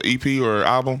Sampha EP or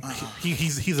album?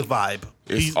 He's a vibe.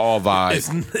 It's all vibe.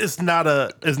 It's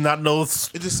not no.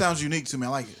 It just sounds unique to me. I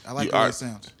like it. I like the way it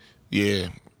sounds. Yeah.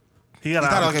 He's not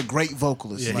like a great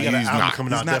vocalist. Yeah, like, he got an he's album not.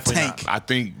 coming out. He's not Definitely Tank. I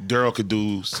think Daryl could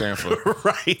do Sampha.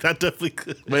 Right, I definitely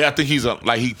could. But I think he's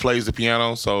he plays the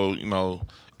piano, so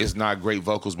it's not great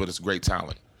vocals, but it's great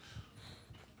talent.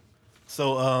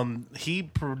 So he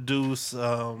produced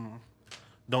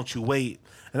 "Don't You Wait,"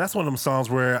 and that's one of them songs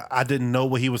where I didn't know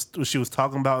what she was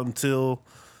talking about until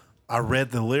I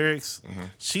read the lyrics. Mm-hmm.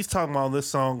 She's talking about this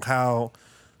song how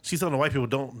she's telling the white people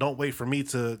don't wait for me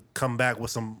to come back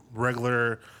with some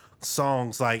regular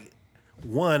songs. Like,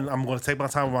 1, I'm going to take my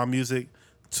time with my music.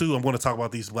 2, I'm going to talk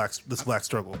about this black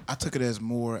struggle. I took it as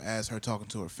more as her talking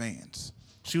to her fans.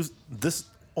 She was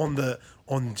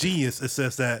on Genius. It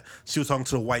says that she was talking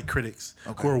to the white critics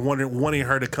who were wanting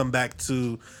her to come back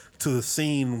to the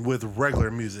scene with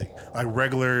regular music, like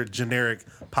regular generic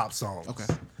pop songs. Okay.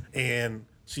 And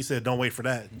she said, "Don't wait for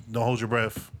that. Don't hold your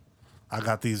breath. I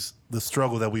got the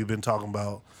struggle that we've been talking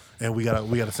about, and we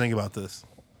gotta sing about this."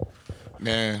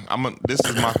 Man, this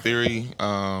is my theory.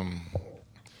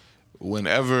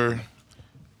 Whenever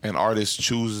an artist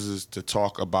chooses to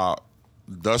talk about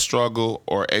the struggle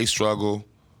or a struggle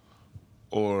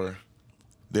or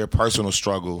their personal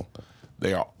struggle,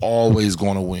 they are always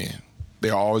going to win. They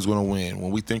are always going to win.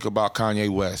 When we think about Kanye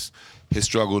West, his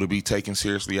struggle to be taken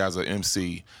seriously as an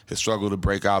MC, his struggle to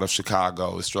break out of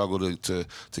Chicago, his struggle to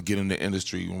get in the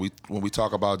industry. When we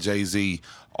talk about Jay-Z,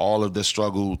 all of the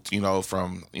struggle,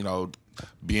 from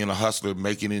being a hustler,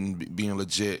 making it, and being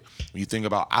legit. When you think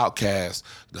about Outkast,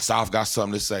 the South got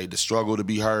something to say. The struggle to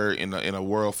be heard in a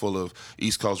world full of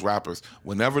East Coast rappers.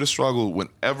 Whenever the struggle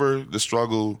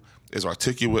is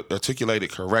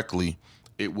articulated correctly,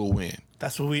 it will win.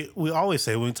 That's what we always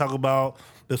say when we talk about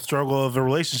the struggle of a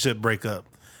relationship breakup.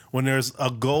 When there's a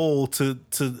goal to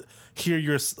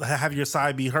have your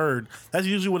side be heard, that's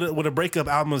usually what a breakup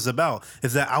album is about.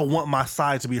 Is that I want my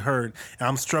side to be heard, and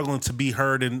I'm struggling to be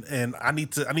heard, and I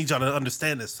need y'all to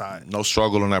understand this side. No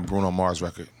struggle on that Bruno Mars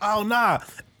record. Oh nah.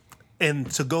 And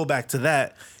to go back to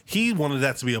that, he wanted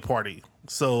that to be a party.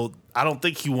 So I don't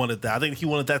think he wanted that. I think he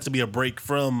wanted that to be a break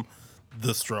from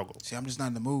the struggle. See, I'm just not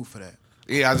in the mood for that.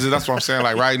 Yeah, that's what I'm saying.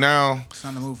 Like right now, It's not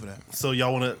in the mood for that. So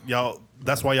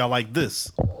that's why y'all like this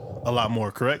a lot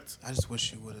more, correct? I just wish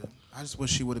she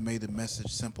would have made the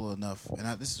message simple enough.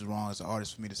 And this is wrong as an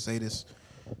artist for me to say this,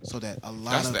 so that a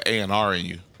lot that's of the A&R in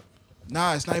you.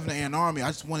 Nah, it's not even the A&R me. I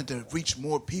just wanted to reach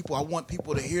more people. I want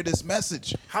people to hear this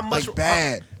message. How much like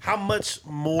bad? How much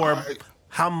more?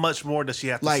 How much more does she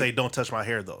have to Like, say? Don't touch my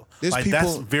hair, though. there's Like people-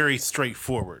 that's very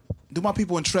straightforward. Do my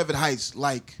people in Trevor Heights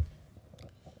like?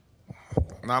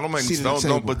 Nah, don't make me Seat at the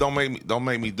table. don't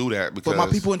make me do that because But my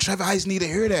people in Trevor Heights need to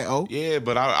hear that. Oh, yeah,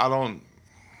 but I don't.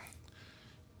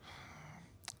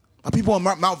 my people in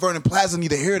Mount Vernon Plaza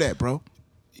need to hear that, bro.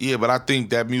 Yeah, but I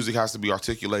think that music has to be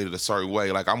articulated a certain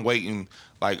way. Like I'm waiting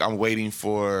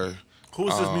for. Who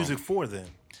is this music for then?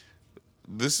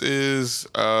 This is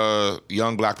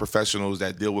young black professionals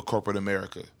that deal with corporate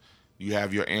America. You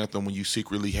have your anthem when you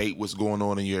secretly hate what's going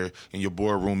on in your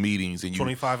boardroom meetings, and you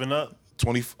 25 and up,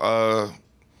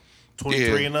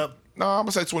 23 and up. No, I'm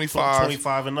gonna say 25.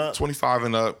 25 and up. 25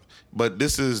 and up. But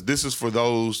this is for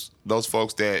those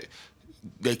folks that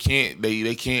they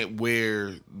can't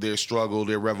wear their struggle,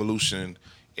 their revolution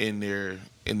in their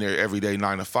everyday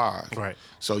 9 to 5. Right.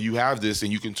 So you have this,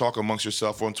 and you can talk amongst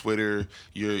yourself on Twitter.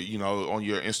 On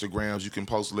your Instagrams, you can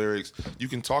post lyrics. You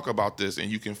can talk about this,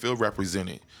 and you can feel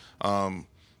represented. I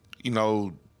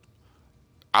don't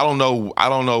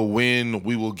know when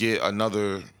we will get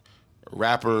another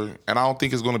rapper, and I don't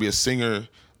think it's going to be a singer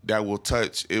that will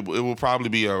touch. It will probably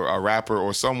be a rapper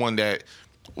or someone that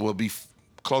will be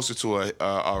closer to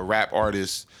a rap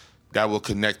artist that will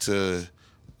connect to,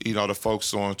 the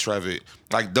folks on Trevitt.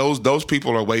 Like those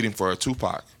people are waiting for a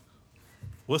Tupac.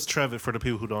 What's Trevitt for the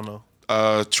people who don't know?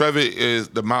 Trevitt is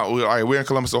the Mount. We're in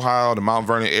Columbus, Ohio, the Mount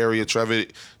Vernon area.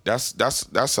 Trevitt,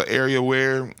 that's an area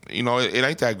where it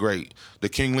ain't that great. The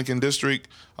King Lincoln District,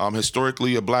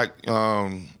 historically a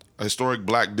historic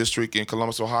black district in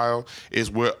Columbus, Ohio, is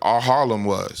where our Harlem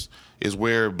was. Is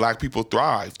where black people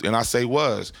thrived, and I say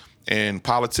was. And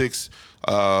politics,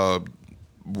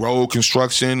 road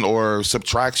construction or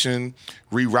subtraction,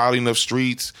 rerouting of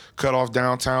streets, cut off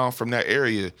downtown from that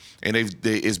area, and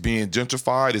it's being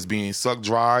gentrified, it's being sucked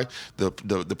dry.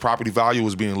 The property value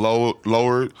is being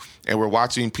lowered, and we're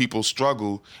watching people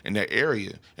struggle in that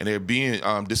area, and they're being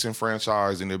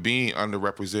disenfranchised, and they're being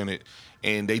underrepresented,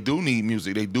 and they do need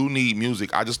music. They do need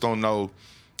music. I just don't know,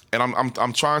 and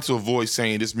I'm trying to avoid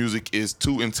saying this music is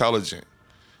too intelligent.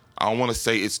 I don't want to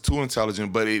say it's too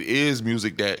intelligent, but it is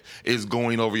music that is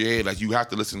going over your head. Like you have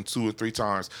to listen 2 or 3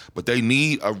 times. But they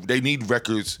need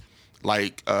records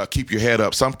like Keep Your Head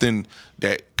Up, something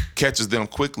that catches them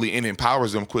quickly and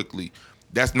empowers them quickly.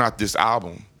 That's not this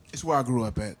album. It's where I grew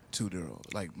up at too, Daryl.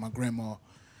 Like my grandma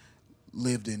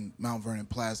lived in Mount Vernon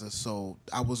Plaza, so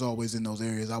I was always in those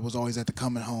areas. I was always at the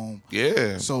coming home.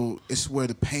 Yeah. So it's where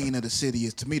the pain of the city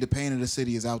is. To me, the pain of the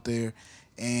city is out there,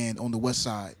 and on the west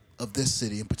side of this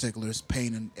city in particular. It's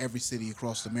pain in every city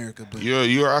across America. But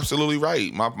you're absolutely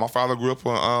right. My father grew up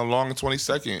on Long and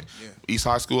 22nd, East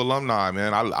High School alumni.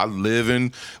 Man, I live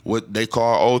in what they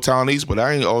call Old Town East, but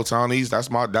that ain't Old Town East. That's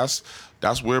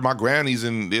where my grannies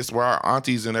and it's where our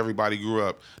aunties and everybody grew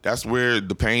up. That's where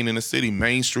the pain in the city.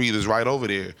 Main Street is right over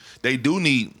there. They do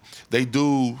need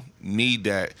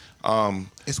that.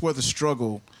 It's where the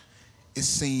struggle is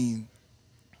seen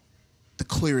the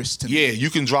clearest to me. Yeah,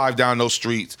 you can drive down those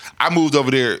streets. I moved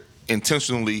over there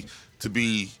intentionally to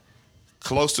be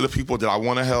close to the people that I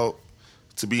want to help,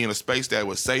 to be in a space that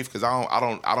was safe, because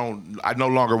I no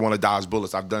longer want to dodge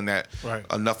bullets. I've done that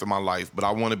enough in my life, but I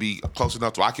want to be close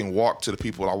enough so I can walk to the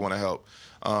people I want to help.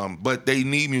 But they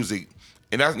need music,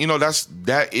 and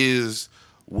that is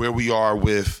where we are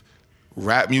with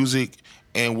rap music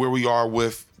and where we are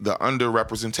with the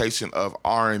underrepresentation of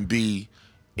R&B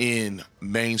in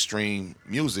mainstream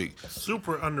music.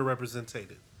 Super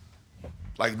underrepresented.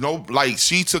 Like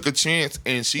she took a chance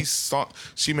and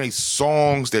she made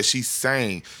songs that she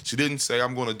sang. She didn't say,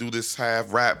 I'm gonna do this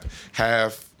half rap,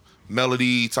 half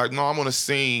melody type. No, I'm gonna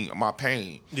sing my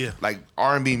pain. Yeah. Like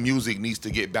R&B music needs to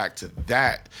get back to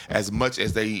that as much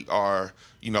as they are,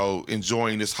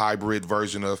 enjoying this hybrid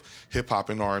version of hip hop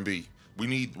and R&B. We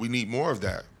need more of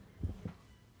that.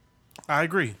 I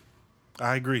agree.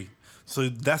 So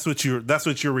that's what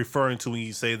you're referring to when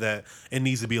you say that it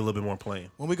needs to be a little bit more plain.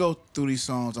 When we go through these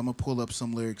songs, I'm gonna pull up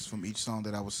some lyrics from each song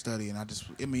that I was studying.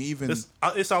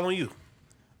 It's all on you.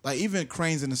 Like even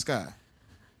Cranes in the Sky,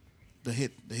 the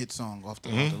hit song off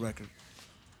the record.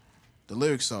 The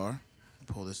lyrics are,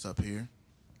 pull this up here,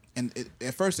 and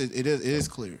at first it is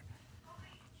clear.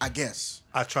 I guess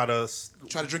I try to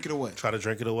drink it away. Try to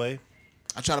drink it away.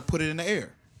 I try to put it in the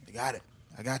air. You got it.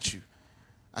 I got you.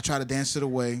 I try to dance it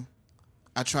away.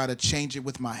 I try to change it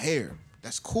with my hair.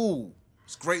 That's cool.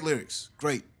 It's great lyrics,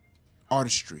 great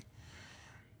artistry.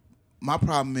 My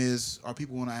problem is, are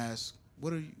people want to ask,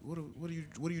 what are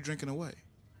you drinking away?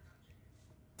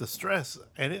 The stress,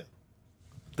 ain't it?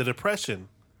 The depression,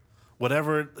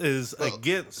 whatever it is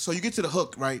against. So you get to the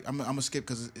hook, right? I'm gonna skip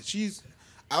because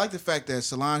I like the fact that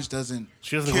Solange doesn't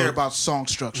care about song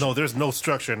structure. No, there's no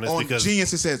structure in this. On because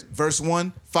Genius, it says verse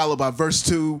 1, followed by verse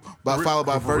 2, followed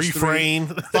by verse refrain.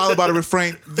 3, followed by the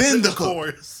refrain, then the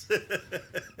chorus.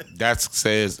 That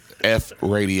says F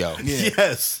radio. Yeah.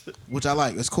 Yes. Which I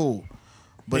like. It's cool.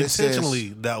 But intentionally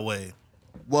it says, that way.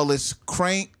 Well, it's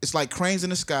like cranes in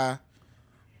the sky.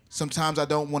 Sometimes I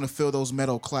don't want to feel those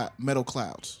metal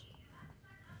clouds.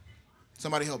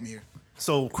 Somebody help me here.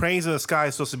 So cranes in the sky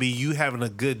is supposed to be you having a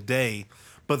good day,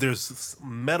 but there's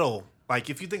metal.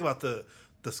 Like if you think about the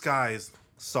sky's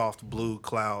soft blue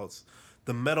clouds,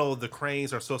 the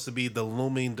cranes are supposed to be the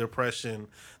looming depression,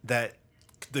 that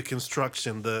the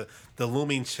construction, the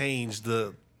looming change.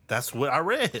 That's what I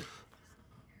read.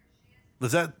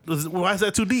 Why is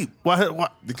that too deep? Why?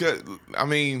 Because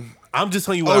I'm just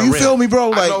telling you what I you read. feel me, bro?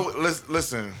 Like,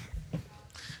 listen.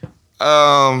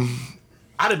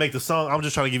 I didn't make the song. I'm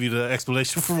just trying to give you the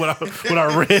explanation for what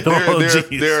I read on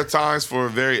there are times for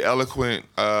very eloquent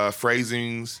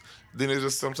phrasings. Then there's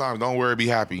just sometimes don't worry, be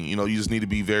happy. You just need to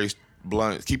be very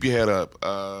blunt. Keep your head up.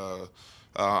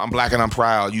 I'm black and I'm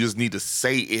proud. You just need to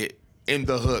say it in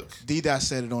the hook. D-Dot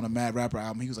said it on a Mad Rapper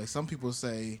album. He was like, some people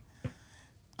say,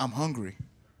 I'm hungry,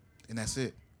 and that's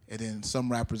it. And then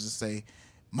some rappers just say,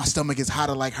 my stomach is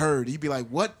hotter like herd. He'd be like,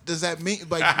 what does that mean?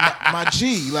 Like, my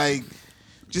G, like,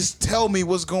 just tell me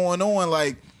what's going on.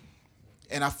 Like,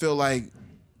 and I feel like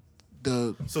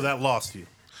So that lost you.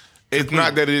 It's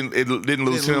not that it didn't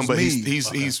lose him, but me.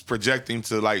 he's projecting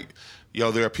to like,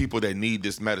 yo, there are people that need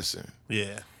this medicine.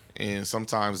 Yeah. And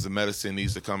sometimes the medicine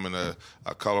needs to come in a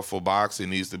colorful box. It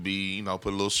needs to be, put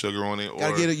a little sugar on it.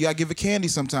 You gotta give it candy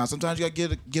sometimes. Sometimes you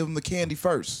gotta give them the candy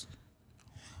first.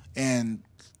 And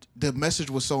the message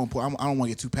was so important. I don't want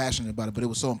to get too passionate about it, but it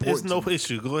was so important. It's no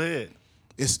issue. Go ahead.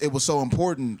 It was so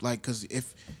important, like, because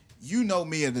if you know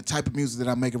me and the type of music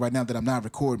that I'm making right now that I'm not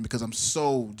recording because I'm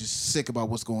so just sick about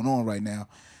what's going on right now,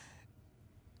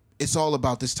 it's all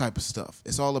about this type of stuff.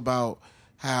 It's all about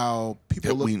how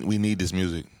people look. We need this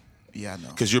music. Yeah, I know.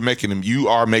 Because you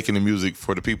are making the music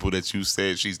for the people that you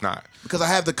said she's not. Because I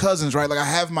have the cousins, right? Like, I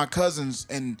have my cousins,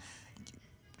 and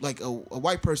like a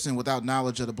white person without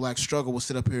knowledge of the black struggle will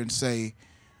sit up here and say,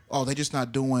 oh, they're just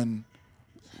not doing,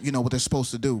 what they're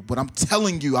supposed to do. But I'm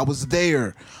telling you, I was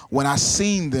there when I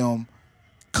seen them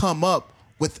come up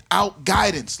without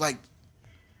guidance. Like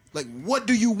what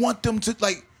do you want them to,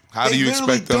 like, how do you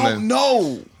expect them don't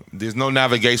know. There's no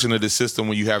navigation of the system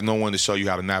when you have no one to show you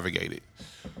how to navigate it.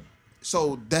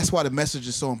 So that's why the message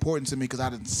is so important to me, because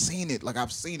I done seen it. Like,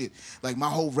 I've seen it. Like, my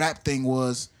whole rap thing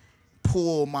was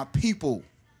pull my people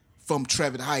from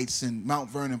Trevitt Heights and Mount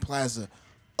Vernon Plaza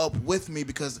up with me,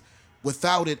 because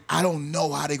without it, I don't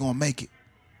know how they're going to make it.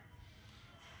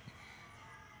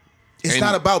 It's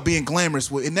not about being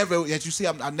glamorous. It never, as you see,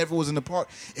 I never was in the part.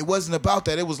 It wasn't about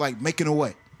that. It was like making a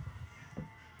way.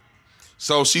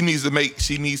 So she needs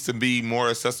to be more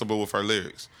accessible with her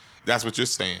lyrics. That's what you're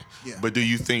saying. Yeah. But do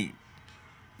you think,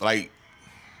 like,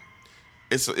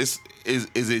 is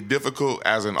it difficult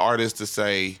as an artist to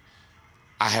say,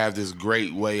 I have this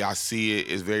great way I see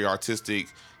it, it's very artistic,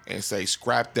 and say,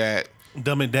 scrap that,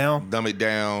 Dumb it down.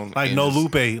 like no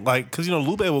Lupe, like, because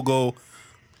Lupe will go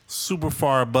super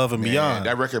far above and beyond.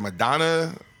 That record,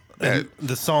 Madonna, and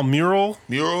the song Mural,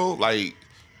 like,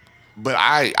 but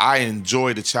I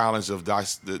enjoy the challenge of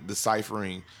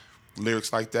deciphering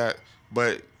lyrics like that.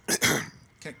 But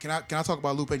Can I talk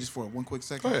about Lupe just for one quick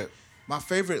second? Go ahead. My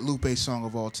favorite Lupe song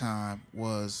of all time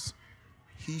was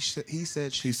He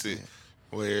Said, She Said.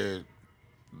 Where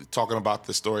talking about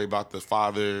the story about the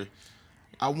father.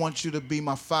 I want you to be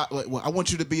my father. I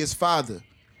want you to be his father.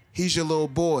 He's your little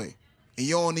boy, and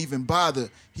you don't even bother.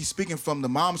 He's speaking from the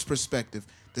mom's perspective.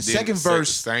 The second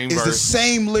verse is the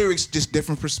same lyrics, just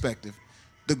different perspective.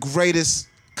 The greatest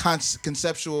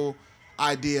conceptual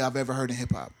idea I've ever heard in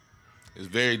hip hop. It's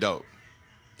very dope.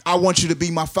 I want you to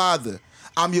be my father.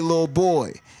 I'm your little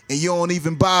boy, and you don't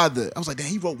even bother. I was like, damn,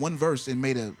 he wrote one verse and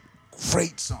made a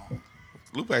great song.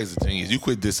 Lupe is the thing is, you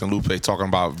quit dissing Lupe talking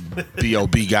about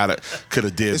B.O.B. could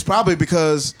have did. It's probably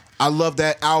because I love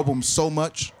that album so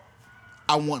much.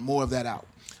 I want more of that out.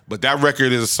 But that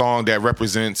record is a song that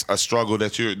represents a struggle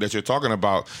that you're talking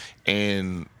about,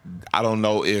 and I don't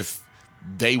know if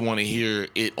they want to hear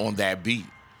it on that beat.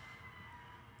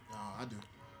 No, I do.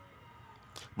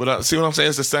 But see what I'm saying?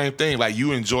 It's the same thing. Like,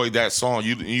 you enjoyed that song,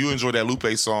 you enjoyed that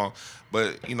Lupe song,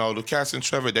 but the cats in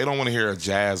Trevor, they don't want to hear a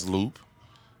jazz loop.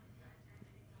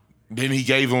 Then he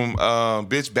gave him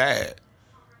Bitch Bad.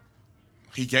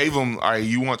 He gave him, all right,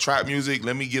 you want trap music?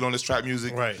 Let me get on this trap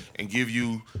music and give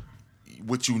you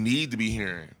what you need to be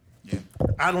hearing. Yeah.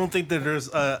 I don't think that there's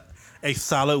a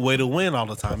solid way to win all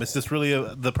the time. It's just really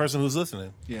the person who's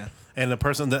listening. Yeah. And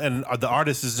the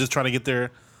artist is just trying to get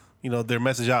their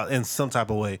message out in some type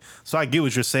of way. So I get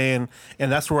what you're saying,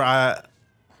 and that's where I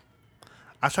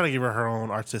try to give her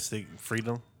own artistic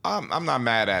freedom. I'm not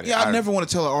mad at it. Yeah, I never want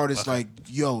to tell an artist like,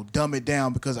 yo, dumb it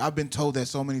down, because I've been told that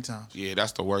so many times. Yeah,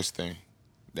 that's the worst thing.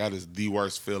 That is the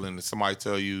worst feeling, that somebody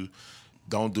tell you,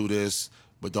 don't do this,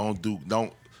 but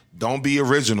don't be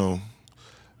original,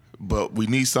 but we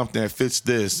need something that fits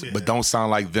this, but don't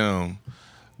sound like them,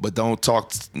 but don't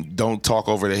talk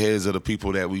over the heads of the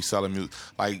people that we selling music.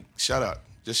 Like, shut up.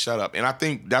 Just shut up. And I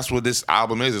think that's what this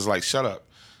album is. It's like, shut up.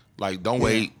 Like, don't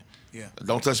wait. Yeah.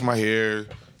 Don't touch my hair.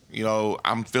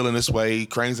 I'm feeling this way.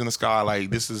 Cranes in the sky. Like,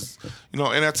 this is, and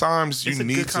at times you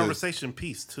need to. It's a good conversation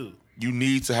piece too. You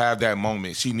need to have that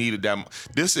moment. She needed that.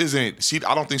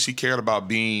 I don't think she cared about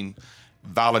being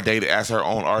validated as her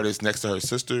own artist next to her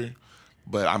sister,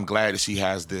 but I'm glad that she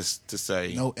has this to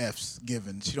say. No F's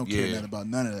given. She don't care nothing about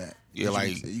none of that. Yeah,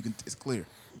 like, it's clear.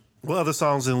 What other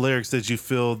songs and lyrics did you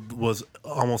feel was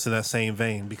almost in that same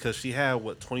vein? Because she had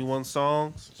 21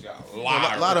 songs. A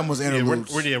lot of them was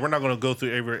interludes. We're not going to go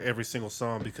through every single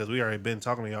song because we already been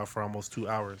talking to y'all for almost 2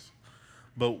 hours.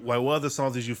 But what other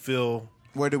songs did you feel?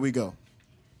 Where did we go?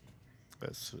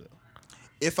 That's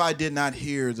If I did not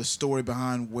hear the story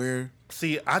behind where.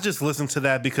 See, I just listened to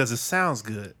that because it sounds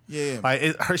good. Yeah.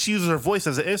 Like she uses her voice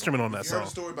as an instrument on that If you heard song.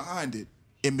 the story behind it,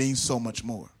 it means so much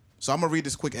more. So I'm going to read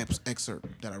this quick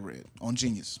excerpt that I read on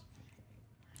Genius.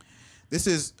 This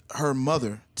is her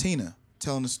mother, Tina,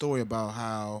 telling the story about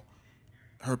how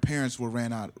her parents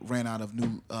ran out of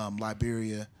New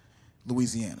Liberia,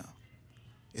 Louisiana.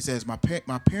 It says, my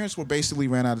parents were basically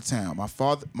ran out of town.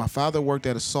 My father worked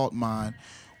at a salt mine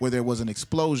where there was an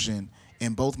explosion,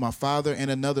 and both my father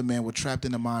and another man were trapped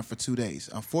in the mine for 2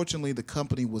 days. Unfortunately, the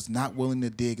company was not willing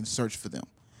to dig and search for them.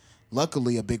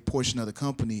 Luckily, a big portion of the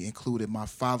company included my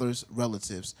father's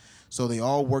relatives, so they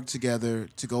all worked together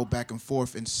to go back and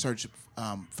forth and search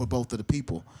for both of the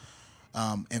people.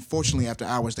 And fortunately, after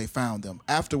hours, they found them.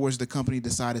 Afterwards, the company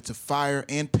decided to fire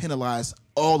and penalize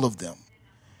all of them.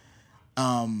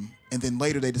 And then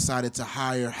later, they decided to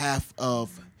hire half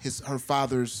of her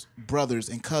father's brothers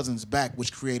and cousins back,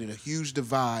 which created a huge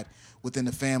divide within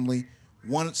the family.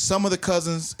 Some of the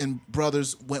cousins and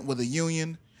brothers went with a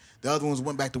union. The other ones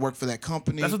went back to work for that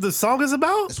company. That's what the song is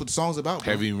about? That's what the song's about.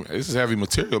 Bro. This is heavy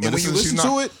material, man. And when you listen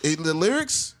to it, the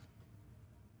lyrics,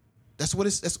 that's what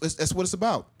it's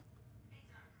about.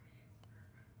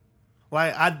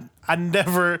 Like I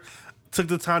never took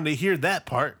the time to hear that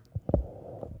part.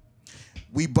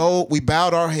 We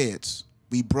bowed our heads.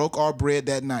 We broke our bread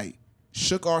that night,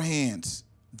 shook our hands,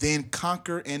 then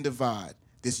conquer and divide.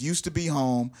 This used to be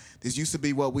home. This used to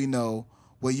be what we know.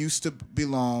 What used to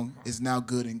belong is now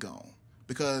good and gone.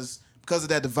 Because of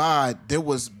that divide, there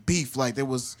was beef. Like there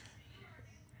was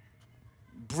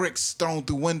bricks thrown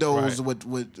through windows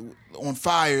with on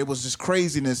fire. It was just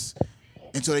craziness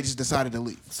until they just decided to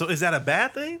leave. So is that a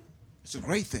bad thing? It's a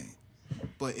great thing.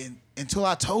 But until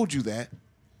I told you that,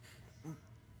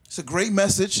 it's a great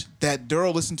message that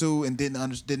Daryl listened to and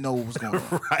didn't know what was going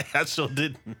on. Right, I sure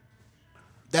didn't.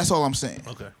 That's all I'm saying.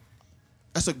 Okay.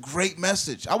 That's a great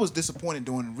message. I was disappointed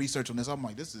doing research on this. I'm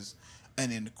like, this is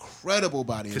an incredible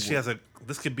body of work. Because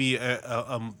this could be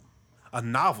a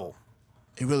novel.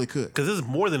 It really could. Because this is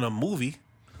more than a movie.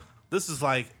 This is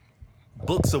like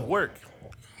books of work.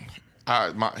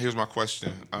 Here's my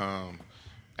question.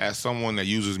 As someone that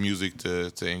uses music to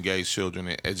engage children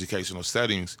in educational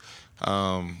settings,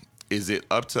 is it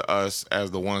up to us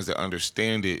as the ones that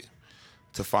understand it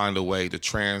to find a way to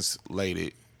translate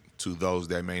it to those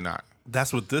that may not?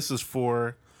 That's what this is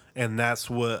for, and that's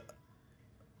what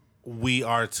we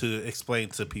are to explain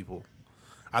to people.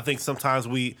 I think sometimes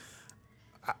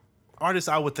artists,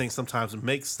 I would think sometimes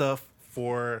make stuff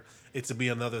for it to be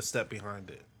another step behind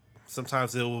it.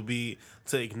 Sometimes it will be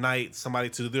to ignite somebody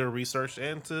to do their research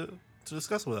and to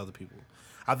discuss it with other people.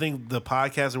 I think the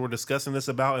podcast that we're discussing this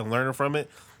about and learning from it,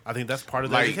 I think that's part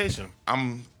of the education.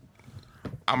 I'm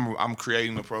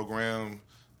creating a program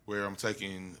where I'm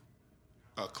taking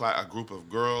a group of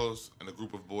girls and a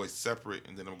group of boys separate,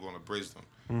 and then I'm going to bridge them.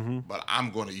 Mm-hmm. But I'm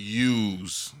going to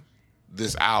use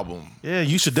this album. Yeah,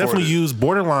 you should definitely use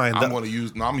Borderline.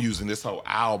 I'm using this whole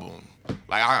album.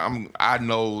 Like I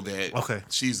know that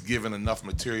she's given enough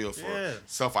material for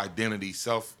self-identity,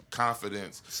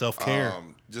 self-confidence, self-care,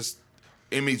 just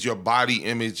your body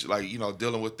image, like,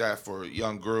 dealing with that for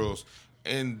young girls.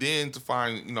 And then to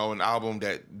find, an album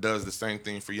that does the same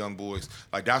thing for young boys.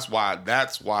 Like that's why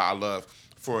I love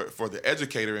for the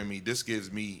educator in me, this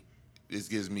gives me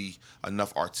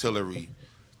enough artillery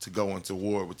to go into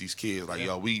war with these kids. Like,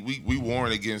 we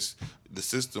warn against the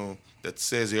system that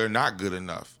says they're not good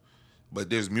enough. But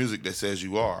there's music that says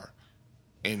you are.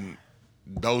 And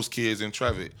those kids in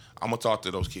Trevitt, I'm going to talk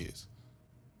to those kids.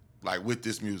 Like, with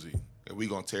this music. And we're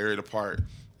going to tear it apart.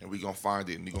 And we're going to find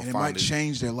it. And it might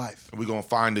change their life. And we're going to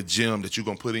find the gem that you're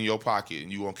going to put in your pocket.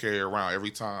 And you're going to carry it around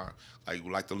every time.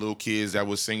 Like the little kids that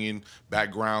was singing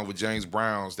background with James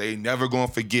Brown's. They never going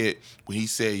to forget when he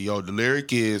said, the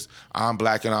lyric is, I'm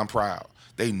black and I'm proud.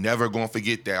 They never going to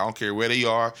forget that. I don't care where they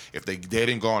are. If they dead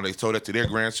and gone, they told that to their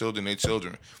grandchildren, their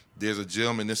children. There's a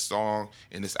gem in this song,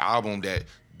 in this album that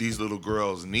these little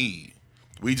girls need.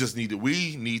 We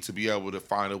need to be able to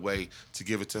find a way to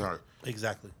give it to her.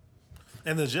 Exactly.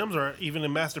 And the gems are even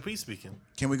in Master P speaking.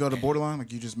 Can we go to Borderline,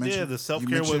 like you just mentioned? Yeah, the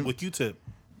self-care one with Q-Tip.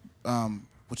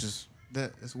 Which is,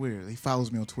 that's weird. He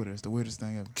follows me on Twitter. It's the weirdest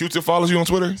thing ever. Q-Tip follows you on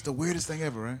Twitter? It's the weirdest thing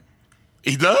ever, right?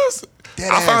 He does?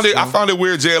 I found it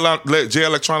weird Jay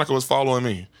Electronica was following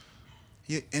me.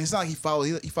 And it's not like he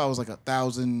follows. He follows like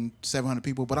 1,700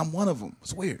 people, but I'm one of them.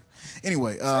 It's weird.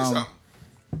 Anyway,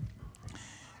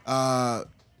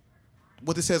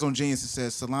 what this says on Genius, it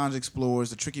says Solange explores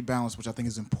the tricky balance, which I think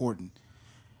is important,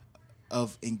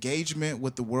 of engagement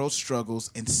with the world's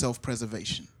struggles and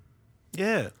self-preservation.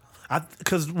 Yeah,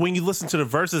 because when you listen to the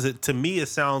verses, to me it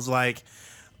sounds like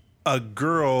a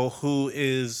girl who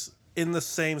is in the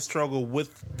same struggle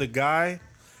with the guy,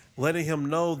 letting him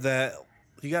know that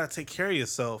you got to take care of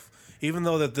yourself. Even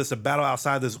though that there's a battle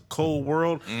outside this cold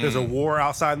world, there's a war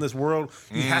outside in this world,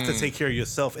 you have to take care of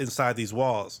yourself inside these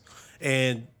walls.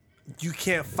 And you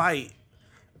can't fight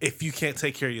if you can't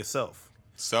take care of yourself.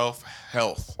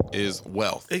 Self-health is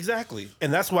wealth. Exactly.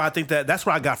 And that's why I think that's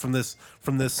what I got from this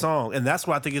song. And that's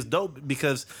why I think it's dope,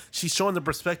 because she's showing the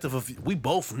perspective of, we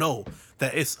both know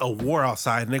that it's a war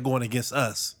outside and they're going against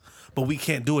us, but we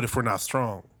can't do it if we're not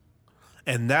strong.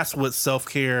 And that's what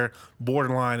Self-Care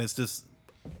Borderline is, just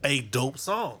a dope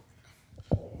song.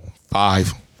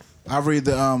 5. I'll read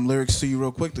the lyrics to you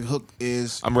real quick. The hook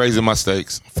is... I'm raising my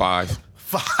stakes. 5.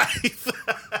 5.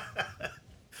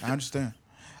 I understand.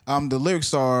 The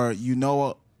lyrics are,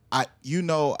 I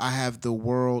have the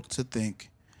world to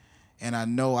think, and I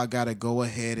know I gotta go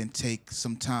ahead and take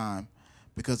some time,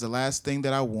 because the last thing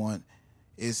that I want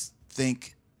is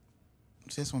think.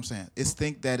 That's what I'm saying. It's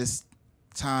think that it's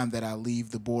time that I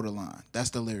leave the borderline.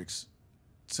 That's the lyrics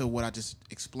to what I just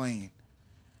explained.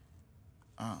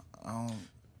 I don't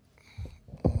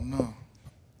know.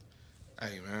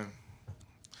 Hey man,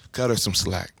 cut her some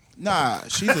slack. Nah,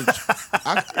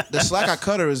 the slack I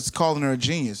cut her is calling her a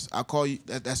genius. I call you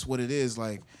that's what it is.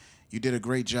 Like, you did a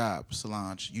great job,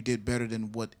 Solange. You did better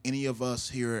than what any of us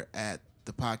here at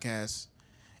the podcast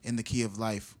In the Key of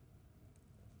Life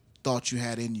thought you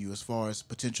had in you, as far as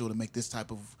potential to make this type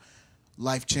of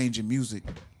life-changing music.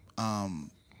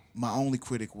 My only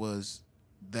critic was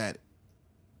that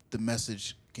the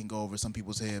message can go over some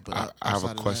people's head. But I have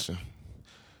a question.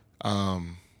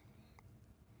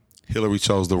 Hillary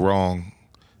chose the wrong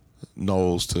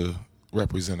Knowles to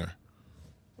represent her.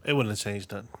 It wouldn't have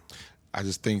changed nothing. I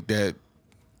just think that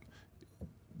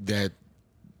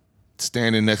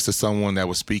standing next to someone that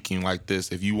was speaking like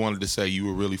this, if you wanted to say you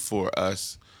were really for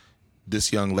us,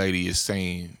 this young lady is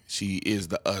saying she is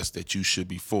the us that you should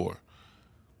be for.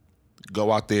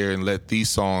 Go out there and let these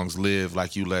songs live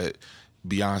like you let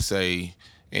Beyonce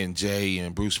and Jay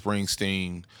and Bruce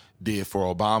Springsteen did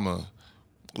for Obama.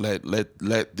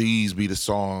 Let these be the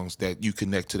songs that you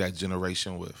connect to that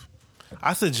generation with.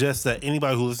 I suggest that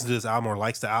anybody who listens to this album or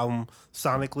likes the album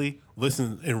sonically,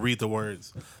 listen and read the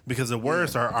words, because the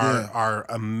words are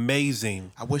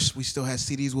amazing. I wish we still had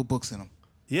CDs with books in them.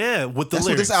 Yeah, with the That's lyrics.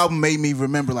 what this album made me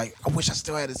remember. Like, I wish I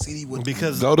still had a CD with.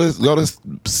 Because go to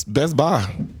Best Buy.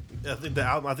 I think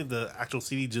the actual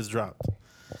CD just dropped.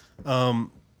 The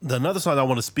another song I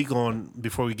want to speak on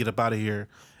before we get up out of here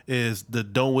is the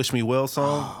 "Don't Wish Me Well"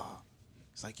 song. Oh,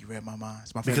 it's like you read my mind.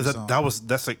 It's my favorite song.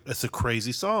 Because it's a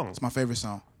crazy song. It's my favorite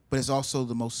song, but it's also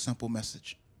the most simple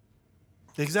message.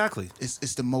 Exactly.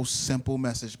 It's the most simple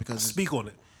message, because speak on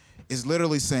it. It's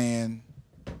literally saying,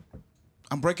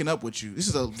 I'm breaking up with you. This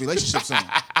is a relationship song.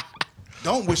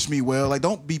 Don't wish me well. Like,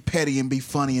 don't be petty and be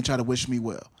funny and try to wish me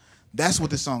well. That's what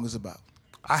this song is about.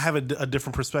 I have a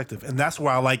different perspective, and that's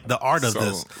why I like the art of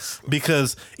this.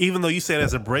 Because even though you say it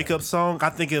as a breakup song, I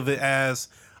think of it as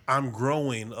I'm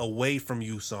growing away from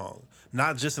you song.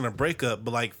 Not just in a breakup,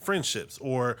 but like friendships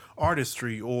or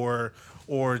artistry or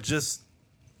just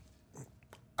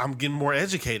I'm getting more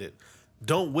educated.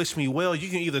 Don't wish me well. You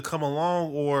can either come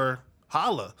along or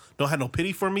holla. Don't have no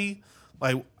pity for me.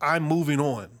 Like, I'm moving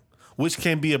on, which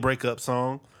can be a breakup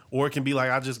song, or it can be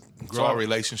like I just It's all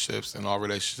relationships, and all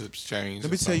relationships change.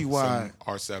 Let me tell you why. Some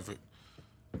are severed.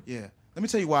 Yeah. Let me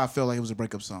tell you why I felt like it was a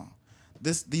breakup song.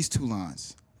 These two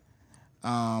lines.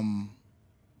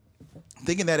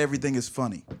 Thinking that everything is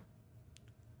funny,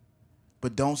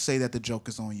 but don't say that the joke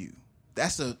is on you.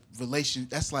 That's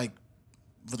like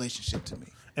relationship to me.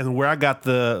 And where I got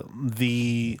the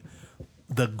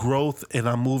growth and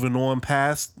I'm moving on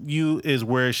past you is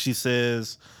where she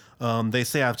says, they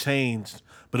say I've changed,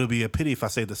 but it'll be a pity if I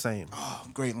say the same. Oh,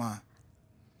 great line.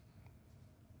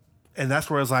 And that's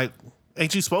where it's like,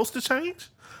 ain't you supposed to change?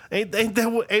 Ain't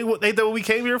that what we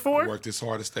came here for? Work this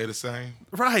hard to stay the same.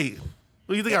 Right.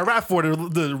 What do you think I rap for?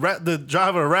 The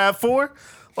driver of RAV4?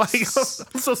 Like, I'm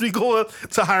supposed to be going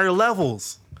to higher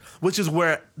levels. Which is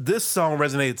where this song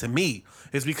resonated to me.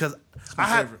 Is because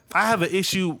I have an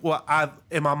issue. Well,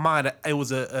 in my mind, it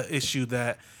was a issue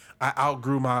that I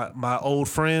outgrew my old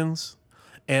friends,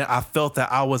 and I felt that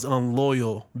I was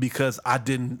unloyal because I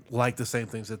didn't like the same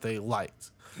things that they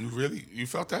liked. You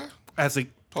felt that?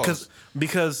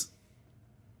 Because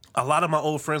a lot of my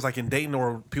old friends, like in Dayton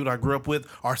or people I grew up with,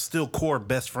 are still core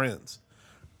best friends.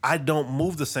 I don't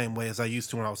move the same way as I used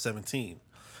to when I was 17.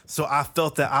 So I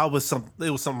felt that it was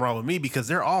something wrong with me because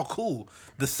they're all cool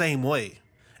the same way.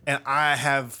 And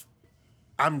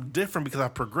I'm different because I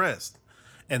progressed.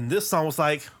 And this song was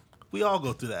like, we all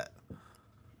go through that.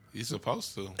 You're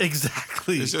supposed to.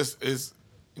 Exactly. It's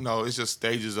just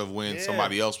stages of when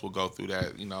somebody else will go through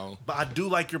that, But I do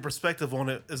like your perspective on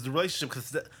it as the relationship,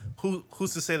 because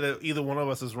who's to say that either one of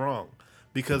us is wrong?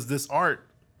 Because this art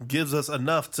gives us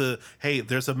enough to, hey,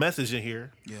 there's a message in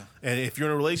here. Yeah. And if you're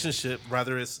in a relationship,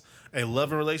 whether it's a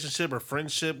loving relationship or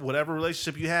friendship, whatever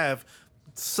relationship you have,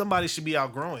 somebody should be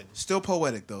outgrowing. Still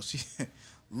poetic, though.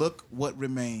 Look what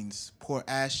remains. Pour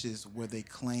ashes where they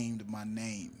claimed my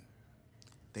name.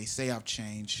 They say I've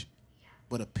changed,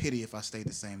 but a pity if I stay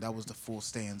the same. That was the full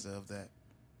stanza of that.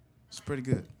 It's pretty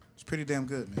good. It's pretty damn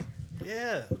good, man.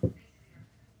 Yeah.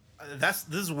 This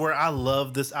is where I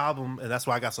love this album, and that's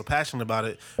why I got so passionate about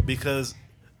it, because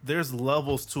there's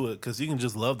levels to it, because you can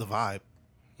just love the vibe.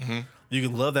 Mm-hmm. You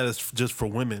can love that it's just for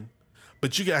women,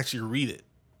 but you can actually read it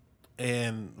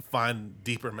and find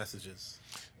deeper messages.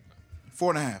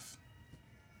 4.5.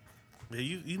 Yeah,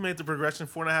 you made the progression.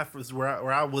 4.5 is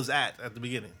where I was at the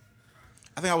beginning.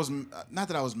 I think I was, not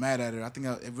that I was mad at it. I think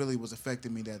it really was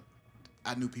affecting me that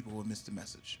I knew people would miss the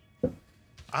message.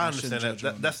 I understand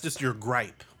that. That's just your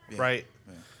gripe, right?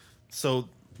 Yeah. So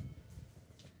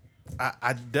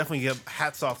I definitely give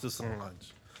hats off to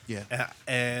Solange. Yeah.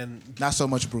 And not so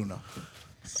much Bruno.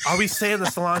 Are we saying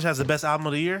that Solange has the best album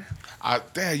of the year?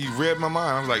 Damn, you read my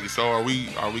mind. I was like, so are we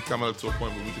coming up to a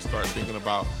point where we can start thinking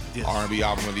about R&B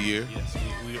album of the year? Yes,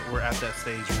 we're at that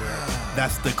stage where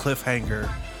that's the cliffhanger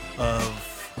of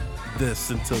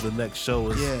this until the next show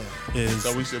is.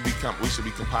 So we should be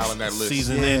compiling that list.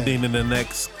 Season ending in the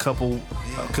next couple,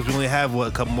 because we only have a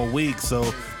couple more weeks.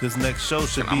 So this next show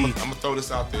should be. I'm gonna throw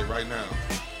this out there right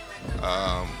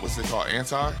now. What's it called?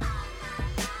 Anti?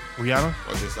 Rihanna?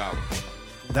 Or this album?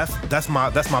 That's my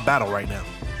battle right now.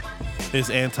 It's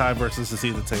Anti versus The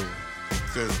Seat at the Table.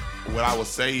 Because what I would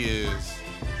say is,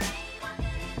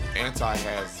 Anti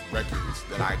has records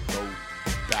that I go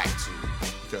back to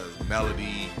because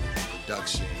melody,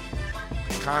 production,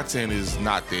 content is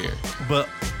not there. But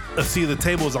A Seat at the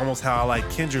Table is almost how I like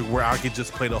Kendrick, where I could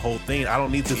just play the whole thing. I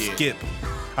don't need to skip.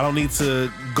 I don't need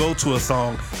to go to a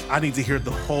song. I need to hear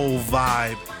the whole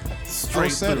vibe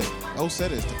straight through.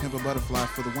 Said it's the Pimp a Butterfly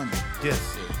for the women.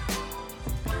 Yes.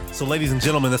 So, ladies and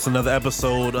gentlemen, that's another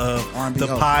episode of R&B the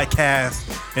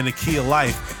podcast in the Key of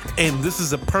Life. And this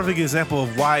is a perfect example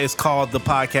of why it's called the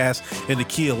podcast in the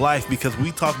Key of Life, because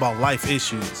we talk about life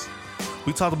issues.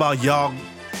 We talk about y'all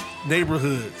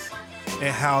neighborhoods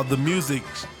and how the music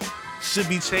should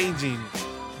be changing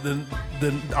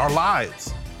our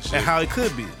lives and how it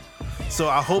could be. So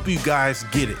I hope you guys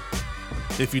get it.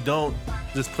 If you don't,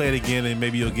 just play it again and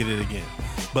maybe you'll get it again.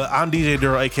 But I'm DJ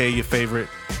Duro, aka your favorite.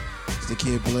 It's the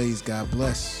Kid Blaze. God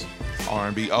bless.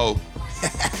 R&B-O.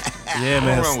 Yeah,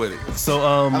 man. Run with it. So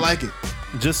I like it.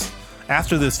 Just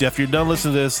after this, if you're done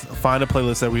listening to this, find a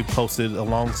playlist that we posted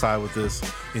alongside with this.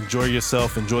 Enjoy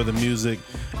yourself, enjoy the music,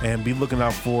 and be looking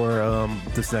out for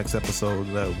this next episode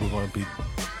that we're going to be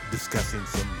discussing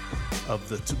some of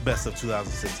the best of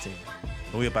 2016.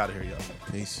 And we up out of here, y'all.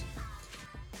 Peace.